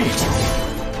斗技巧。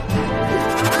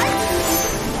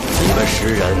你们10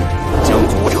人将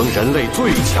组成人类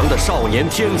最强的少年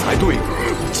天才队伍，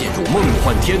进入梦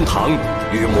幻天堂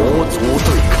与魔族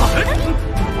对抗。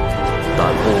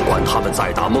但不管他们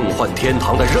再打梦幻天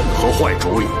堂的任何坏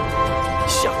主意，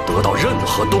想得到任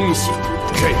何东西，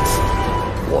这次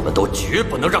我们都绝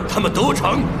不能让他们得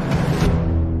逞。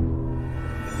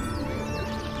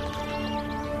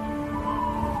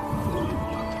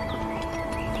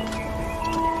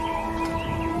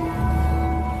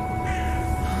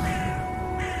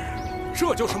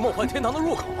这就是梦幻天堂的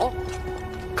入口，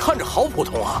看着好普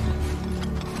通啊！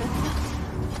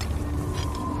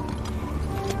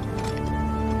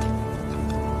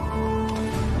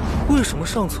为什么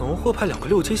上层会派2个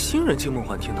6阶新人进梦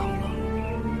幻天堂呢？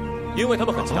因为他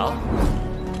们很强。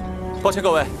抱歉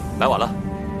各位，来晚了。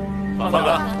范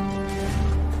哥，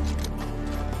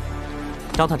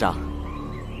张探长，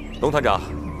龙探长，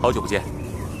好久不见。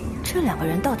这2个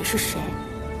人到底是谁？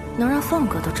能让范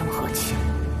哥都这么和气？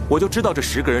我就知道这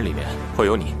10个人里面会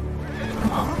有你。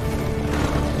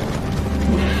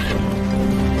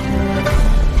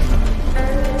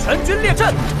全军列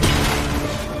阵！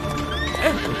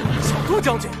哎，小杜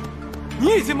将军，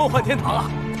你也进梦幻天堂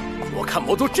了？我看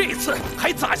魔族这次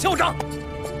还咋嚣张？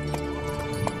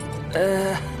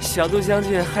小杜将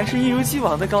军还是一如既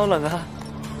往的高冷啊。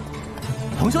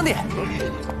龙兄弟，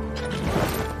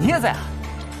你也在啊？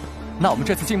那我们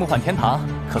这次进梦幻天堂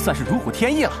可算是如虎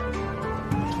添翼了。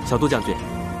小杜将军，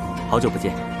好久不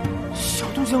见。小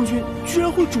杜将军居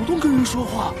然会主动跟人说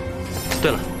话。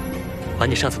对了，还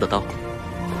你上次的刀。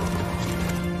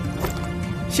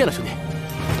谢了，兄弟。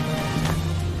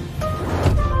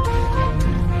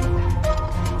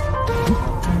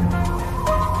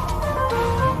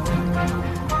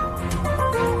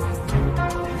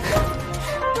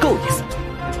够意思，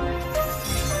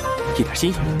一点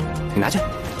心意，你拿去。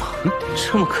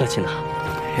这么客气呢？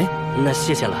哎，那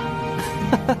谢谢了。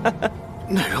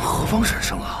那人何方神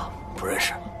圣啊？不认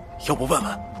识，要不问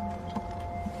问？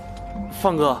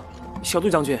范哥，小杜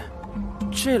将军，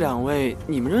这2位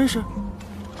你们认识？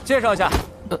介绍一下，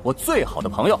我最好的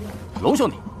朋友龙兄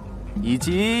弟，以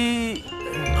及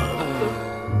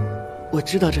我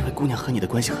知道这位姑娘和你的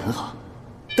关系很好，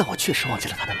但我确实忘记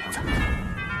了她的名字。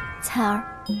彩儿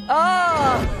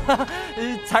啊，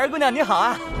彩儿姑娘你好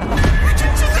啊！这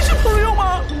真的是朋友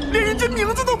吗？连人家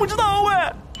名字都不知道喂！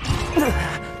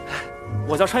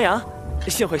我叫川阳，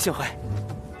幸会幸会。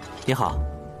你好，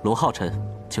龙皓晨，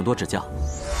请多指教。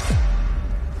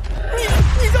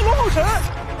你叫龙皓晨？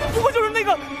不过就是那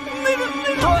个。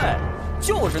对，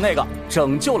就是那个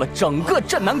拯救了整个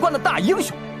镇南关的大英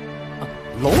雄，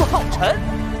龙皓晨。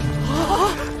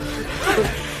哎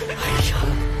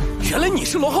呀，原来你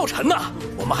是龙皓晨呐！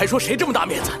我们还说谁这么大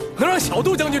面子，能让小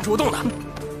杜将军主动呢？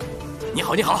你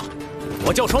好，你好，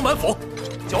我叫双板斧，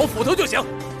叫我斧头就行。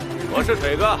我是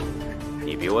腿哥，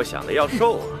你比我想的要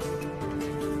瘦啊。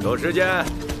有时间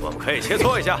我们可以切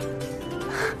磋一下。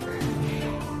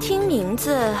听名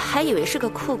字还以为是个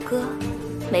酷哥，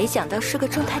没想到是个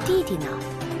正太弟弟呢。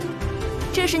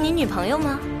这是你女朋友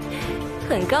吗？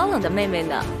很高冷的妹妹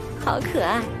呢，好可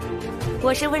爱。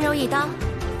我是温柔一刀，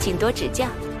请多指教。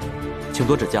请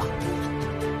多指教。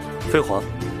飞黄，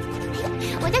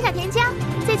我叫小甜椒，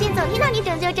最近总听到你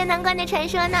拯救镇南关的传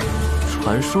说呢。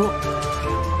传说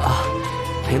啊，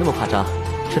没那么夸张，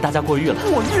是大家过誉了。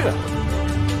过誉？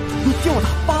你吊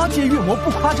打8阶月魔不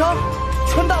夸张，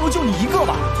全大陆就你一个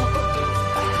吧？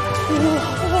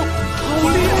哇，好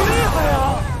厉害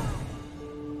啊！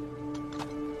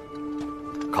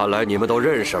看来你们都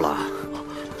认识了。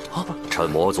趁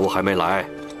魔族还没来，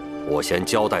我先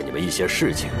交代你们一些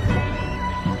事情。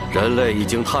人类已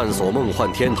经探索梦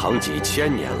幻天堂几千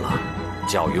年了，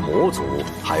较于魔族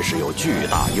还是有巨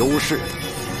大优势。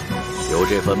有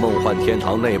这份梦幻天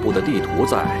堂内部的地图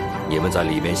在，你们在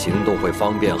里面行动会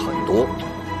方便很多。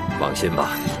放心吧，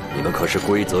你们可是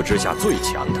规则之下最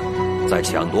强的，在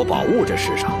抢夺宝物这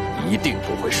事上一定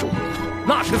不会输。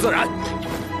那是自然，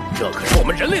这可是我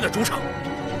们人类的主场。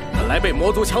本来被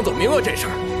魔族抢走名额这事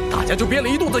儿，大家就憋了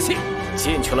一肚子气，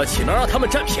进去了岂能让他们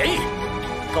占便宜？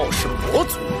倒是魔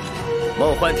族，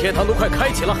梦幻天堂都快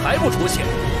开启了还不出现，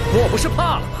莫不是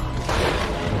怕了吧？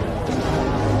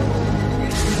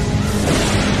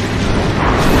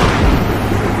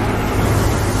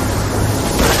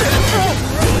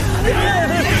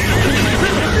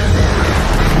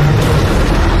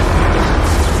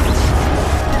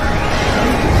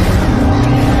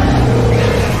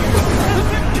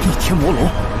天魔龙，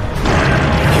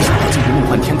没想到进入梦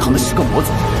幻天堂的10个魔族，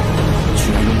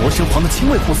居然由魔神皇的亲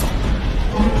卫护送。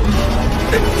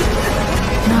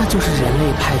那就是人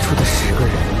类派出的10个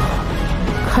人了，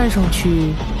看上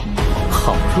去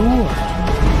好弱啊。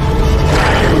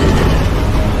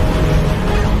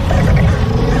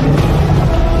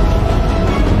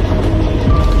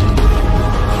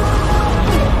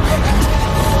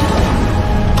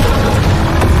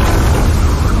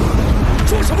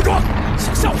装什么装？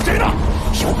想吓唬谁呢？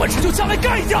有本事就下来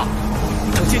干一架！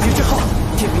等进去之后，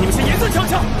定给你们些颜色瞧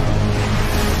瞧。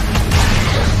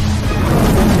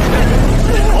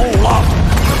够了！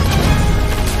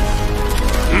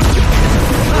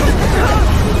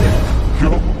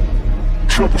哟，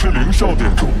这不是凌霄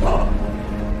殿主吗？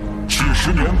几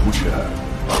10年不见，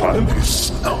还没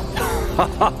死呢。哈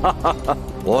哈哈哈哈！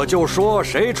我就说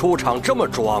谁出场这么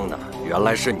装呢？原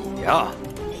来是你呀，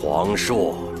黄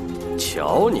树。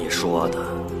瞧你说的，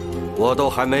我都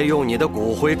还没用你的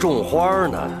骨灰种花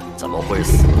呢，怎么会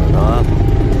死呢？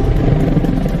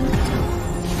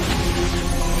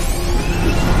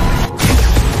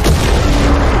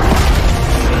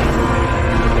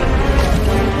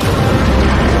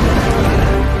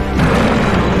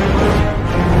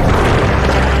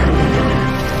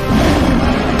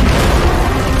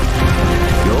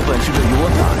有本事就与我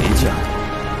打一架，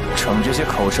逞这些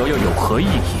口舌又有何意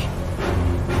义？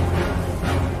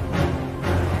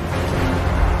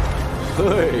哎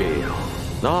呦，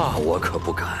那我可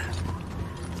不敢，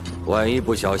万一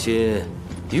不小心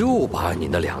又把你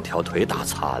那2条腿打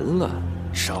残了，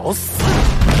找死！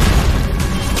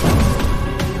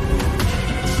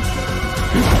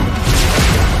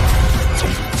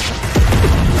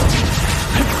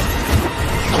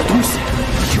老东西，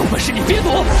有本事你别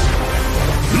躲！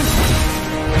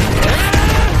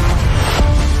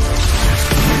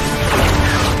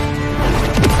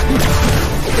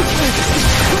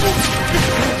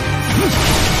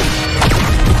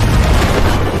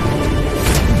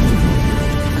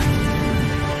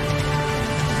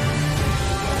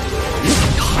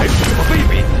还是这么卑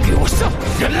鄙！给我上！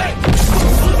人类，受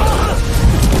死吧！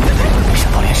没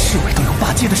想到连侍卫都有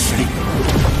8阶的实力。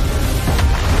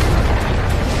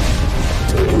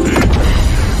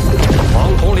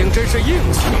黄统领真是硬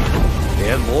气，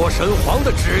连魔神皇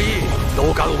的旨意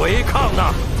都敢违抗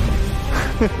呢！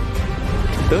哼，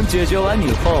等解决完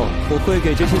你后，我会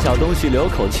给这些小东西留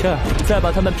口气儿，再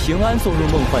把他们平安送入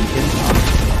梦幻天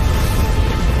堂。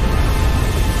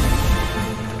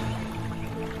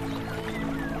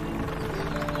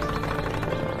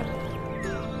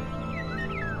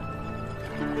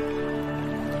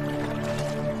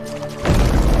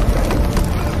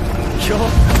哟，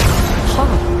胖，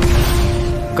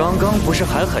刚刚不是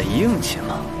还很硬气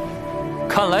吗？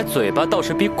看来嘴巴倒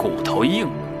是比骨头硬。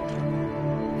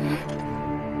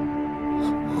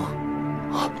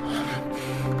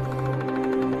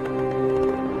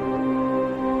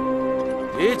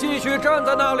续站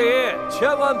在那里，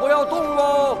千万不要动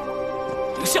哦！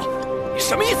凌啸，你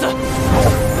什么意思？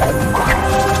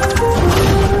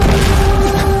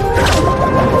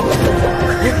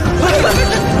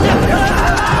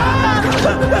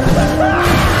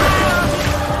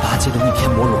八阶的逆天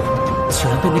魔龙，竟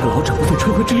然被那个老者不费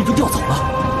吹灰之力就调走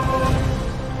了。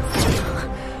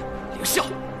凌啸，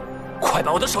快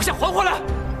把我的手下还回来！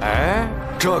哎，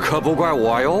这可不怪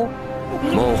我哟。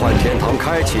梦幻天堂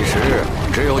开启时，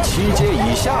只有7阶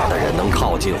以下的人能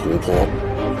靠近湖泊。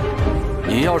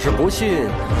你要是不信，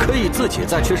可以自己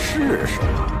再去试试。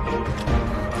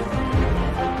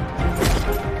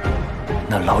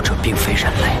那老者并非人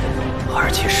类，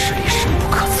而且实力深不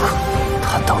可测。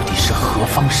他到底是何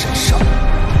方神圣？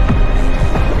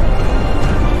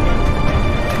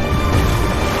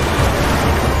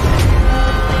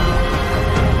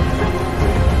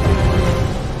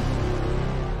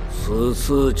此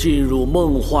次进入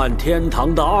梦幻天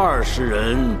堂的20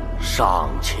人上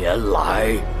前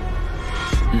来。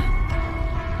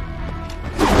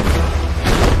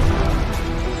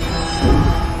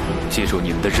记住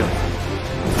你们的任务。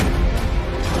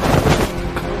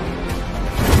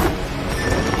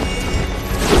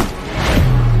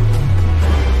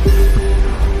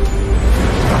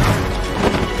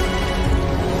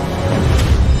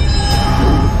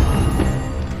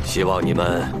希望你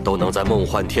们都能在梦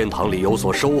幻天堂里有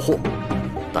所收获，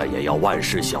但也要万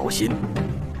事小心。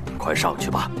快上去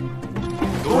吧！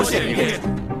多谢领导。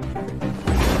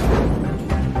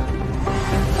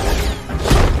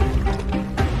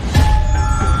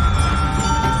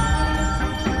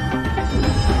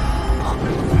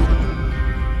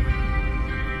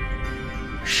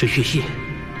是玉叶，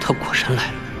他果然来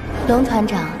了。龙团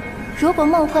长，如果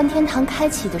梦幻天堂开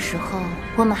启的时候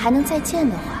我们还能再见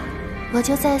的话，我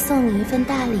就再送你一份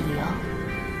大礼哦。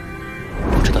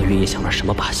不知道玉叶想玩什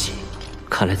么把戏，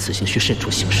看来此行需慎重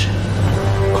行事。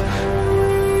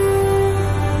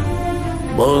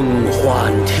梦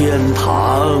幻天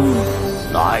堂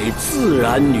乃自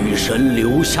然女神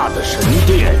留下的神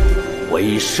殿，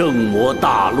为圣魔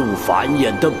大陆繁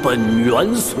衍的本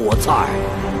源所在。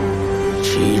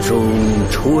其中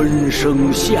春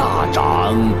生夏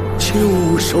长，秋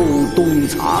收冬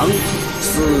藏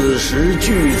，4时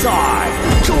俱在，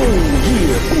昼夜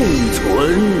共存，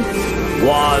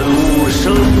万物生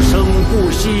生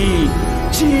不息，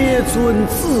皆遵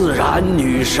自然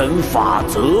女神法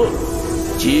则。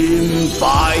今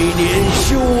100年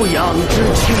休养之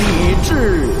期已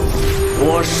至，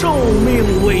我受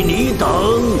命为你等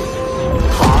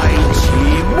开启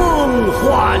梦幻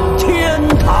天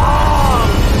堂。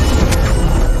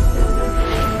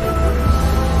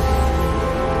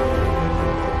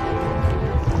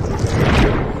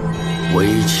为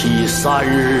期3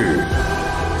日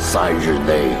，3日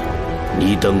内，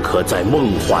你等可在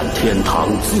梦幻天堂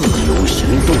自由行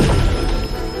动。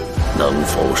能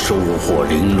否收获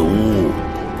灵炉，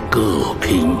各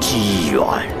凭机缘。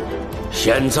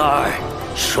现在，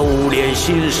收敛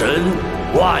心神，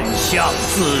万象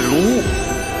自如。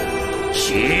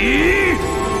起！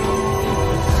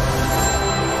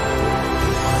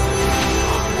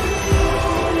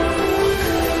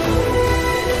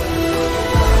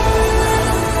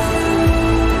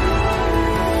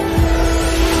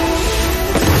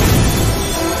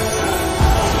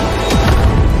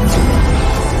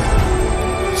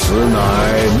此乃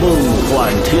梦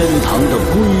幻天堂的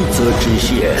规则之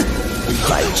线，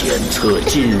在检测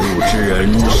进入之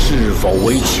人是否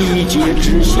为7阶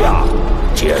之下，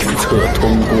检测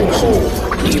通过后，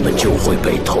你们就会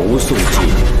被投送进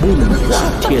梦幻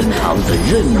天堂的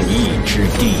任意之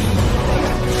地。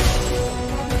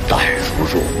但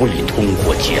若未通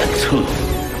过检测，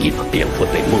你们便会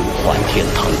被梦幻天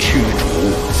堂驱逐，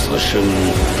此生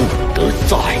不得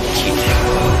再见。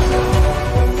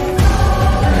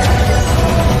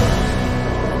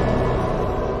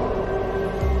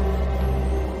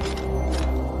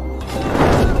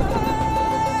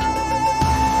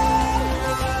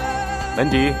门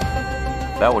迪，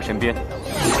来我身边。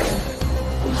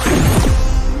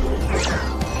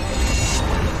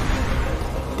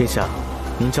殿下，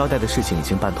您交代的事情已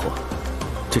经办妥，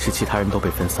只是其他人都被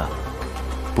分散了。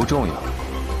不重要，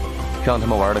让他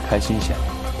们玩得开心些。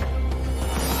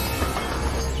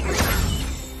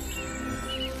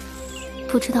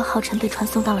不知道皓晨被传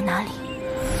送到了哪里，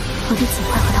我得尽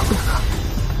快和他会合。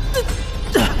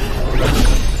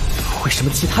为什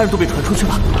么其他人都被传出去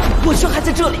了，我却还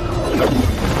在这里？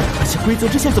而且规则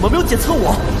之线怎么没有检测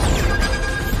我？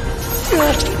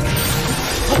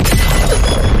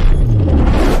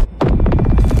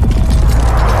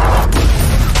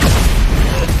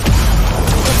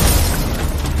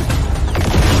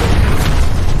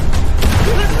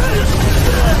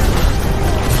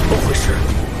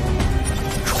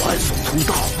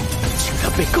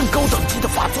更高等级的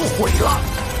法则毁了。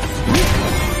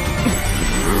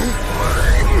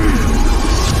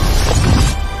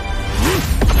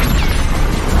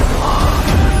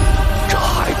这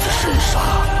孩子身上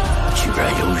居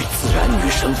然有与自然女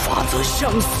神法则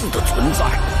相似的存在，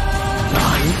难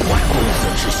怪公子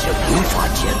之前无法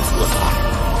谴责他。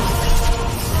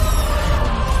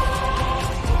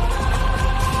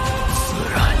自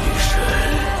然女神，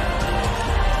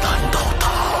难道她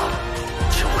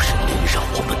就是您让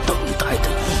我们等待的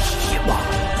意义吗？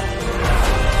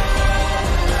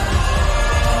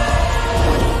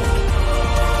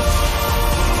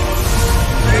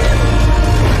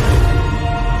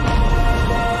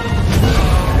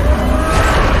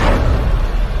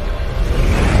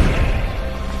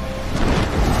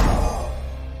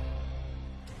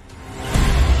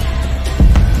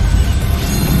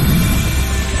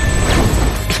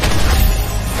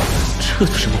这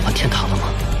就是梦幻天堂了吗？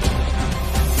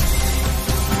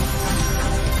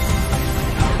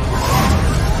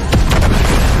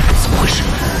怎么回事？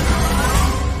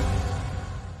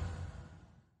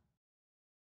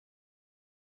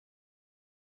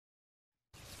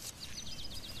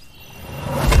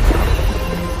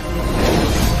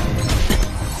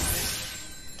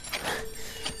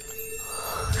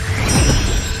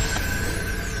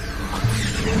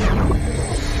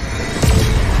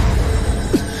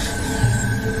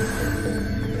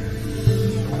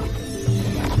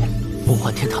梦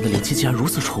幻天堂的灵气竟然如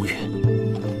此充裕，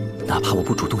哪怕我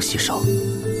不主动吸收，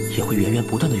也会源源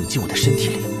不断的涌进我的身体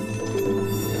里。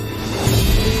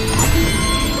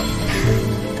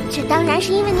这当然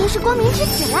是因为您是光明之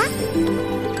子啦。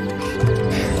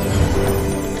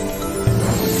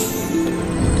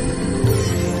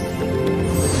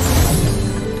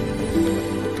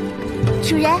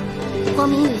主人，光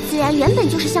明与自然原本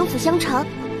就是相辅相成，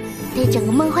对整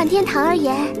个梦幻天堂而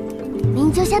言，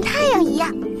您就像太阳一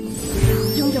样，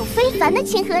拥有非凡的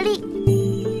亲和力。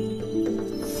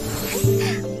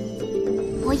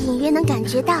我隐约能感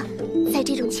觉到，在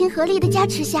这种亲和力的加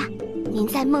持下，您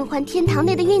在梦幻天堂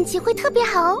内的运气会特别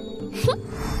好哦。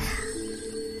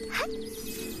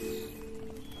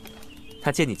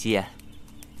他借你吉言，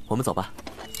我们走吧。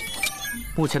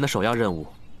目前的首要任务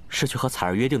是去和彩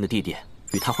儿约定的地点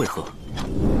与他会合。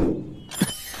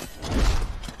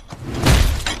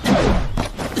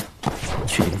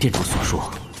据灵殿主所说，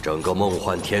整个梦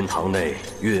幻天堂内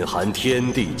蕴含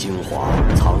天地精华，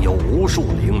藏有无数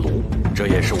灵炉，这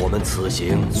也是我们此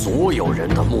行所有人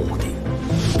的目的。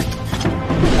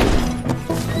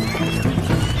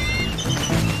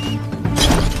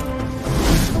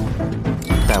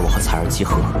待我和彩儿集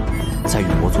合，再与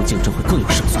魔族竞争会更有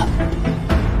胜算。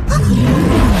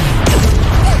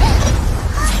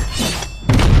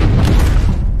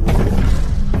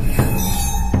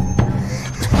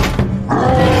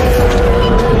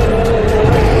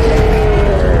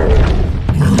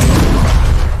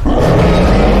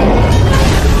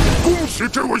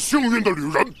这位幸运的旅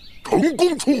人成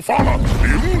功触发了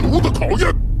灵炉的考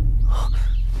验。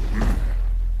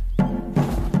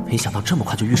没想到这么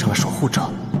快就遇上了守护者。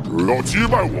只要击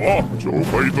败我，就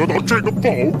可以得到这个宝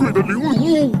贵的灵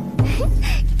炉。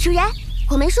主人，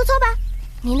我没说错吧？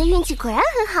您的运气果然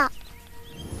很好。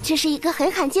这是一个很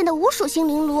罕见的无属性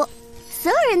灵炉，所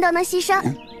有人都能牺牲。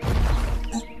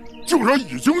竟然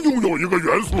已经拥有一个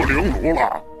元素灵炉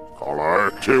了。看来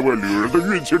这位旅人的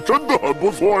运气真的很不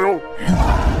错哟。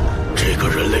这个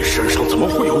人类身上怎么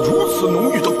会有如此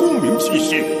浓郁的光明气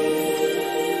息？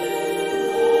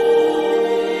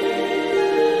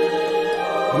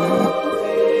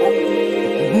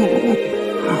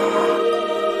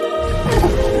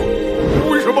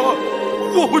为什么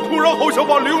我会突然好想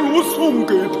把灵炉送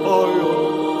给他呀？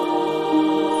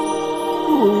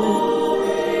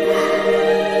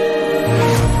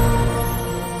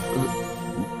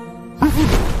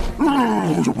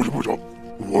不行！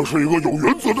我是一个有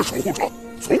原则的守护者，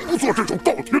从不做这种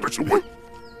倒贴的行为。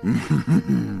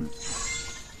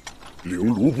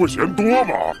灵炉不嫌多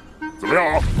吗？怎么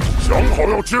样，想好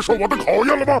要接受我的考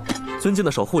验了吗？尊敬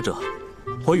的守护者，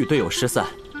我与队友失散，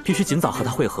必须尽早和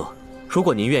他会合。如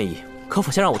果您愿意，可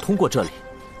否先让我通过这里，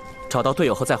找到队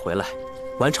友后再回来，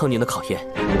完成您的考验？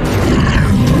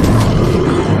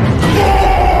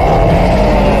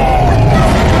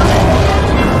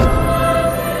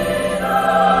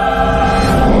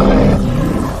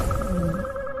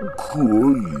可以。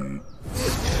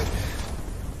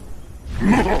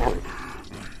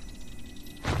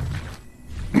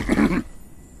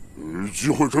机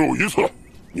会只有一次，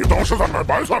你当是在买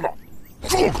白菜吗？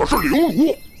这可是灵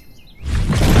炉。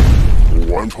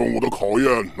不完成我的考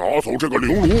验，拿走这个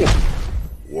灵炉，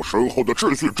我身后的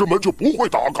秩序之门就不会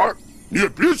打开，你也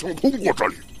别想通过这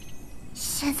里。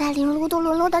现在灵炉都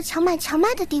沦落到强买强卖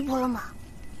的地步了吗？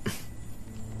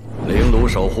灵炉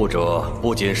守护者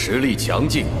不仅实力强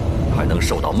劲，还能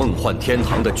受到梦幻天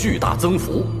堂的巨大增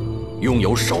幅，拥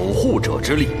有守护者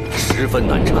之力，十分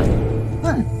难缠。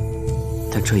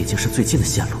但这已经是最近的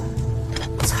线路，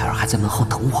彩儿还在门后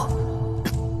等我。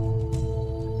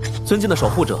尊敬的守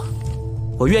护者，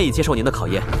我愿意接受您的考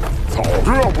验。早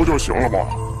这样不就行了吗？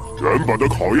原本的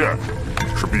考验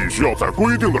是必须要在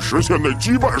规定的时限内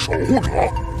击败守护者。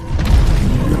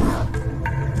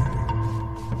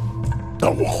但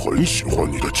我很喜欢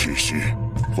你的气息，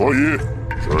所以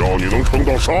只要你能撑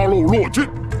到沙漏落尽，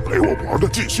陪我玩的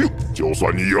尽兴，就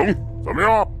算你赢，怎么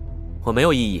样？我没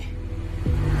有异议。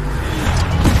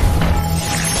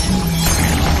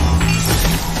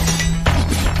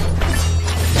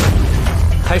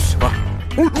开始吧。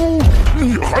哎呦，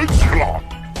你还急了？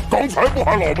刚才不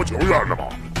还老不情愿的吗？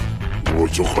我已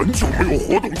经很久没有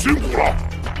活动筋骨了，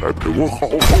来陪我好好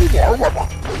玩玩吧。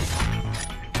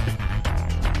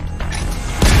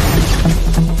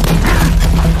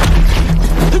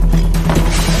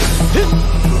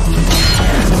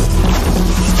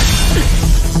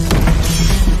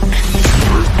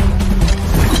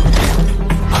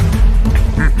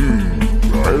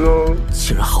来呀！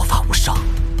竟然毫发无伤，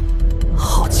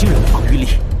好惊人的防御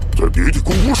力！在别地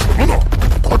鼓舞什么呢？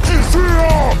快继续啊！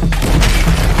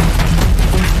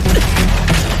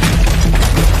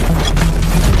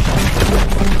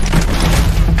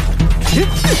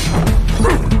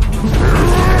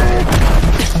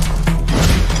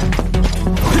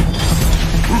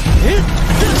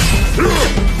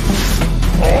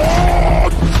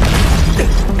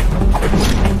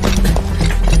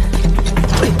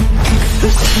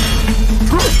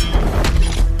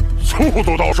速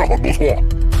度倒是很不错，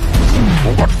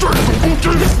不过这种攻击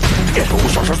就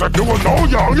像是在给我挠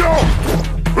痒痒。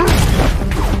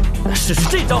试试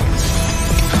这招。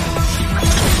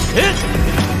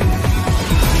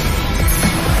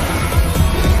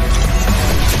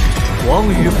光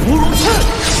与芙蓉刺，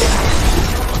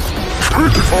这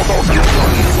招倒是有点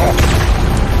意思。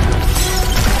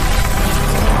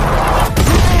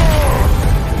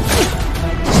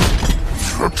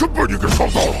却真被你给烧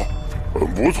到了，很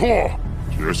不错。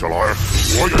接下来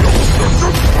我也要显示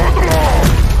他的了。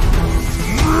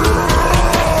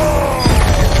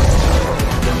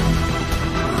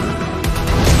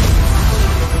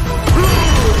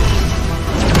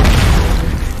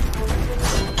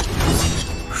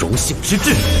荣幸之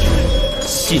至，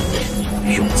信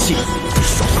念、勇气、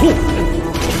守护。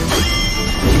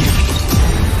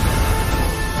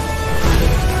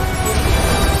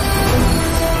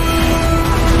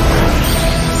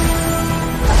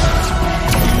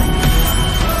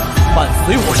伴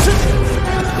随我身，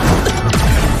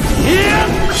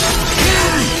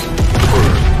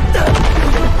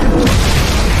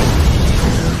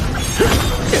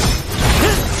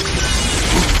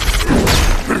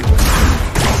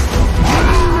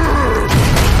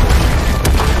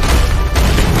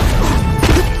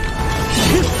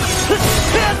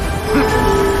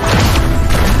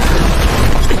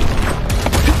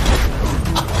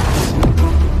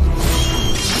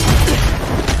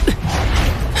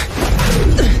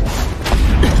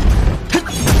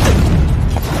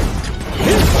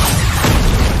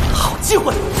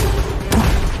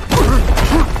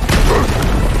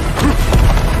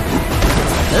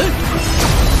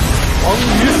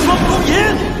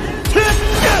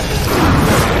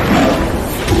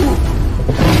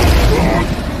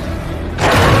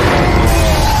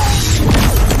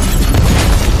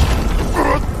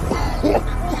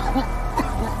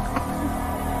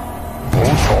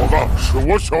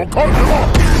我小看你了，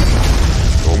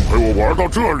能陪我玩到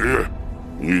这里，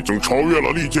你已经超越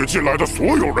了历届进来的所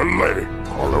有人类。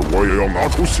看来我也要拿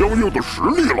出相应的实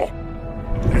力了，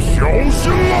你小心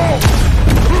了！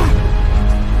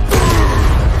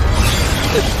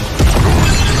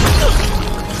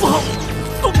不好，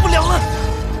动不了了！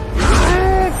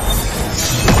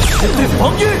面对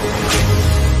防御。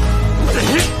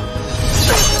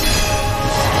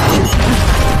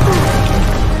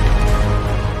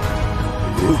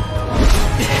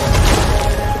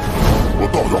我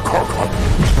倒要看看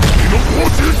你能躲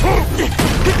几次！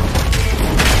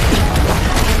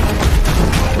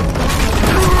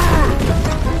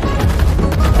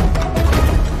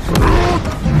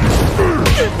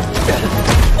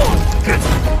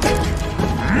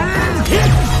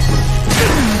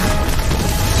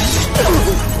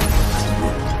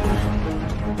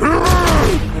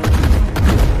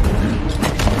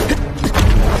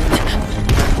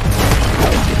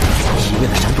一面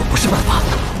的闪躲不是办法，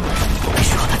我必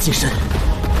须靠他近身，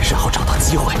然后找到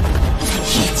机会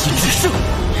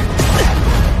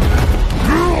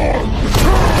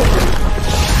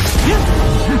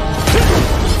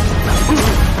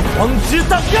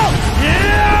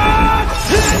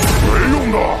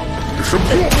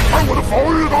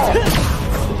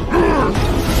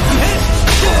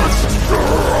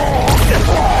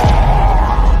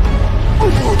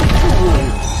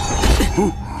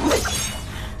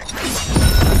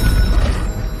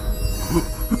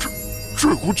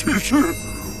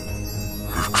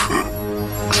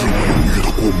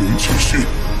明气息，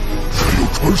只有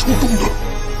传说中的，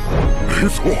没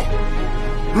错，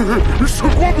是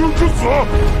光明之子。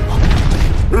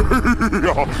哎呀，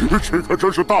这可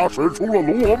真是大水出了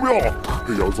龙王庙！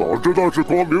要早知道是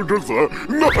光明之子，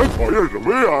那还考验什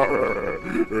么呀？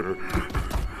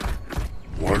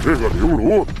我这个灵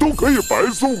炉都可以白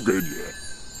送给你。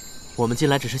我们进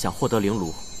来只是想获得灵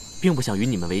炉，并不想与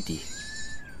你们为敌，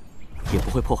也不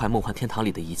会破坏梦幻天堂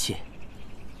里的一切。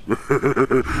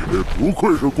不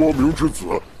愧是光明之子，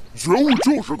觉悟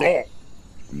就是高。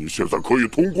你现在可以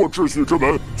通过秩序之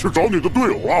门去找你的队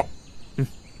友了。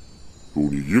祝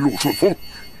你一路顺风。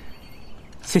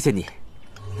谢谢你。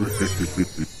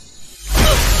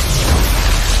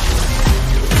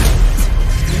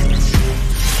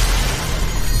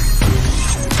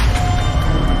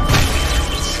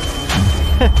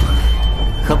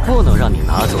可不能让你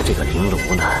拿走这个灵炉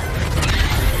呢。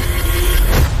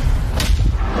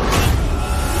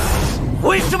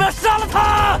为什么要杀了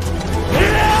他？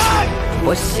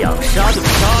我想杀就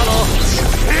杀喽。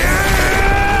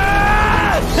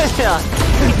哎呀，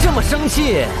你这么生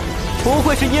气，不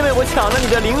会是因为我抢了你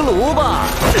的灵炉吧？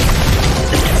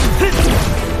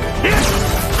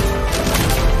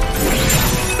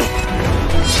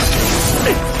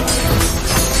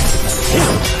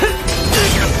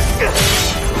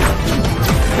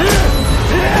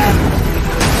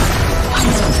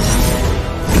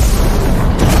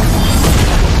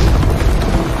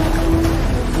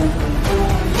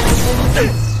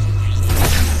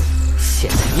现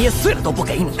在捏碎了都不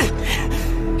给你，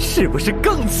是不是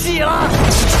更气了？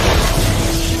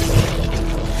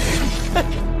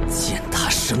践踏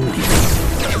生灵，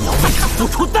要为他付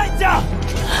出代价。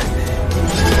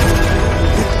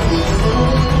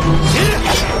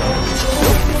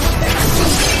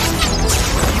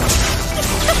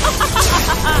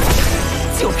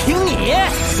就凭你，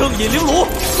圣引灵炉，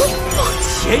往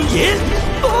前引！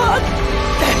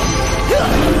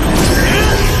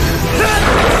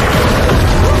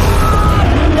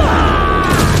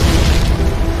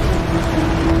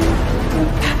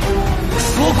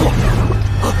说过，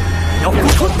要付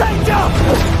出代价。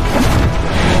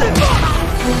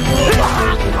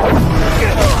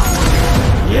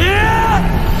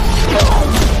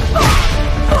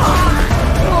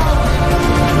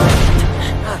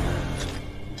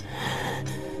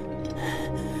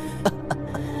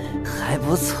还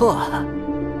不错，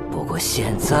不过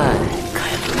现在该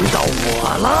轮到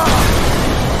我了。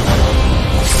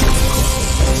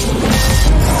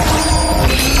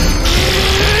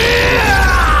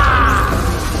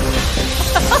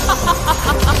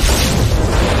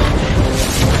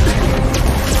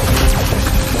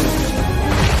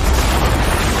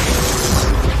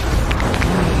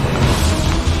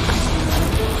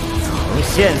从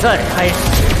现在开始，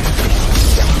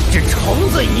像一只虫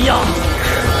子一样可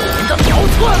怜的苗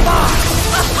窜吧！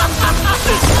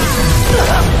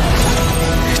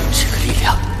这个力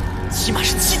量起码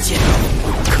是7阶，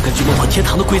可根据梦幻天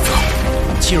堂的规则，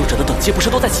进入者的等级不是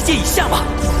都在7阶以下吗？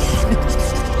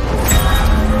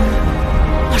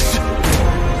那是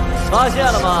发现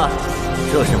了吗？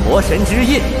这是魔神之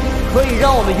印，可以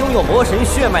让我们拥有魔神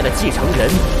血脉的继承人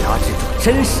压制住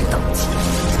真实等级，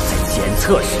在检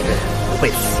测时不被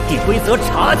死地规则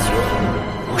察觉。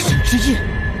魔神之印，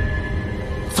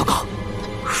糟糕！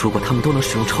如果他们都能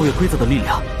使用超越规则的力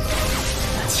量，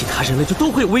那其他人类就都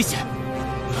会有危险。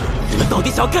你们到底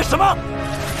想要干什么？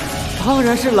当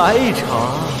然是来一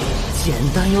场简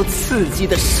单又刺激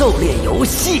的狩猎游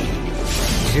戏，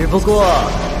只不过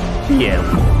猎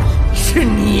物是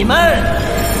你们。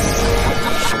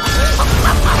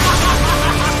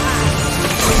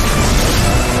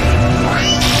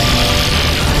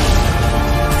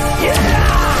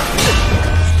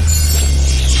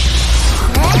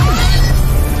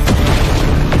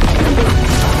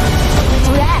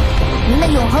主人，您的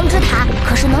永恒之塔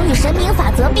可是能与神明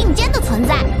法则并肩的存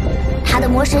在，它的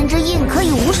魔神之印可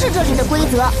以无视这里的规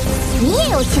则。你也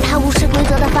有其他无视规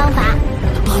则的方法，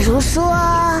比如说……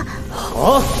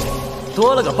好，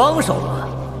多了个帮手嘛，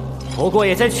不过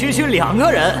也才区2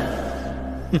个人。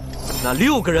那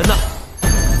6个人呢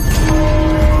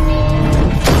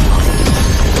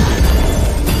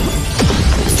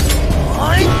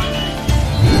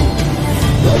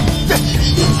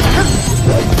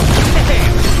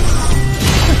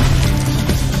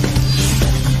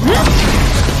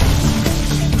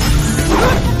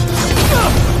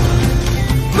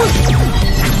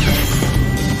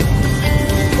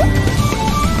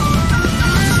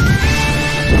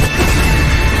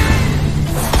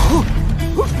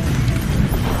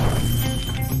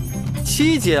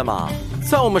？7阶嘛，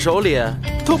在我们手里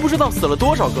都不知道死了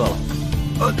多少个了。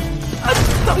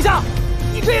等一下，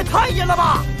你你这也太阴了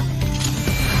吧！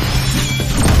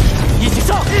一起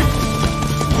上！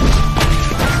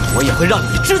我也会让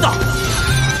你知道，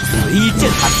随意践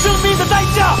踏生命的代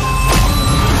价。